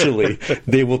 eventually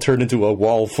they will turn into a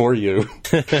wall for you.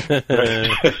 Yeah,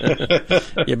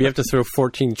 but you have to throw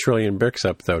 14 trillion bricks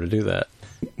up, though, to do that.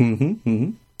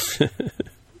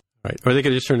 Right. Or they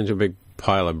could just turn into a big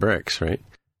pile of bricks, right?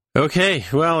 Okay,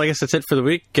 well, I guess that's it for the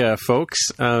week, folks.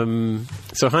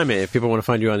 So, Jaime, if people want to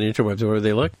find you on the interwebs, where do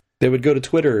they look? They would go to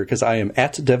Twitter, because I am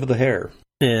at Dev of the Hair.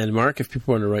 And Mark, if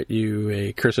people want to write you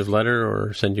a cursive letter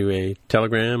or send you a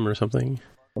telegram or something?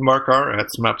 Mark R. at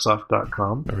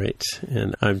smapsoft.com. All right.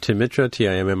 And I'm Tim Mitra,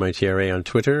 TIMMITRA on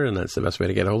Twitter, and that's the best way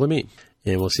to get a hold of me.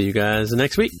 And we'll see you guys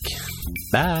next week.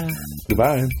 Bye.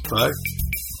 Goodbye. Bye.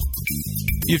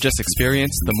 You've just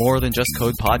experienced the More Than Just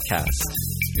Code podcast.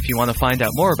 If you want to find out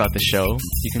more about the show,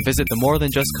 you can visit the More Than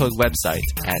Just Code website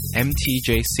at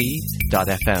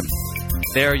mtjc.fm.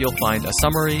 There you'll find a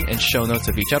summary and show notes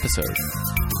of each episode.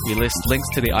 We list links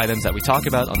to the items that we talk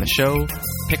about on the show,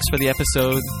 picks for the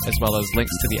episode, as well as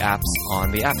links to the apps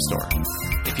on the App Store.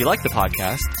 If you like the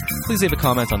podcast, please leave a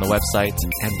comment on the website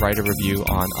and write a review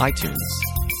on iTunes.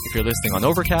 If you're listening on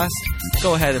Overcast,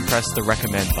 go ahead and press the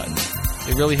recommend button.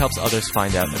 It really helps others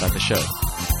find out about the show.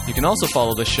 You can also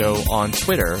follow the show on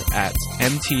Twitter at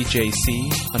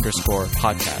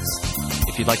MTJC_podcast.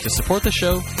 If you'd like to support the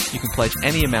show, you can pledge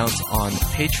any amount on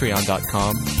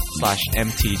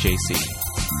patreon.com/MTJC.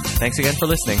 Thanks again for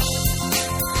listening.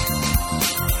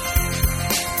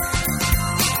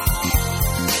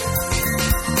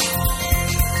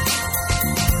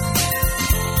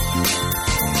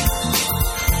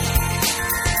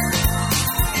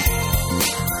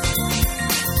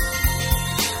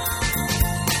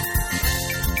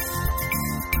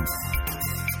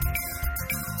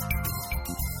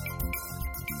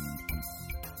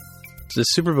 The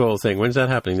Super Bowl thing, when's that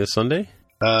happening? This Sunday?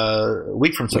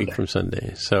 Week from Sunday. Week from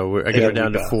Sunday. So I guess we're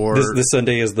down to 4. This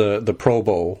Sunday is the Pro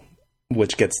Bowl,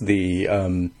 which gets the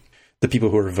people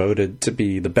who are voted to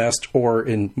be the best, or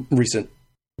in recent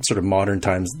sort of modern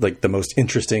times, like the most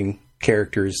interesting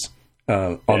characters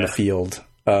on the field.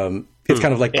 It's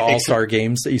kind of like the All-Star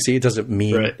games that you see. It doesn't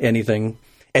mean anything.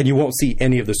 And you won't see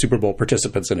any of the Super Bowl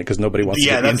participants in it because nobody wants to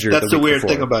get injured. That's the weird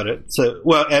thing about it. So,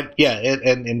 well, and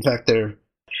in fact,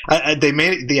 they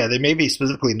may be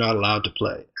specifically not allowed to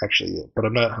play, actually, but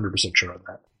I'm not 100% sure on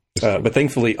that. But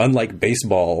thankfully, unlike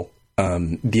baseball,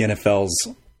 the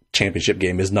NFL's championship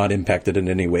game is not impacted in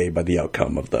any way by the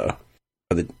outcome of the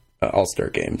All-Star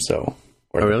game. So,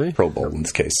 or really? Pro Bowl in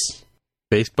this case.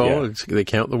 Baseball? Yeah. They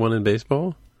count the one in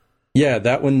baseball? Yeah,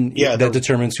 that one. Yeah, that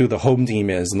determines who the home team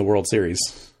is in the World Series.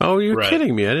 Oh, you're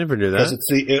kidding me! I never knew that. Because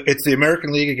it's the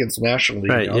American League against the National League.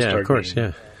 Right? Yeah, of course.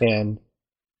 Game. Yeah.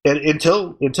 And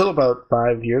until about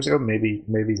 5 years ago, maybe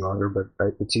longer, but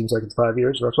it seems like it's 5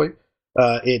 years roughly.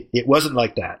 It wasn't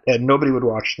like that, and nobody would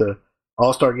watch the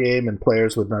All-Star game, and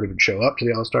players would not even show up to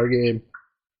the All-Star game.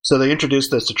 So they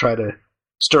introduced this to try to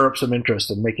stir up some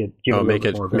interest and make it more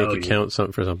value. Make it count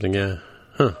for something. Yeah.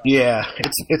 Huh. Yeah,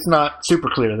 it's not super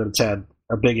clear that it's had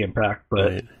a big impact,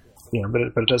 but but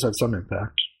it does have some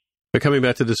impact. But coming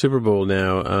back to the Super Bowl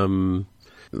now,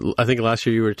 I think last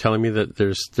year you were telling me that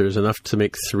there's enough to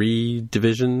make 3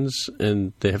 divisions,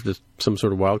 and they have some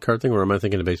sort of wild card thing. Or am I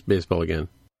thinking of baseball again?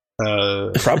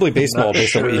 Probably baseball,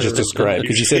 based on what you just described,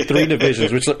 because you said 3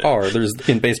 divisions, which there's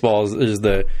in baseball there's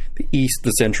the East,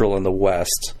 the Central, and the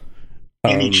West.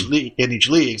 In each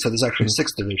league, so there's actually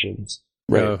 6 divisions.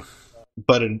 Right.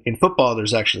 But in football,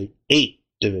 there's actually 8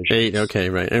 divisions. 8, okay,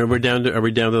 right. And are we down to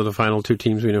the final 2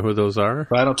 teams? We know who those are?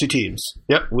 Final 2 teams.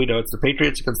 Yep, we know. It's the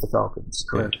Patriots against the Falcons.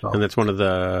 Correct. Yeah. And that's one of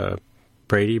the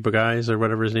Brady guys or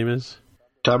whatever his name is?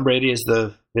 Tom Brady is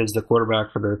the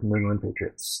quarterback for the New England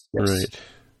Patriots. Yes. Right.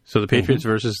 So the Patriots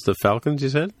versus the Falcons, you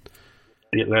said?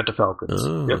 The Atlanta Falcons.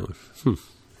 Oh, yep.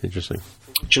 Interesting.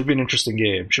 Should be an interesting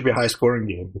game. Should be a high-scoring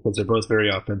game because they're both very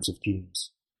offensive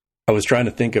teams. I was trying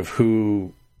to think of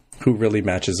who really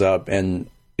matches up, and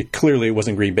it clearly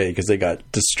wasn't Green Bay because they got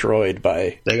destroyed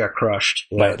by... They got crushed.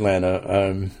 By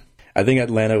Atlanta. I think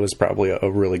Atlanta was probably a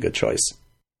really good choice.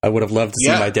 I would have loved to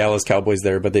see my Dallas Cowboys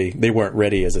there, but they weren't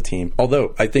ready as a team.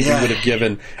 Although, I think it would have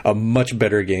given a much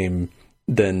better game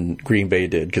than Green Bay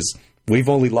did, because we've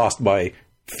only lost by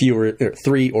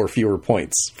 3 or fewer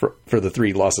points for the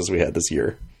 3 losses we had this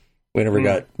year. We never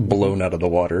got blown out of the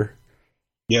water.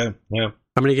 Yeah.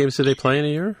 How many games did they play in a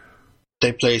year?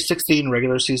 They play 16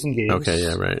 regular season games. Okay,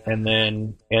 yeah, right. And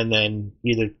then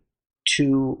either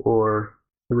 2 or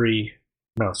 3.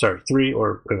 No, sorry, 3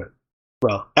 or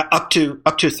up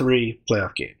to 3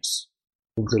 playoff games,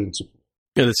 including Super Bowl.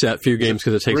 And it's that few games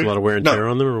because it takes a lot of wear and tear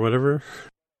on them, or whatever.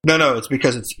 No, it's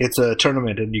because it's a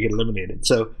tournament and you get eliminated.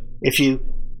 So if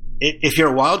you're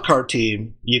a wild card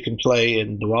team, you can play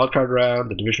in the wild card round,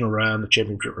 the divisional round, the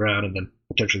championship round, and then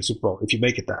potentially Super Bowl if you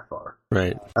make it that far.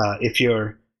 Right. If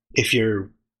you're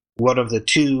one of the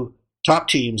 2 top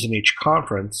teams in each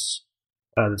conference,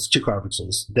 there's 2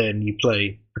 conferences, then you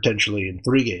play potentially in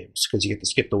 3 games because you get to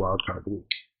skip the wild card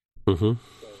week. Mm-hmm.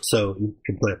 So you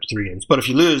can play up to 3 games. But if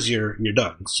you lose, you're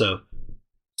done. So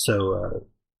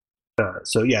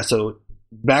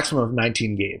maximum of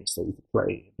 19 games that you can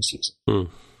play in the season. Oh,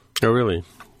 really?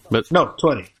 But no,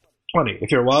 20.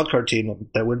 If you're a wild card team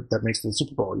that makes the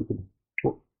Super Bowl, you can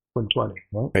win 20.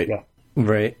 Right? Yeah.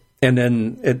 Right. And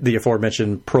then the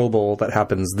aforementioned Pro Bowl that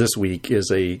happens this week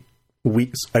is a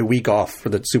week off for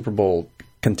the Super Bowl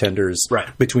contenders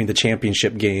between the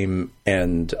championship game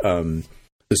and the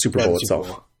Super Bowl itself.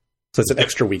 Super Bowl. So it's an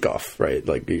extra week off, right?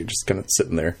 Like you're just kind of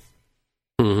sitting there.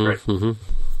 Mm-hmm. Right. Mm-hmm.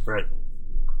 Right.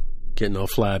 Getting all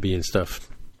flabby and stuff.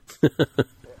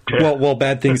 Well,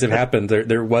 bad things have happened.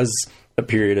 There was a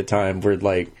period of time where,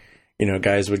 like,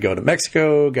 guys would go to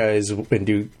Mexico, guys would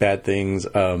do bad things.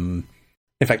 In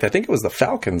fact, I think it was the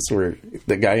Falcons where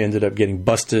the guy ended up getting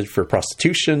busted for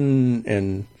prostitution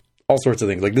and all sorts of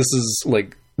things. Like, this is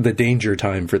like the danger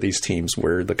time for these teams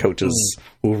where the coaches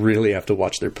will really have to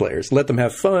watch their players. Let them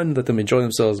have fun, let them enjoy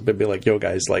themselves, but be like, yo,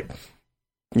 guys, like,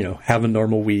 have a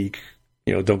normal week.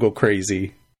 Don't go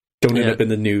crazy. Don't end up in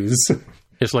the news.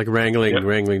 It's like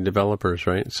wrangling developers,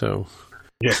 right? So,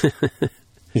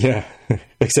 yeah.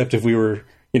 Except if we were,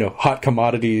 hot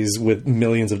commodities with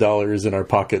millions of dollars in our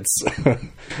pockets,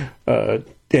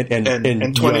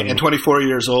 and 24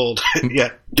 years old.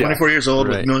 24 years old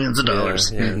with millions of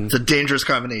dollars. Yeah. It's a dangerous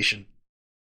combination.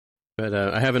 But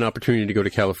I have an opportunity to go to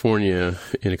California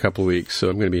in a couple of weeks, so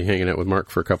I'm going to be hanging out with Mark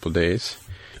for a couple of days.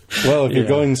 Well, if you're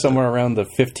going somewhere around the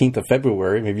 15th of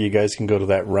February, maybe you guys can go to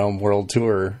that Realm World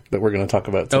Tour that we're going to talk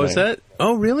about tonight. Oh, is that?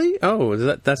 Oh, really? Oh,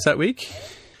 that's that week?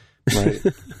 Right.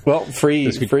 Well,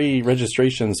 free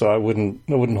registration, so I wouldn't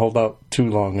hold out too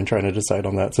long in trying to decide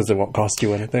on that, since it won't cost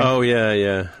you anything. Oh,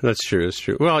 yeah. That's true.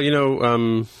 Well,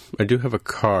 I do have a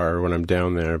car when I'm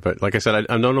down there, but like I said,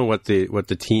 I don't know what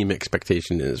the team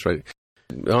expectation is, right?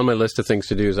 On my list of things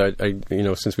to do is I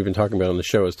since we've been talking about it on the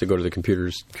show, is to go to the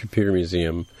computer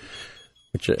museum,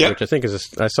 which I think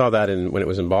is I saw that when it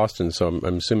was in Boston, so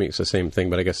I'm assuming it's the same thing,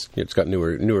 but I guess it's got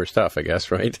newer stuff, I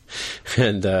guess, right?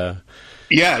 And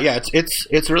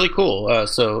it's really cool.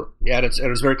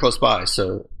 It's very close by.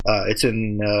 So it's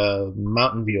in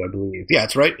Mountain View, I believe. Yeah,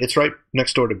 it's right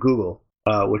next door to Google,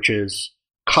 which is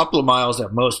a couple of miles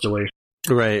at most away.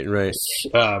 Right.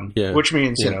 Which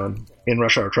means in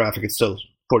rush hour traffic, it's still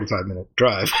 45-minute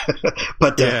drive.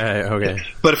 But okay.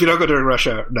 But if you don't go during rush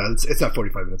hour, no, it's not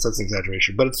 45 minutes. That's an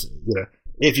exaggeration. But it's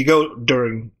if you go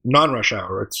during non-rush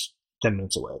hour, it's 10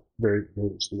 minutes away. Very, very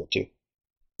easy to get to.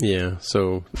 Yeah.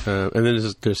 So and then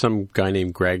there's some guy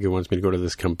named Greg who wants me to go to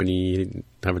this company,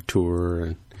 have a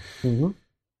tour, and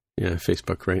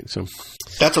Facebook, right? So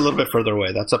that's a little bit further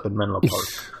away. That's up in Menlo Park.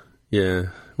 Yeah.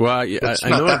 Well, I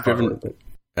know I've driven.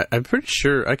 I'm pretty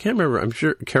sure. I can't remember. I'm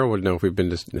sure Carol would know if we've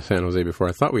been to San Jose before.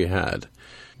 I thought we had.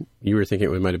 You were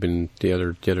thinking it might have been the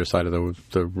other side of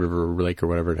the river or lake or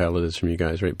whatever the hell it is from you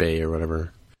guys, right? Bay or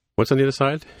whatever. What's on the other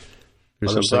side?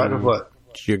 There's other side of what?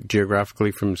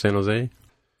 Geographically from San Jose?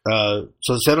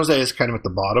 So San Jose is kind of at the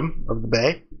bottom of the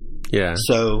bay. Yeah.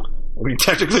 So, I mean,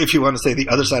 technically, if you want to say the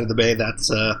other side of the bay,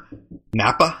 that's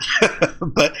Napa,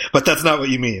 but that's not what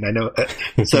you mean. I know.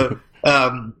 So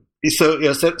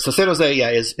San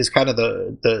Jose, is kind of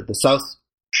the south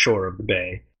shore of the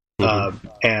bay,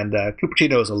 and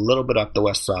Cupertino is a little bit up the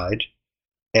west side,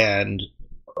 and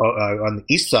on the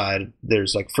east side,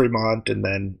 there's like Fremont, and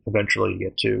then eventually you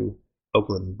get to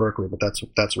Oakland and Berkeley, but that's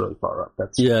really far up.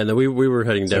 No, we were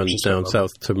heading down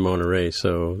south to Monterey.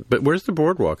 So, but where's the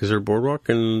boardwalk? Is there a boardwalk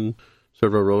and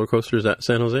sort of a roller coaster? Is that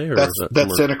San Jose, or that's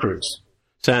Santa Cruz?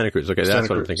 Santa Cruz. Okay, Santa that's Cruz.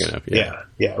 What I'm thinking of.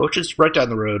 Yeah, which is right down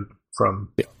the road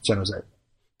from San Jose.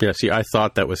 Yeah, see, I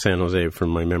thought that was San Jose from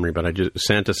my memory, but I just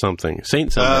Saint something.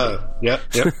 Yep.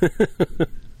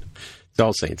 It's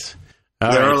all saints.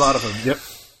 There are a lot of them. Yep.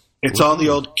 It's all the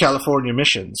old California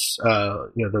missions.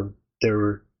 There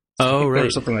were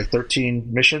something like 13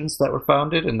 missions that were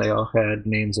founded, and they all had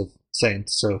names of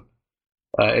saints. So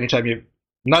anytime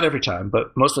not every time,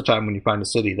 but most of the time when you find a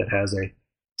city that has a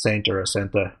saint or a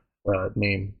Santa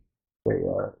name, they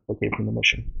came from the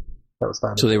mission that was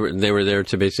founded. So they were there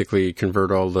to basically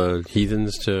convert all the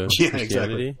heathens to Christianity?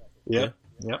 Exactly. Yep,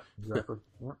 exactly.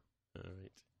 Yep. All right.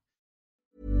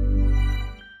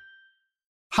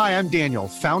 Hi, I'm Daniel,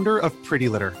 founder of Pretty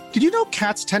Litter. Did you know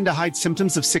cats tend to hide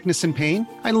symptoms of sickness and pain?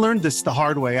 I learned this the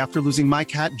hard way after losing my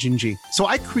cat, Gingy. So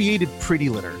I created Pretty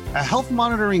Litter, a health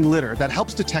monitoring litter that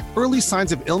helps detect early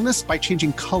signs of illness by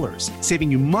changing colors, saving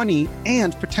you money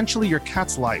and potentially your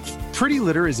cat's life. Pretty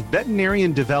Litter is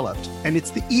veterinarian developed, and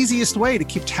it's the easiest way to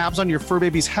keep tabs on your fur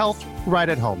baby's health right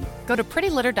at home. Go to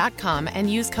prettylitter.com and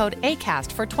use code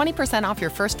ACAST for 20% off your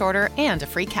first order and a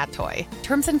free cat toy.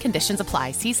 Terms and conditions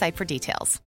apply. See site for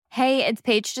details. Hey, it's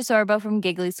Paige DeSorbo from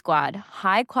Giggly Squad.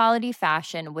 High quality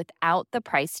fashion without the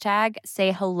price tag.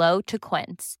 Say hello to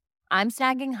Quince. I'm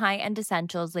snagging high-end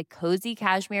essentials like cozy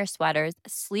cashmere sweaters,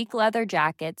 sleek leather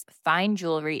jackets, fine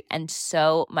jewelry, and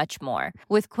so much more.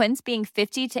 With Quince being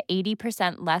 50 to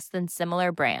 80% less than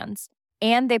similar brands.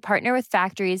 And they partner with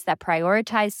factories that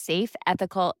prioritize safe,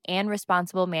 ethical, and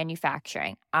responsible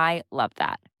manufacturing. I love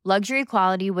that. Luxury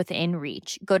quality within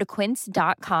reach. Go to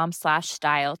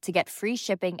quince.com/style to get free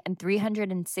shipping and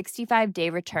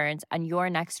 365-day returns on your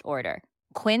next order.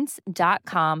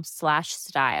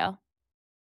 Quince.com/style.